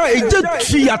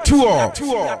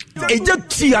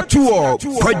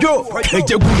kwajo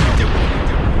kejagu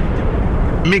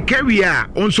me carry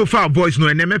on so far voice no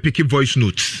and me pick voice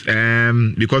notes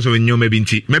because of new maybe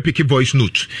me pick voice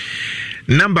note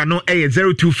number no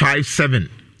 0257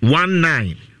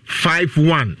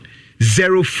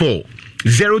 195104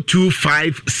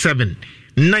 0257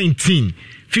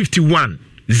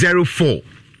 195104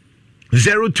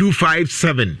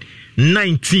 0257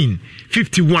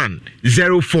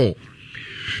 195104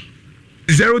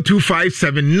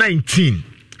 0257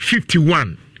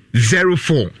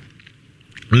 195104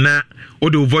 na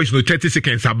odo voice no 30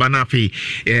 seconds abana fi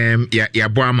ya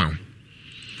boama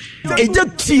eja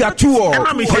tiatuo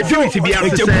e me security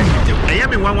bia se eya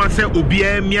me wanwa se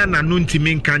obia mia na no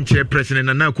ntimi nka nkyere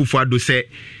president na Akufo-Addo se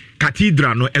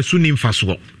cathedral no esu ni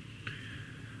mfaso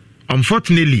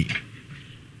unfortunately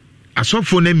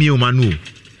asofo na mi o manu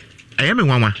eya me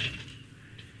wanwa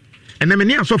ene me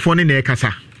ni asofo ne na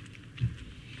ekasa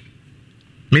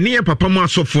me ni papa mu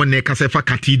asofo na ekasa fa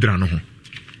cathedral no ho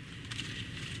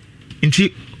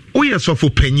nti oye sofo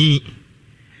panyi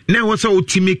na wo se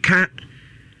otimika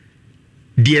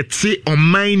de te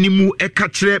oman ni mu eka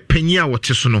kire panyi a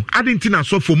wote so no adenti na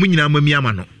sofo mu nyina mami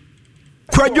ama no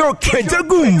kwajo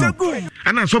kejagum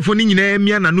ana sofo ni nyina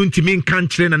amia na no ntimi nka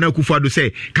kire na Akufo-Addo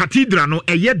se cathedral no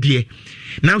eye de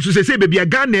na nso se bebia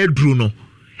Ghana eduru no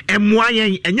ɛmoa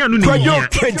yɛn ɛnyɛ no ne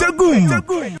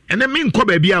ɛnɛ me nkɔ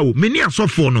baabi a wo me ne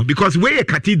asɔfoɔ no because weyɛ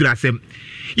cathedral asɛm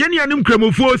yɛne yɛne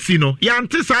nkramofoɔ si no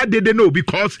yɛante saa dede no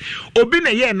because obi na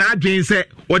yɛ n'adwen sɛ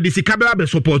wɔde sika bɛba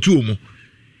bɛsɔpɔto wɔ mu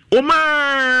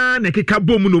ɔma na keka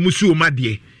bɔ mu na ɔmu si ɔma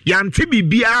deɛ yɛante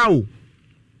biribiaa o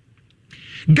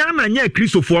Ghana nyɛ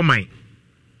kristofoɔ man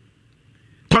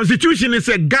constitution is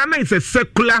say Ghana is a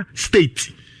secular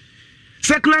state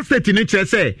ne kyerɛ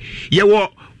sɛ yɛwɔ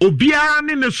obiara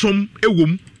ne ne som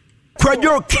ɛwom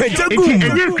kwadwo kagyagu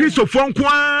ɛnyɛ kristofoɔ nko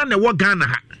ara na ɛwɔ Ghana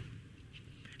ha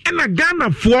ɛna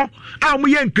Ghanafoɔ a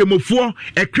wɔyɛ nkramofoɔ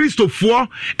kristofoɔ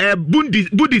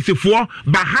buddhistfoɔ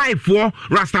bahaifoɔ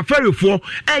rastafarifoɔ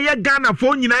ɛyɛ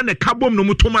Ghanafoɔ nyinaa na kabom no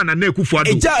mutoma na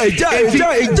Akufo-Addo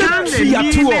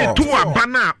ɛgya to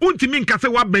abana untimi nkase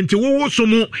wabɛnte wo so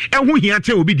mu ɛho hia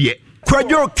kyɛ obi deɛ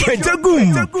kwadwo kagyagu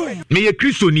meyɛ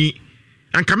kristoni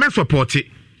anka me support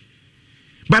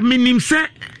but minim sɛ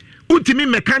untimi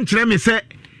meka nkyerɛ me sɛ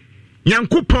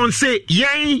Nyankopɔn say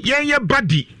yɛn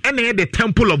body ɛna the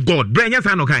temple of God brɛ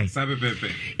nyɛ no kai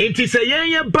it is a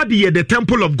yɛn body the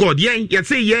temple of God yɛn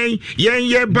say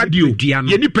yɛn body o yɛn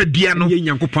nipadua no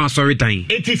yɛn Nyankopɔn asɔre dan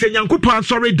it is a Nyankopɔn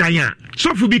asɔre dan a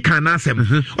sɔfo bi kan na asɛm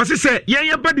ɔse sɛ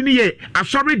yɛn body ni yɛ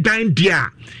asɔre dan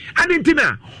dia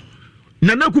adentina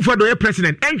Nana Akufo-Addo yɛ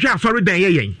president ɛnhwɛ asɔre dan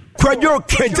yɛn kwadwo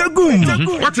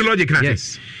kagyagu what's the logic na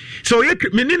yes so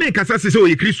menene kasa se o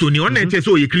ye kristoni on na nche se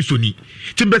o ye kristoni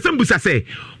timbesem busa se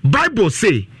Bible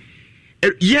say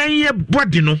yen ye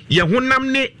body no ye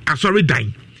honam ne asori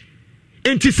dan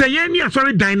enti se yen ni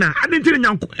asori dan na adentire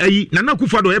nyanko Nana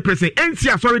Akufo-Addo ye president ensi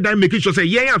asori dan make sure say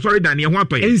yen asori dan ye ho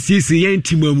atoye ensi yen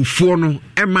timamfo no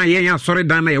ema yen asori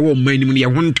dan na ye wo manim ne ye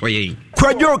ho ntoye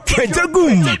kwadwo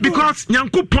kagyagu because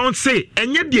Nyankopɔn say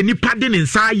enye de nipa de ne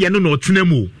nsa ye no na otena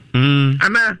mu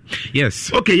Anna,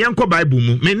 yes. Okay, yanko Bible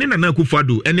mu. Me ne Nana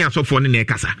Akufo-Addo ene asofo ne na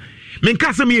ekasa. Me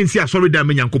nkasa me yensi asori da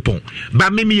me Nyankopɔn.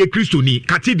 Ba me ye Kristoni,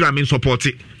 cathedral me support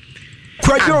it.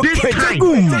 At this time,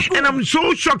 and I'm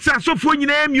so shocked say asofo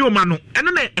nyina mi o ma no.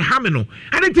 Eno na eha me no.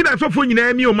 Adenti na asofo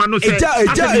nyina mi o ma no say.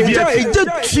 Eja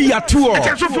tiato.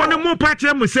 Asofo ne mo pa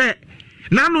kire mo say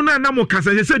na no na mo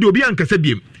kasa say de obi ankasa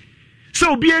biem.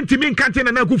 So obi antimi nkante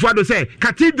Nana Akufo-Addo say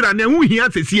cathedral na hu hia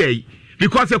sesi ai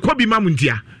because e kobi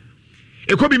mamuntia.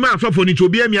 Ekobi ma asofo ni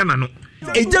tobi amia na no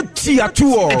eja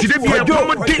tiato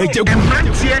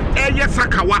emrantie eye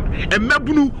sakawa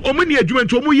emabunu omuni adwuma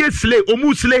nti omu ye sle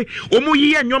omu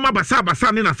ye nyoma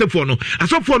basa ne na asofo no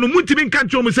muntimi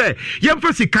nkanche omu se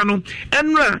yemfa sika no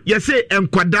enra ye se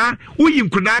enkwada uyi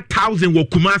nkwada 1000 wo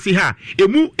Kumasi ha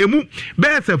emu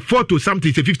be se 4 to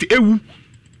something say 50 ewu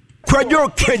kwadwo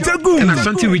kagyagu and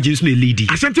Ashanti regions no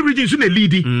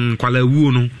leadi kwala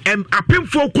wuo no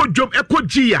apemfo kodwom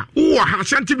ekogi a wo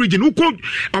Ashanti region wo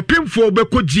apemfo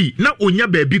bekogi na onya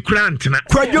baabi kura antena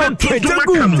kwadwo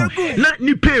kagyagu na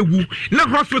nipa ewu na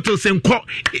hospitals enko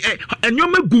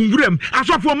enyoma gunwuram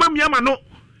asofo mamiama no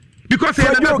because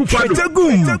Nana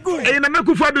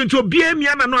Akufo-Addo nto bia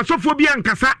mia na no asofo bia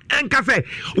nkasa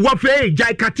wo fe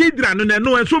jai cathedral no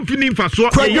no enso mfini mfaso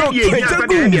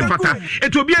ye fata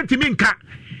eto bia ntimi nka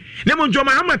ne mo John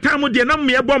Mahama time de na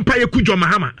me bompa ye ku John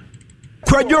Mahama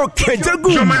kwadwo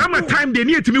kagyagu John Mahama time de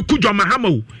ne etimi ku John Mahama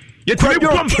o yetimi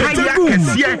bompa ya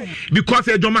kese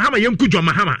because John Mahama ye ku John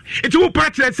Mahama eti wo pa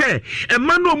kire se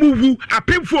ema no mu wu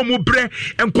apemfo mu bre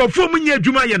enkofo mu nya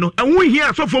adwuma ye no enwo hia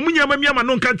asofo mu nya mamiama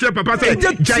no nka kire papa se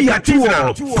jai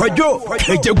cathedral kwadwo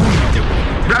kagyagu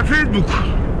na Facebook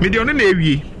media no na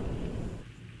ewie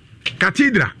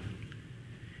cathedral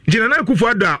Nana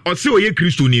Akufo-Addo a ɔse ɔyɛ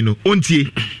kristoni no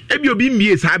ontie ebi obi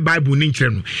mmie saa Bible ni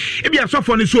nkyerɛ no ebi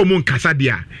asɔfo ne so ɔmo nkasa de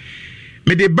a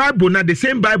me the Bible na the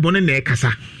same Bible ne na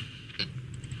ɛkasa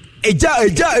eja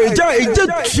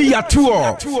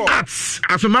tiato Acts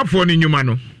asomafo ne nyuma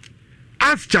no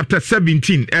Acts chapter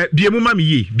 17 biemu ma me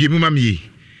ye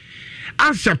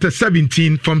Acts chapter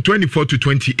 17 from 24 to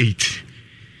 28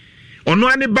 ɔno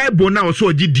ane Bible na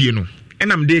ɔso ɔgye die no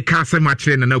enam de ka asɛm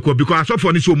akyerɛ Nana Akufo because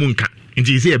asɔfo ne so ɔmo nka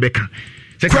nti ise ebeka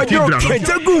se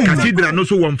cathedral no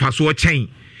so won faso ɔkyɛn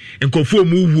nkofo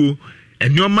mu wuo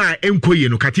enoma enkoye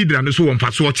no cathedral no so won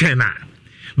faso ɔkyɛn na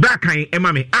Brakan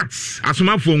emame Acts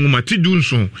asomafo nwuma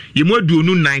tidunso yemu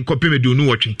aduonu 9 kopem aduonu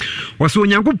wɔtwe wɔso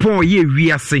Onyankopɔn ye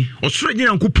wiase ɔsoro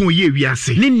Nyankopɔn ye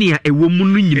wiase ne nea ɛwɔ mu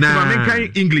no nyinaa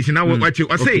American English na wɔtwe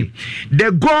ɔsɛ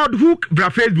the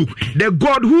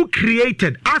God who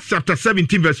created Acts chapter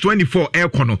 17 verse 24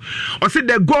 ekono ɔsɛ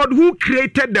the God who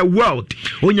created the world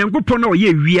Onyankopɔn na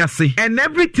ɔye wiase and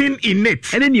everything in it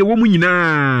ɛne nea ɛwɔ mu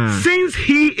nyinaa since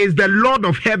he is the Lord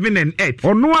of heaven and earth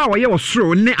ɔno a ɔyɛ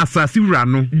ɔsoro ne asase wura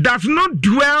no no does not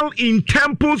dwell in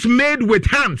temples made with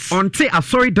hands. Onte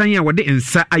asori dan a wode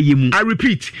nsa ayemu. I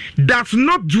repeat, does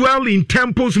not dwell in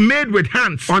temples made with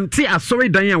hands. Onte asori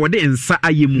dan a wode nsa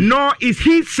ayemu. Nor is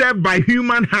he served by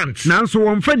human hands. Nanso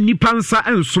wonfa nipa nsa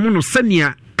ensom no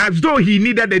senia as though he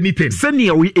needed anything.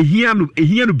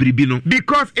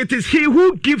 Because it is he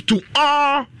who gives to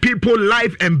all people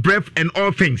life and breath and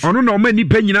all things. Ono no ma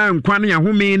nipa nyina nkwa na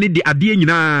home ne de ade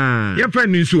nyina. Ye fa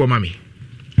nsu o mami.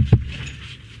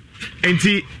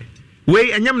 Enti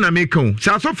we enyam na meka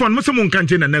sa so fon mo se mo nka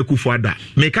nche na Akufo Addo.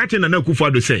 Meka nche na Akufo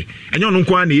Addo say enye ono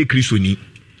nkwa na ye Kristoni.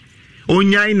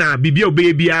 Onyai na bibia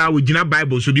obebia ogina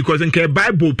Bible so because nke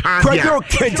Bible pa dia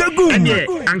enye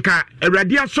anka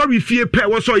awrade asori fie pe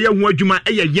wo so ye ho adwuma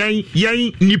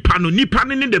yen nipa no ne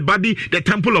the body the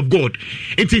temple of God.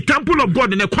 It's the temple of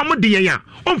God na kwam de yen a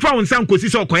onfa won san kosi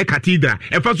so okoye cathedral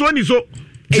efa so ni so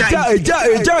eja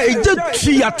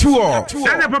tiatuo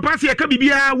na papa se ka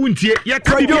bibia wuntie ye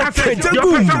ka bibia se yo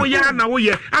pesa wo ya na wo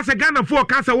ye ase Ghana for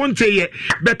ka se wonte ye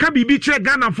be ka bibi kire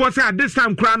Ghana for say at this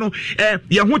time kra no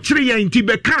ye ho kire ye nti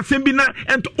be ka asem bi na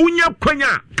ent unya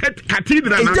kwanya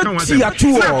cathedral na kan wa se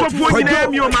so for ni na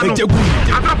mi o ma no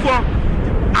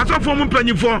asofo mu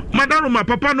mpanyifo madaroma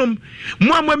papa nom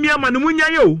mo amami ama no munya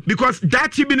yo because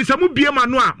that bi ni se mu bie ma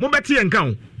no a mo bete ye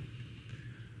nkan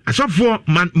asofo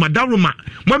madaroma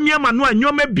mamiama no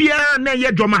anyoma bia na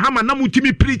ye dwoma hama na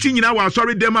mutimi preaching nyina wa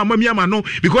sorry dem mamiama no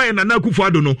because ye Nana Akufo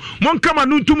Addo no monkama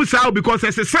no ntum sao because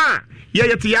esesa ye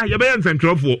yete ya ye be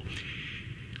nsentrofo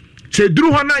se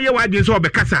duru ho na ye wa adwen so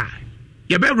obekasa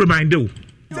ye be remind you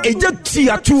eja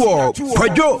tiatuo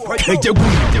kwajo ejegu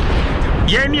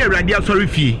ye ni awrade asori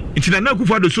fie nti Nana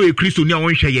Akufo Addo so ye Kristo ni a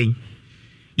wonhwe yen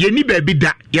ye ni baby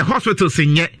da ye hospital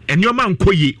senye enioma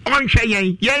nkoyi onhwe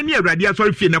yen ye ni awrade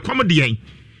asori fie na kwam de yen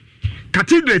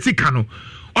cathedral sika no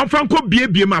onfa nko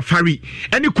biebie ma fari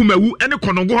eni kumawu eni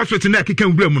konongo hospital na akeka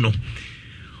nwura mu no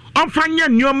onfa nya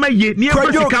enioma ye ni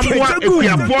afasika mboa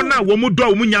efiafo na wo mu do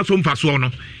wo mu nya so mfaso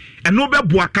no eno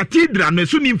beboa cathedral no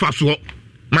so ni mfaso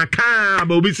maka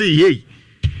ba obi say hey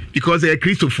because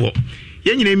Christopher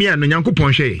ye nyina mi ano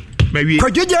Nyankopon hwe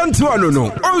Kwajoja ntu ano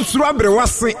no onsuru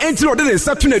abrewase enti no de ne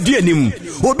sato na duanim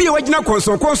obi e wagina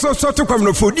konso soto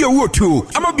kwamno fodi owotu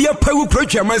ama bia pawu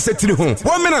protwa man setiri ho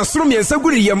wo mena soro miensa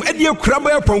guriyam ade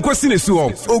akuraba aponko sinesu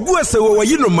ho ogu asewo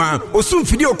wayinoma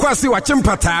osumfidi okwase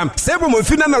wachempata sebo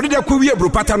mfina na de akwawi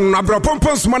abrupata no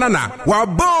abropompon somana na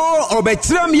wabo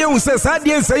obetiram ye unse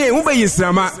sadie nsaye hu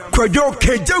bayisrama kwajo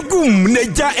kejagum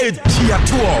neja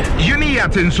etiato uni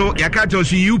yatenso yakato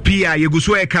si UPI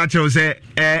yeguso ekacho se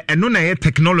no na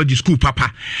technology school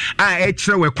papa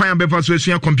extra we kwan befa so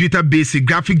esua computer basic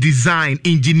graphic design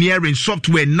engineering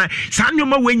software na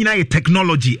sanyoma we nyina ye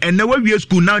technology and na we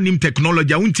school now nim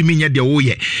technology untimi nya de wo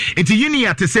ye enti uni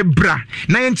ya te se bra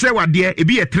na ye nkyere wade e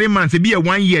bi ye 3 months e bi ye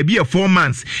 1 year e bi ye 4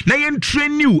 months na ye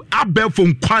train you abel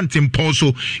from quantum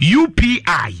also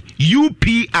UPI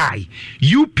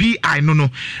no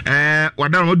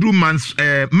wadan wadu months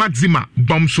maxima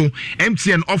bomso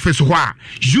MTN office ho a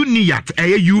Uniat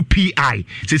UPI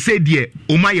say dear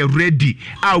Omaya ready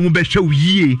a wo be hwe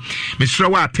yie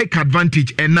mesrawa take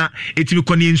advantage and na etimi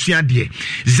koni nsua de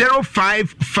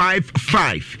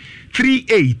 0555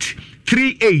 38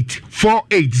 48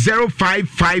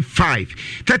 0555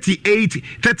 38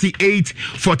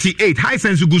 48 high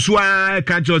sense gusua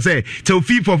catch us say till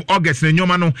 5th of August na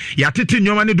nyoma no ya tete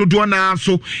nyoma ne dodo na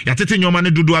so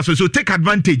so take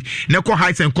advantage na ko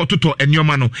high sense kototo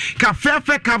nyoma no ka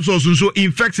fefe capsules nso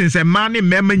infections e man ne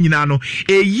mema nyina no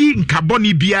eyi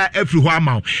nkaboni bia afri ho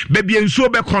ama ba bia nso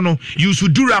be kono use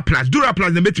Duraplast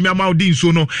na betimi ama odi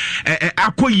nso no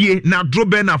akoye na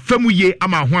drobe na famuye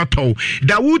ama ho atɔ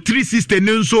dawu 360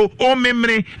 nso o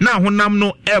memre na honam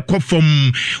no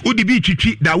ekofom udi bi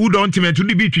twitwi Dawood ointment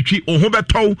udi bi twitwi o ho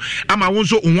betɔ ama wo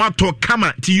nso o ho atɔ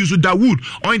kama to use Dawood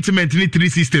ointment ni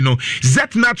 360 no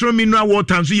Zet natural mineral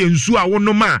water nso ye nsu a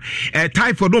wonom a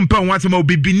typhoid o mpa ho asema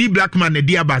obibini blackman na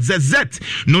diaba Zet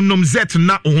nonom Zet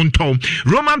na o ho ntɔ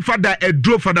Roman father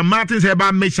edro father Martins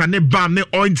heba mecha ne balm ne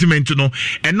ointment no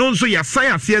eno nso ya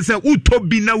science se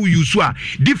utobi na wo use a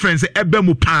difference ebe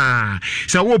mu pa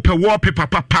se wo pe wallpaper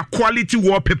papa quality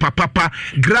wallpaper papa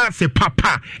grass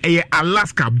papa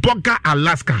Alaska Boga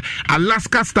Alaska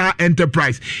Star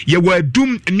Enterprise ye were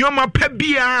doom nyoma pe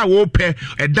bia wo pe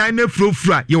dine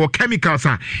frofra ye wo chemicals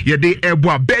ye de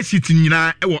ebo best shit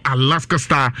nyina e wo Alaska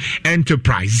Star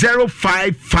Enterprise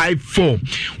 0554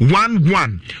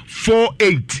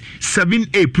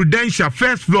 114878 Prudential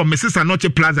first floor Mrs. Anoche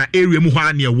Plaza area mu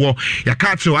ha ne wo ya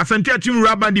catcho asante atim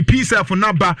rubber the P-Self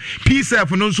number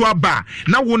P-Self no so aba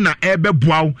na wo na ebe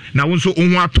boaw na wo nso wo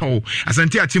ho atɔ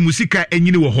asante ate musika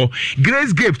enyini wɔ hɔ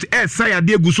Grace Gift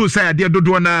sayade guso sayade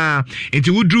dodo na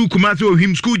enti wudru Kumasi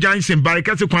Ohim School Junction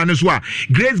Barikase kwan so a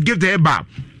Grace Gift eba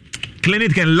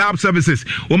clinic and lab services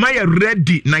omaya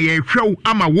ready na ye hwew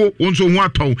ama wo nso ho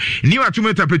atɔw new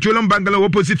Atumeta Petroleum Bungalow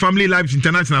opposite Family Lives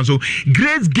International so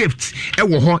Grace Gift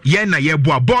wo ho ye na ye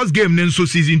boa boss game ne nso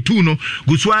season 2 no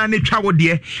gusua ne twa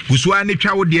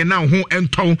wo de na ho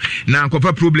entɔw na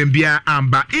nkofa problem bia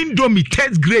amba Indomie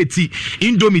taste great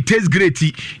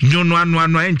nyono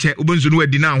ano enche obonzo no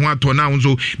wadi na ho atɔ na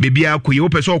nso bebia koye wo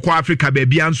pɛ so kɔ Africa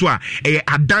bebia nso a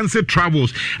Adanse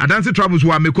Travels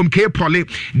wa mekom K Poly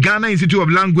Ghana Institute of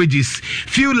Languages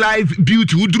Feel Life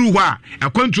Beauty udru wa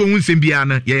akwantu hu nsembia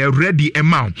na ye ready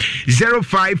amount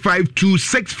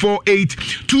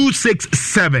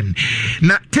 0552648267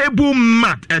 na table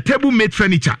mate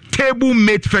furniture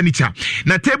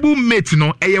na table mate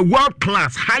no world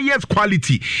class highest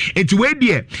quality it we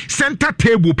there center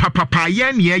table papa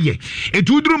ye ne it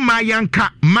udru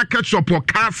mayanka market shop or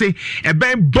kase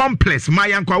ben bompless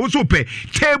mayanka wo so pe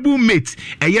table mate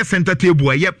center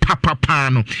table papa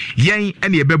no yen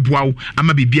ene ebeboa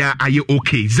ama bibia aye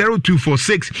okay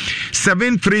 0246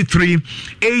 733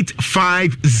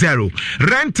 850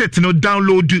 rent it no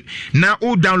download na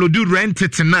o download rent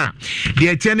it na the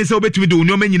etene se obetimi do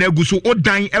nyoma nyina aguso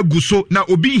odan aguso na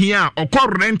obi hia okọ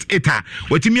rent it a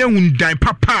watimi ehun dan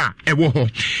papa ewo ho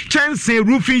chance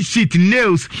roofing sheet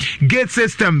nails gate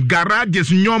system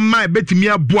garages nyoma betimi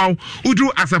aboa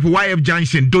udru asafo YF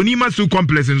junction Donima Su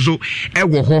complex nso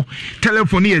ewo ho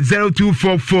telephone is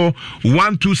 0244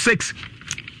 126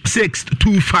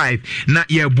 625 na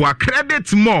yeboa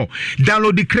credit more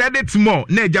download the credit more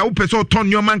na ja wo person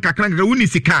ton your man kakra woni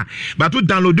sika but to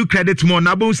download the credit more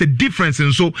na bon say difference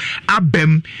so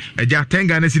abem ja 10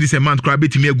 Ghana cedis a month kra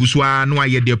betimi aguso a no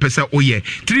aye de person oye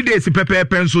 3 days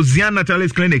pepe so Zian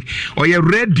Natalis Clinic oye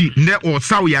ready ne or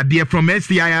saw ya there from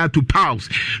STIR to Pulse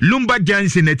Lumba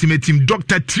Junction etimetim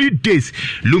doctor 3 days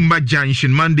Lumba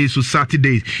Junction Mondays to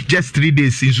Saturdays just 3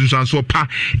 days in Susan so pa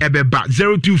ebeba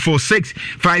 0246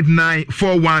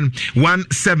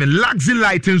 594117 Luxy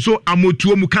Light and so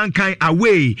amotuom kankan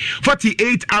away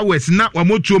 48 hours na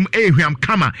amotuom ehwam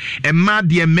kama emma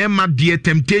de memma de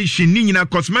temptation ni nyina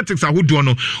cosmetics ahodo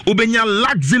no obenya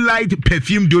Luxy Light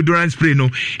perfume deodorant spray no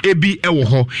ebi ewo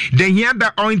ho then here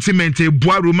the ointment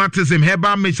boa rheumatism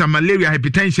herbal mix malaria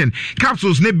hypertension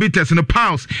capsules ne bitters no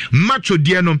pulse macho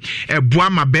de no boa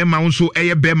ma bema nso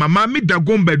eye bema ma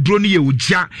midagomba dro no ye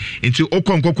uja into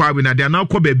okonkokwa we na de na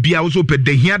akọ bia also pe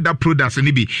here that products in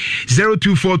be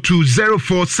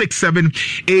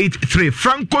 0242046783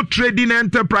 Franco Trading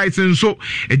Enterprise and so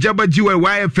Ejaba Jiwa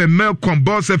YFM Melcom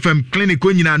Boss FM Clinic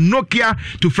nyina Nokia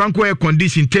to Franco air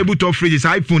condition tabletop fridges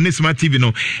iPhone smart TV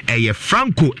no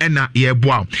Franco ena ye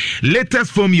boa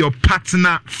latest from your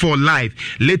partner for life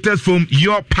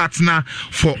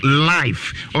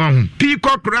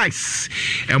Peacock Rice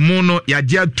emono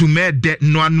yagia tume de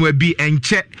no anwa bi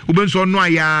enche ubenso no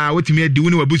aya wetimi adi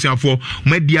woni wabusiafo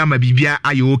media ma bibia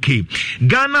aye okay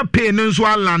Ghana Pay no so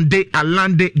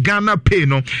alande Ghana Pay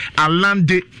no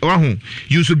alande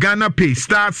use Ghana Pay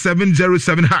star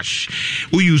 707 hash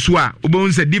we use wa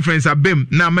ubon say difference abem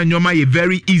na manyoma ye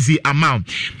very easy amount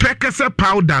prekasa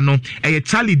powder no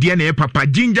Charlie dia na papa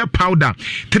ginger powder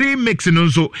 3 mix no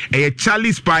so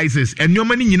Charlie spices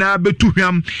enyoma ni nyina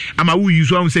betuhwam ama we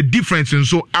use wa say difference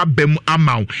so abem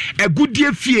amount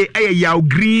egudie fie yaw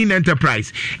green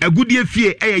enterprise egudie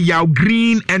fie yaw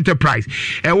green enterprise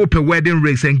open wedding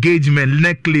rings engagement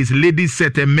necklace ladies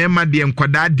set member de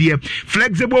enkwada de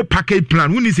flexible package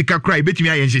plan woni sika cry betimi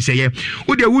ayen hyehye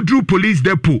wo de wudru police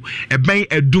depot ben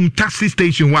edum taxi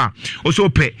station wa also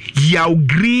pe yaw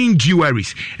green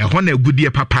jewelries na egudie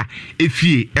papa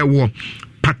efie ewo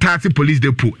Patati Police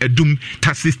Depot, Edum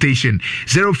Taxi Station,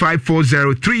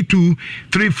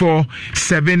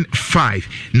 0540323475.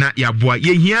 Na yabwa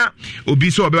ye here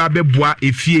obiso obeba boa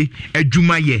efie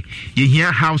adwuma ye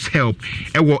here house help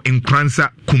ewo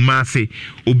Nkransa Kumase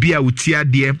obi a utia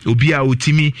de obi a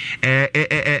utimi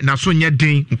na so nya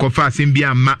den nkofa asem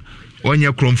bia ma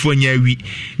onye kromfo nya wi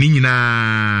ni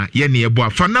nyina ye ne eboa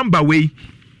fa number we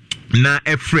na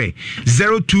efre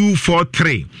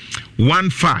 0243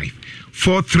 15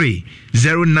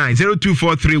 4309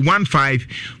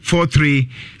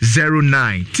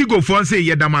 0243154309 Tigo phone say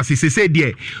yedamasi say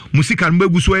there musika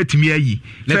mbagu so atimi ayi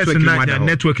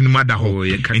network ni mada ho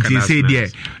nti say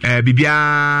there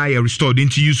bibia ya restored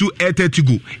into use Airtel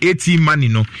Tigo 80 money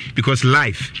no because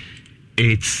life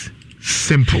it's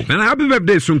Simple. And happy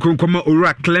birthday, Sunkoma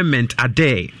Ora Clement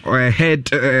Ade,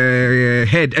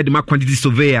 head Edema Quantity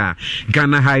Surveyor,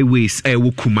 Ghana Highways,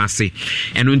 Wukumasi.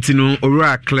 And Untino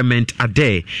Ora Clement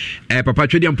Ade, Papa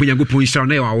Chediam Punyago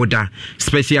Punshana Oda,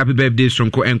 special happy birthday,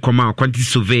 Sunko and Koma Quantity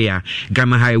Surveyor,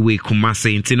 Ghana Highway,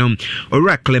 Kumasi, Intinom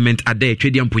Ora Clement Ade,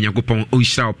 Chediam Punyago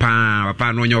Unsha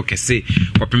Papa no Kese,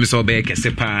 or Primiso Bear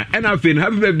Kesepa. And I've been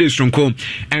happy birthday, Sunko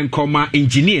and Koma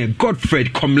Engineer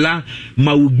Godfred Komla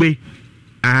Maugbe.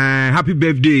 Happy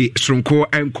birthday, Stronko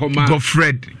and Koma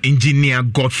Godfred, Engineer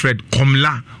Godfred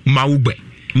Komla Maugbe.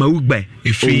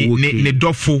 If ne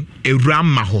dofo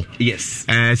Eramaho. Yes.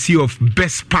 CEO of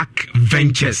Best Park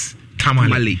Ventures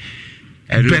Tamale.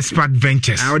 Best Park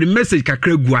Ventures. The message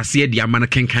kakre guasie di amana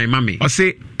kenkan mame. I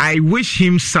say I wish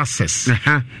him success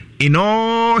in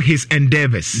all his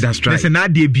endeavors. That's right.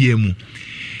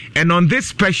 And on this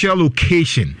special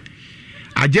occasion,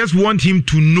 I just want him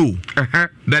to know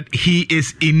that he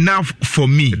is enough for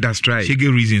me. That's right. Shege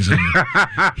reasons.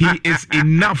 He is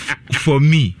enough for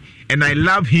me, and I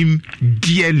love him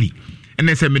dearly. And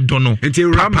I say, me don't know. It's a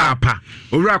Rama.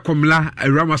 Ora Komla,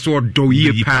 Rama so do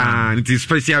ye pan. It is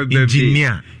special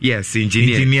engineer. Yes,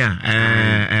 engineer.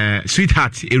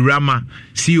 Sweetheart, Irama,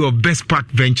 CEO of Best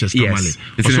Park Ventures. Yes,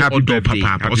 it's a happy birthday.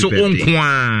 Also,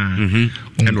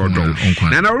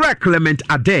 and Ora Clement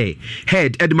Ade,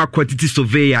 head Edema Quantity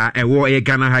Surveyor, a war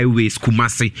Ghana Highways,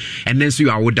 Kumasi, and then so you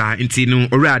are Oda, Intino,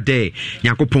 Ora Day,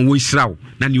 Yakopon Wisrao,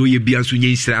 Nanu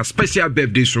Yabiansu, special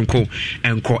birthday from Ko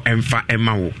and Ko Emfa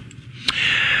Emao.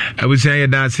 I would say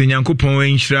that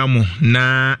Nyankopon nhyira mo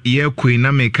na ye koi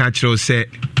na me ka kire se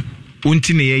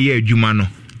unti ne ye adwuma no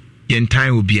ye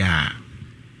ntan obia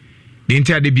de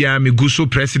nti ade bia me guso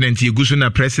president ye guso na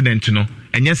president no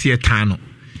enye se ye tan no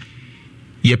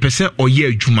ye pese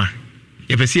oye adwuma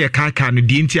ye pese ye ka no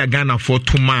de nti Ghana for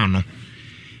toma no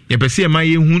ye pese ye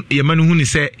ma no hu ni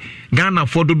se Ghana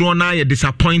for dodo na ye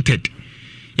disappointed.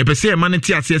 Yepese e man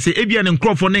ti ase se ebia ne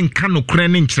nkrofo ne nka no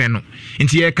kran ne nkyere no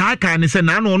nti ye ka ne se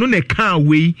na no ne ka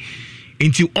wei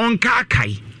nti onka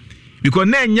kai because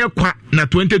na enye kwa na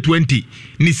 2020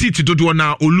 ni seat dodo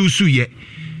na olusu ye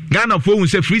Ghana for hu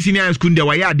se free senior school de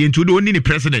waya de nti do oni ni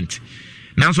president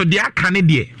nanso de aka ne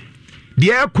de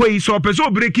akoi so pese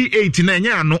obreki 8 na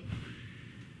enye ano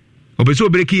obeso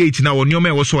obreki 8 na wonyo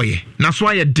me wo so ye na so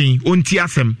aye din onti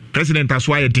asem president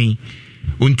aso aye din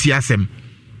onti asem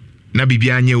na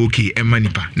bibia anye okay emma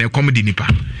nipa na comedy nipa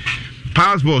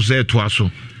passport say to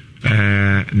aso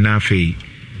na fei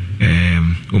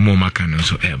omo maka no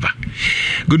so ever.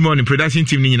 Good morning production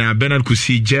team ni na Bernard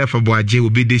Kusi, Jeff Aboaje will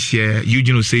be this year,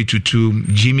 Eugene Osei Tutu,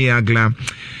 Jimmy Agla,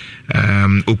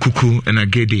 Okuku and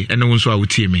Agede and also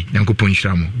awutie me Nyankopon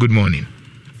Shramo. Good morning.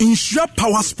 Insure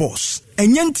Power Sports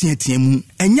enye tietiemu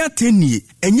enye tenie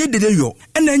enye dedeyo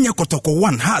ena enye kotoko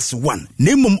 1 has 1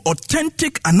 nemum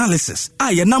authentic analysis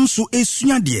ayenam so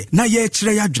esuade na ye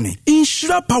kire yadwene.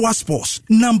 Insure Power Sports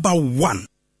number 1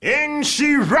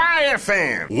 Insure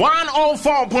FM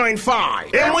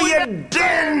 104.5 and we are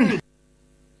done.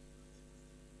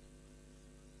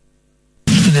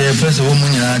 The first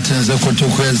woman in Athens, a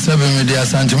Kotoko, 7 media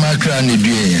Santa Macra, and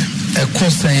a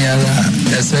question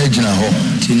a surgeon at home.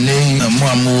 Tinay, a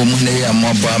Mamu, Mune, a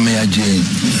Mobame, a Jane.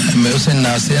 Melson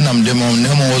Nasen, I'm the Mom,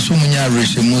 Nemo, Sumunya,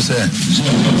 Rishi Musa.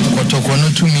 Kotoko,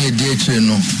 no to me, a dear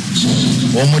chino.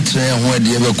 One more train where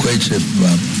the ever question.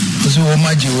 So,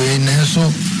 Maji, so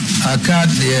I can't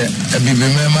there a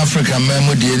BBM African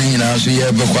memo dealing in our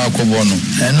year Bono.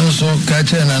 And also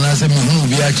catch and answer me who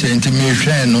be a chain to me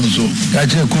train also.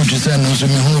 Catch a coach and also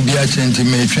me who be a chain to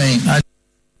me train.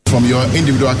 From your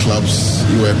individual clubs,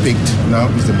 you were picked. Now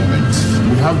is the moment.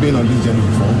 We have been on this journey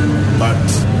before, but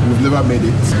we've never made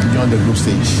it beyond the group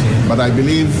stage. But I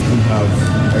believe we have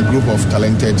a group of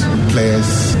talented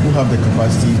players who have the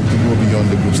capacity to go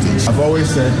beyond the group stage. I've always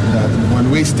said that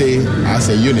when we stay as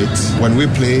a unit, when we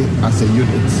play as a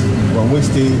unit, when we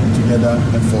stay together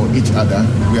and for each other,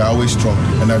 we are always strong.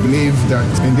 And I believe that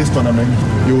in this tournament,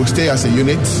 you will stay as a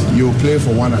unit, you will play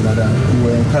for one another, you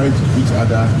will encourage each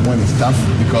other when it's tough,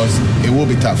 because it will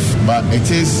be tough. But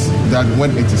it is that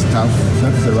when it is tough,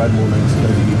 that is the right moment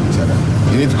that we need each other.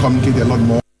 You need to communicate a lot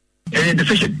more. A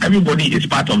decision. Everybody is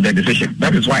part of the decision.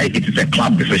 That is why it is a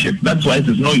club decision. That's why it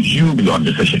is not you beyond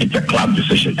decision. It's a club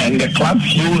decision. And the club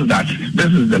feels that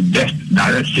this is the best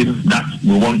direction that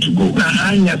we want to go. Now,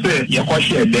 I say, you can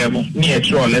share demo, near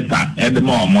a letter, and the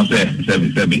more, when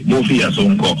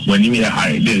you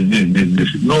hurry,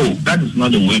 this. No, that is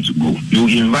not the way to go. You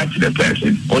invite the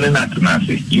person, only not to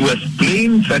say. You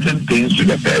explain certain things to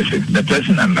the person. The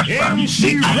person understands.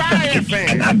 They accept it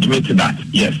and admit that,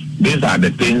 yes, these are the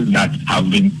things that have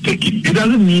been taken. It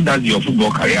doesn't mean that your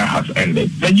football career has ended.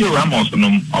 Sergio Ramos,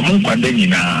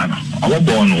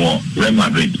 Real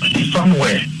Madrid, is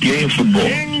somewhere playing football.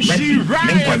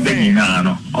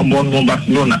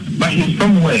 But he's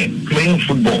somewhere playing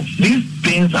football. These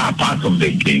things are part of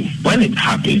the game. When it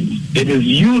happens, it is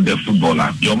you, the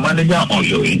footballer, your manager or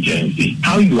your agency,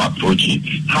 how you approach it,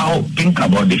 how think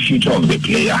about the future of the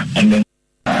player, and then.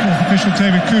 Official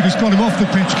David Kudus got him off the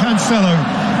pitch. Cancelo,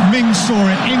 Mings saw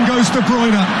it. In goes De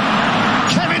Bruyne.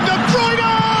 Kevin De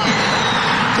Bruyne!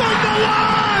 Number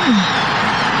one!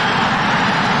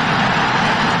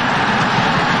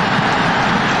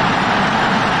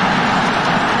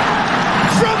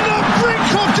 From the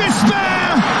brink of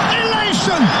despair,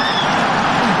 elation.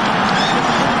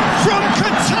 From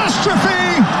catastrophe,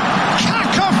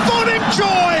 cacophonic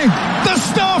joy. The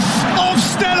stuff of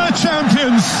stellar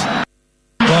champions.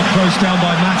 Well, closed down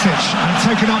by Matic and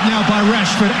taken up now by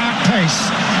Rashford at pace.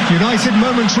 United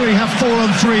momentarily have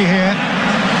 4-on-3 here.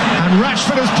 And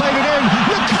Rashford has played it in.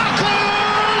 Lukaku!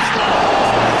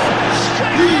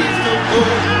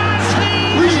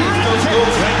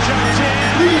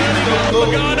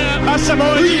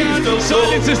 Asamoah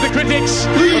silences the critics.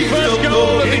 The first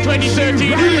goal of the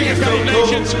 2013 Africa Cup of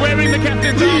Nations, wearing the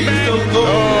captain's armband.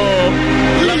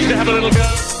 Oh, loves to have a little go.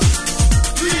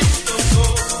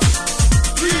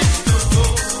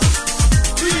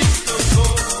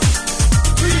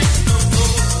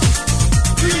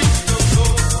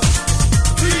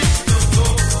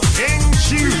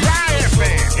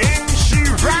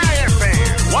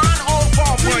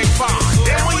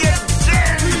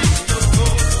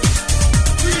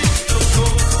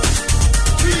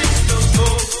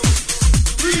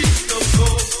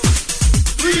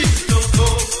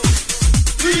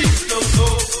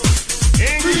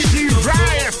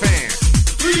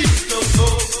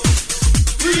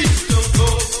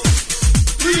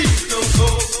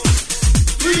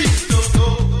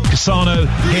 Cassano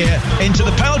here into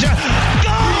the penalty.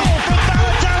 Goal from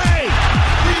Balotelli!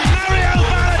 Mario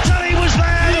Balotelli was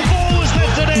there. The ball was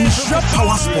lifted in. Insure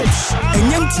Power Sports.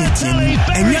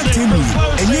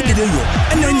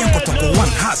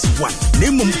 One has one.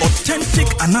 Name authentic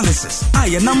analysis. I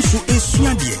am so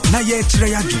eswadi na ye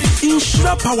treyadu.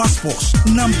 Insure Power Sports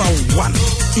 #1.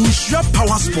 Insure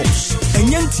Power Sports.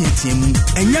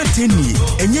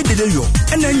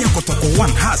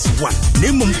 One has one.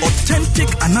 Name authentic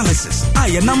analysis. I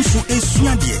am so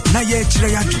eswadi na ye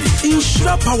treyadu.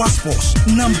 Insure Power Sports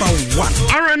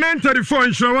 #1. All right, 9:34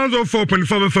 Insure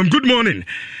 104.5 FM. Good morning.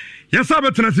 Yes, I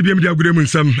bet to be able to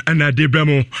some and I did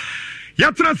Bremo.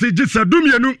 Yatra se jisa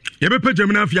dumienu yebepe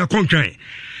Gemina fia konkan.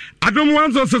 Adom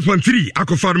 106.3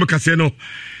 akofar Casino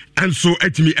and so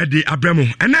etimi edi abremo.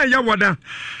 And na ya wada.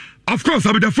 Of course,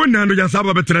 I be the phone and just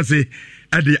aba betra se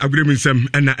edi agremu nsem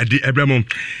and na edi abremo.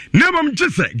 Nebom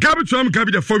jise gabi tuam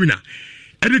gabi the phone.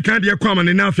 Edi kan de kwama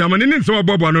ne na afia ma ne nso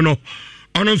bobo no no.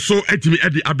 Ono so etimi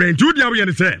edi abremo. Do dia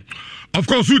we say. Of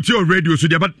course, with your radio so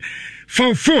there but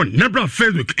phone nebra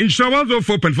Facebook Insure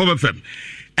 104.5 FM.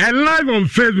 And live on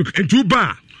Facebook and two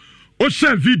bar. O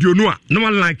share video no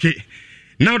one like it.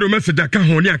 Now the message that can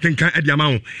hold can at the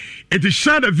amount. It is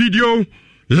share the video,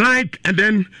 like, and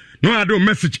then no I don't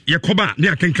message Yakoba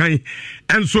near can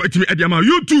and so it's me at the amount.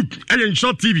 YouTube and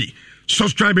Short TV.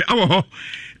 Subscribe our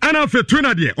and after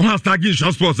 20 days or has tagging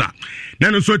short sponsor.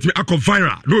 Then so it's me a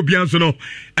viral. No bianso no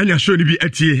and you're showing be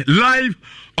at live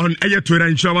on Air Twitter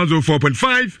Insure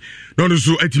 104.5. No,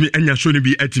 so at me and you're showing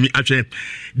be at me actually.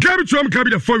 Gabby Trump can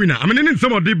be the foreigner. I mean, in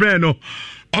some of the brand,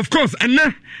 of course, and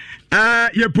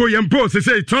yampo,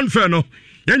 say, transfer no,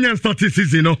 yan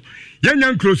statistics, you know,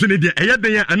 yan close in the air,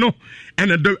 I know,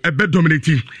 and a bed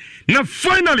dominating. Now,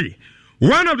 finally,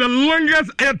 one of the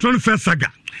longest air transfer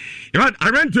saga. I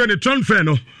ran to a transfer,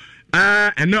 no.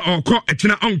 And now, or call a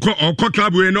China uncle or call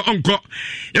club, we no uncle.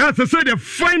 Yeah, so say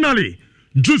finally,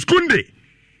 Juskunde.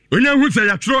 When you say,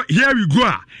 here we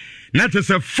go. Not to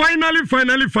say,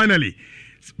 finally.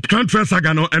 Transfer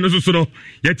saga no, and also no.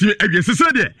 Yet, you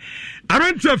said there. I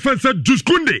went to a first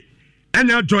Juskunde, and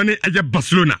now joining at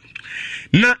Barcelona.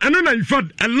 Now, I know in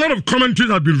fact, a lot of commentaries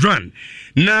have been run.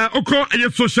 Now, Oko,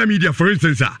 and social media, for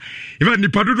instance, if I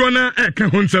need Padudona, I can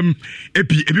hunt some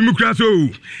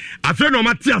epimukraso. I feel no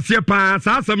Matias here pass,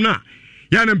 some na.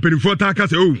 Yanam Penifo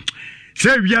Takas, oh,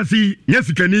 say, Yasi,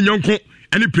 Yasikan in Yonko,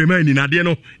 and the premier in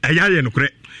Adiano, a Yayan Cre.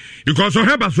 Because of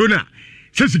her Barcelona,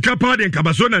 says the Capard and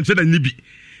Cabasona and said a Nibi.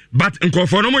 But in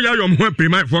Conformo Yayom, who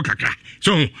premier for Kaka.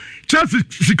 So, Chelsea,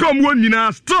 she come one in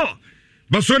our store.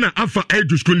 Barcelona, Alpha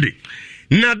Eduskundi.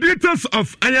 Now, details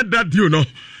of that, you know.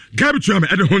 Gabi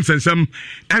Chuame at the Honsensem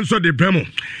and so the Bremo.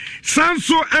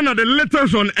 Sanso and the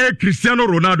letters on air Cristiano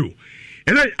Ronaldo.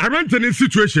 And I went in this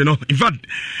situation, in fact,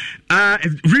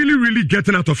 it's really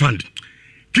getting out of hand.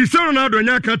 Cristiano Ronaldo and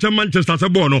Yaka Manchester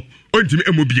Sabono, on to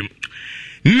Emobium.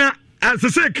 Now, as I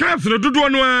say, clubs no do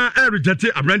one reject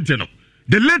Abrantino.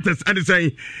 The latest, and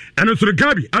say, and also the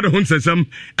Gabi at the Honsensem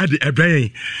at the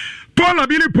Ebrahim. Paul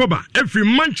Abili Poba, every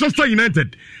Manchester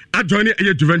United, at joining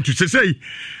a Juventus. Say,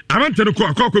 I went to the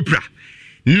Coca-Cola.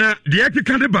 Now, the Eki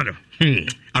Candebano,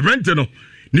 Abrantino,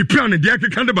 Nipian, the Eki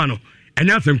Candebano. And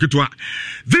yes, I'm Kitwa.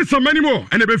 This so many more,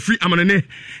 and a free Amanene.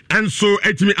 And so,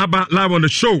 it's me about live on the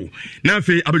show. Now, I'll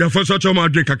be the first of my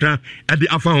drink at the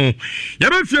Afahon.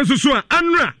 Yaban Fiasusua,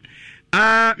 Anra.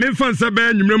 Memphis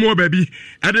Saban, you remember, baby.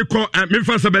 I did call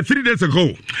Memphis Saban 3 days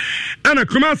ago. And a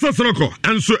commercial Sonoko,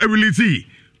 and so I release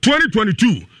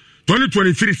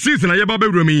 2022-2023 season. I have a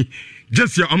room.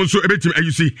 Just here, I'm also a bit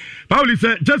you see. Pauli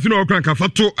said, just no crank of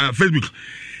Facebook.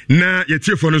 Na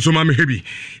yɛtie fo no so ma me hebi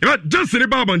if just the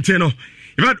baba nteno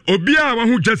if obia wa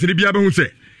hu just the bia ba hu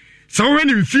se sa wo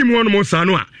ni film ho no mo sa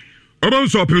no a oba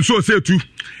nso opem so say tu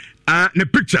ne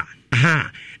picture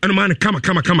and man kama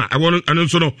I want and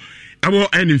so no I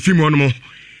want any film ho no mo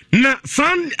na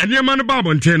san anema no baba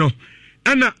nteno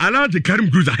and alaji Karim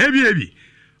Cruiser heavy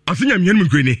asenya mien mu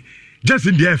kwani just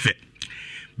in the effort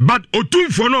but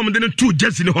otumfo no mo de no tu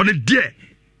just in ho ne de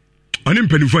oni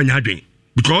mpanifo anya adwen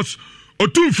because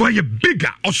Otumfo ye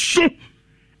bigger or so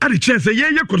at the chance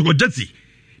ye koto jersey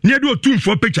near do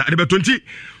Otumfo picture at the 20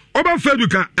 over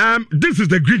Facebook. This is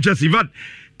the green jersey but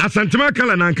Asantema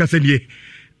color na nka sedie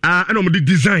and on the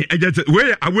design I just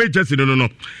where away jersey no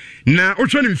na o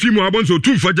try film abonso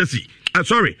Otumfo jersey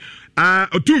sorry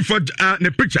Otumfo ne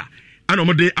picture and on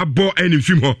the abo any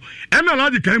film ho and na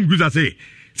large Karim Cruiser say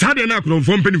sade na kono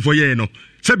fo mpani for ye no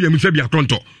sabia mu sabia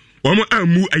kronto omo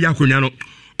amu ayakonya no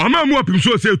omo amu opim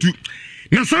so say tu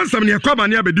na sansam ne akwaba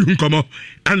ne abedi hu nkomo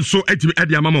and so etimi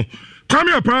ade amamo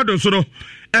kwame oparado so no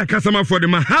kasama for the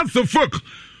House of Folk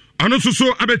ano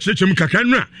so abechechem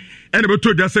kakranwa ene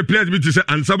beto da say players bit say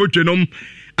ansabo twenom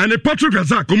and Patrick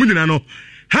Razak komunina no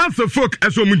House of Folk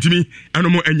eso muntimi ano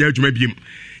mo anya adwuma biem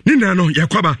ni na no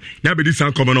yakwaba na abedi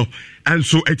san komo no and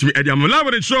so etimi ade amamo love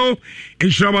the show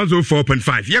insurance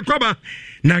 4.5 yakwaba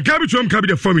na Gabi Chuame kabi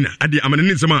the formula ade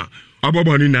amanene nsema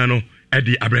abobo ni na no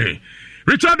ade abraham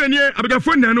Richard Daniel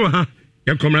abagafo nano ha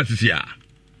yankomra sisia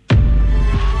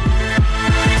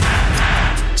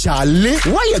Charlie,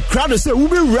 why you crowd say we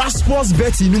be Rasports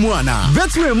bet in Muana?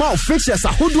 Bet me more fixtures a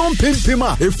hodon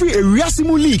pimpima, a free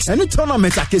Erasimu leagues and a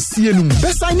tournament a kesienum.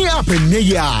 Best signing up in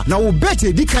Neya. Now bet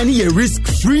a dikani a risk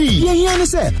free. Yeah,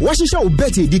 say, what you shall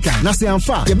bet a dikan? Nase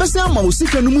amfa. The best time I will see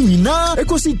Kanumina,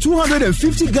 Ecosi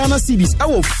 250 Ghana cedis.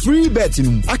 Our free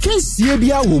betting. I can't see a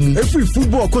bia woman. A free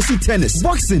football, cosi tennis,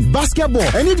 boxing, basketball,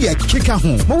 and idiot kick a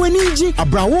home. But when Niji, a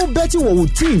brown betting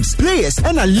with teams, players,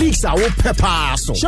 and a leagues our pepper.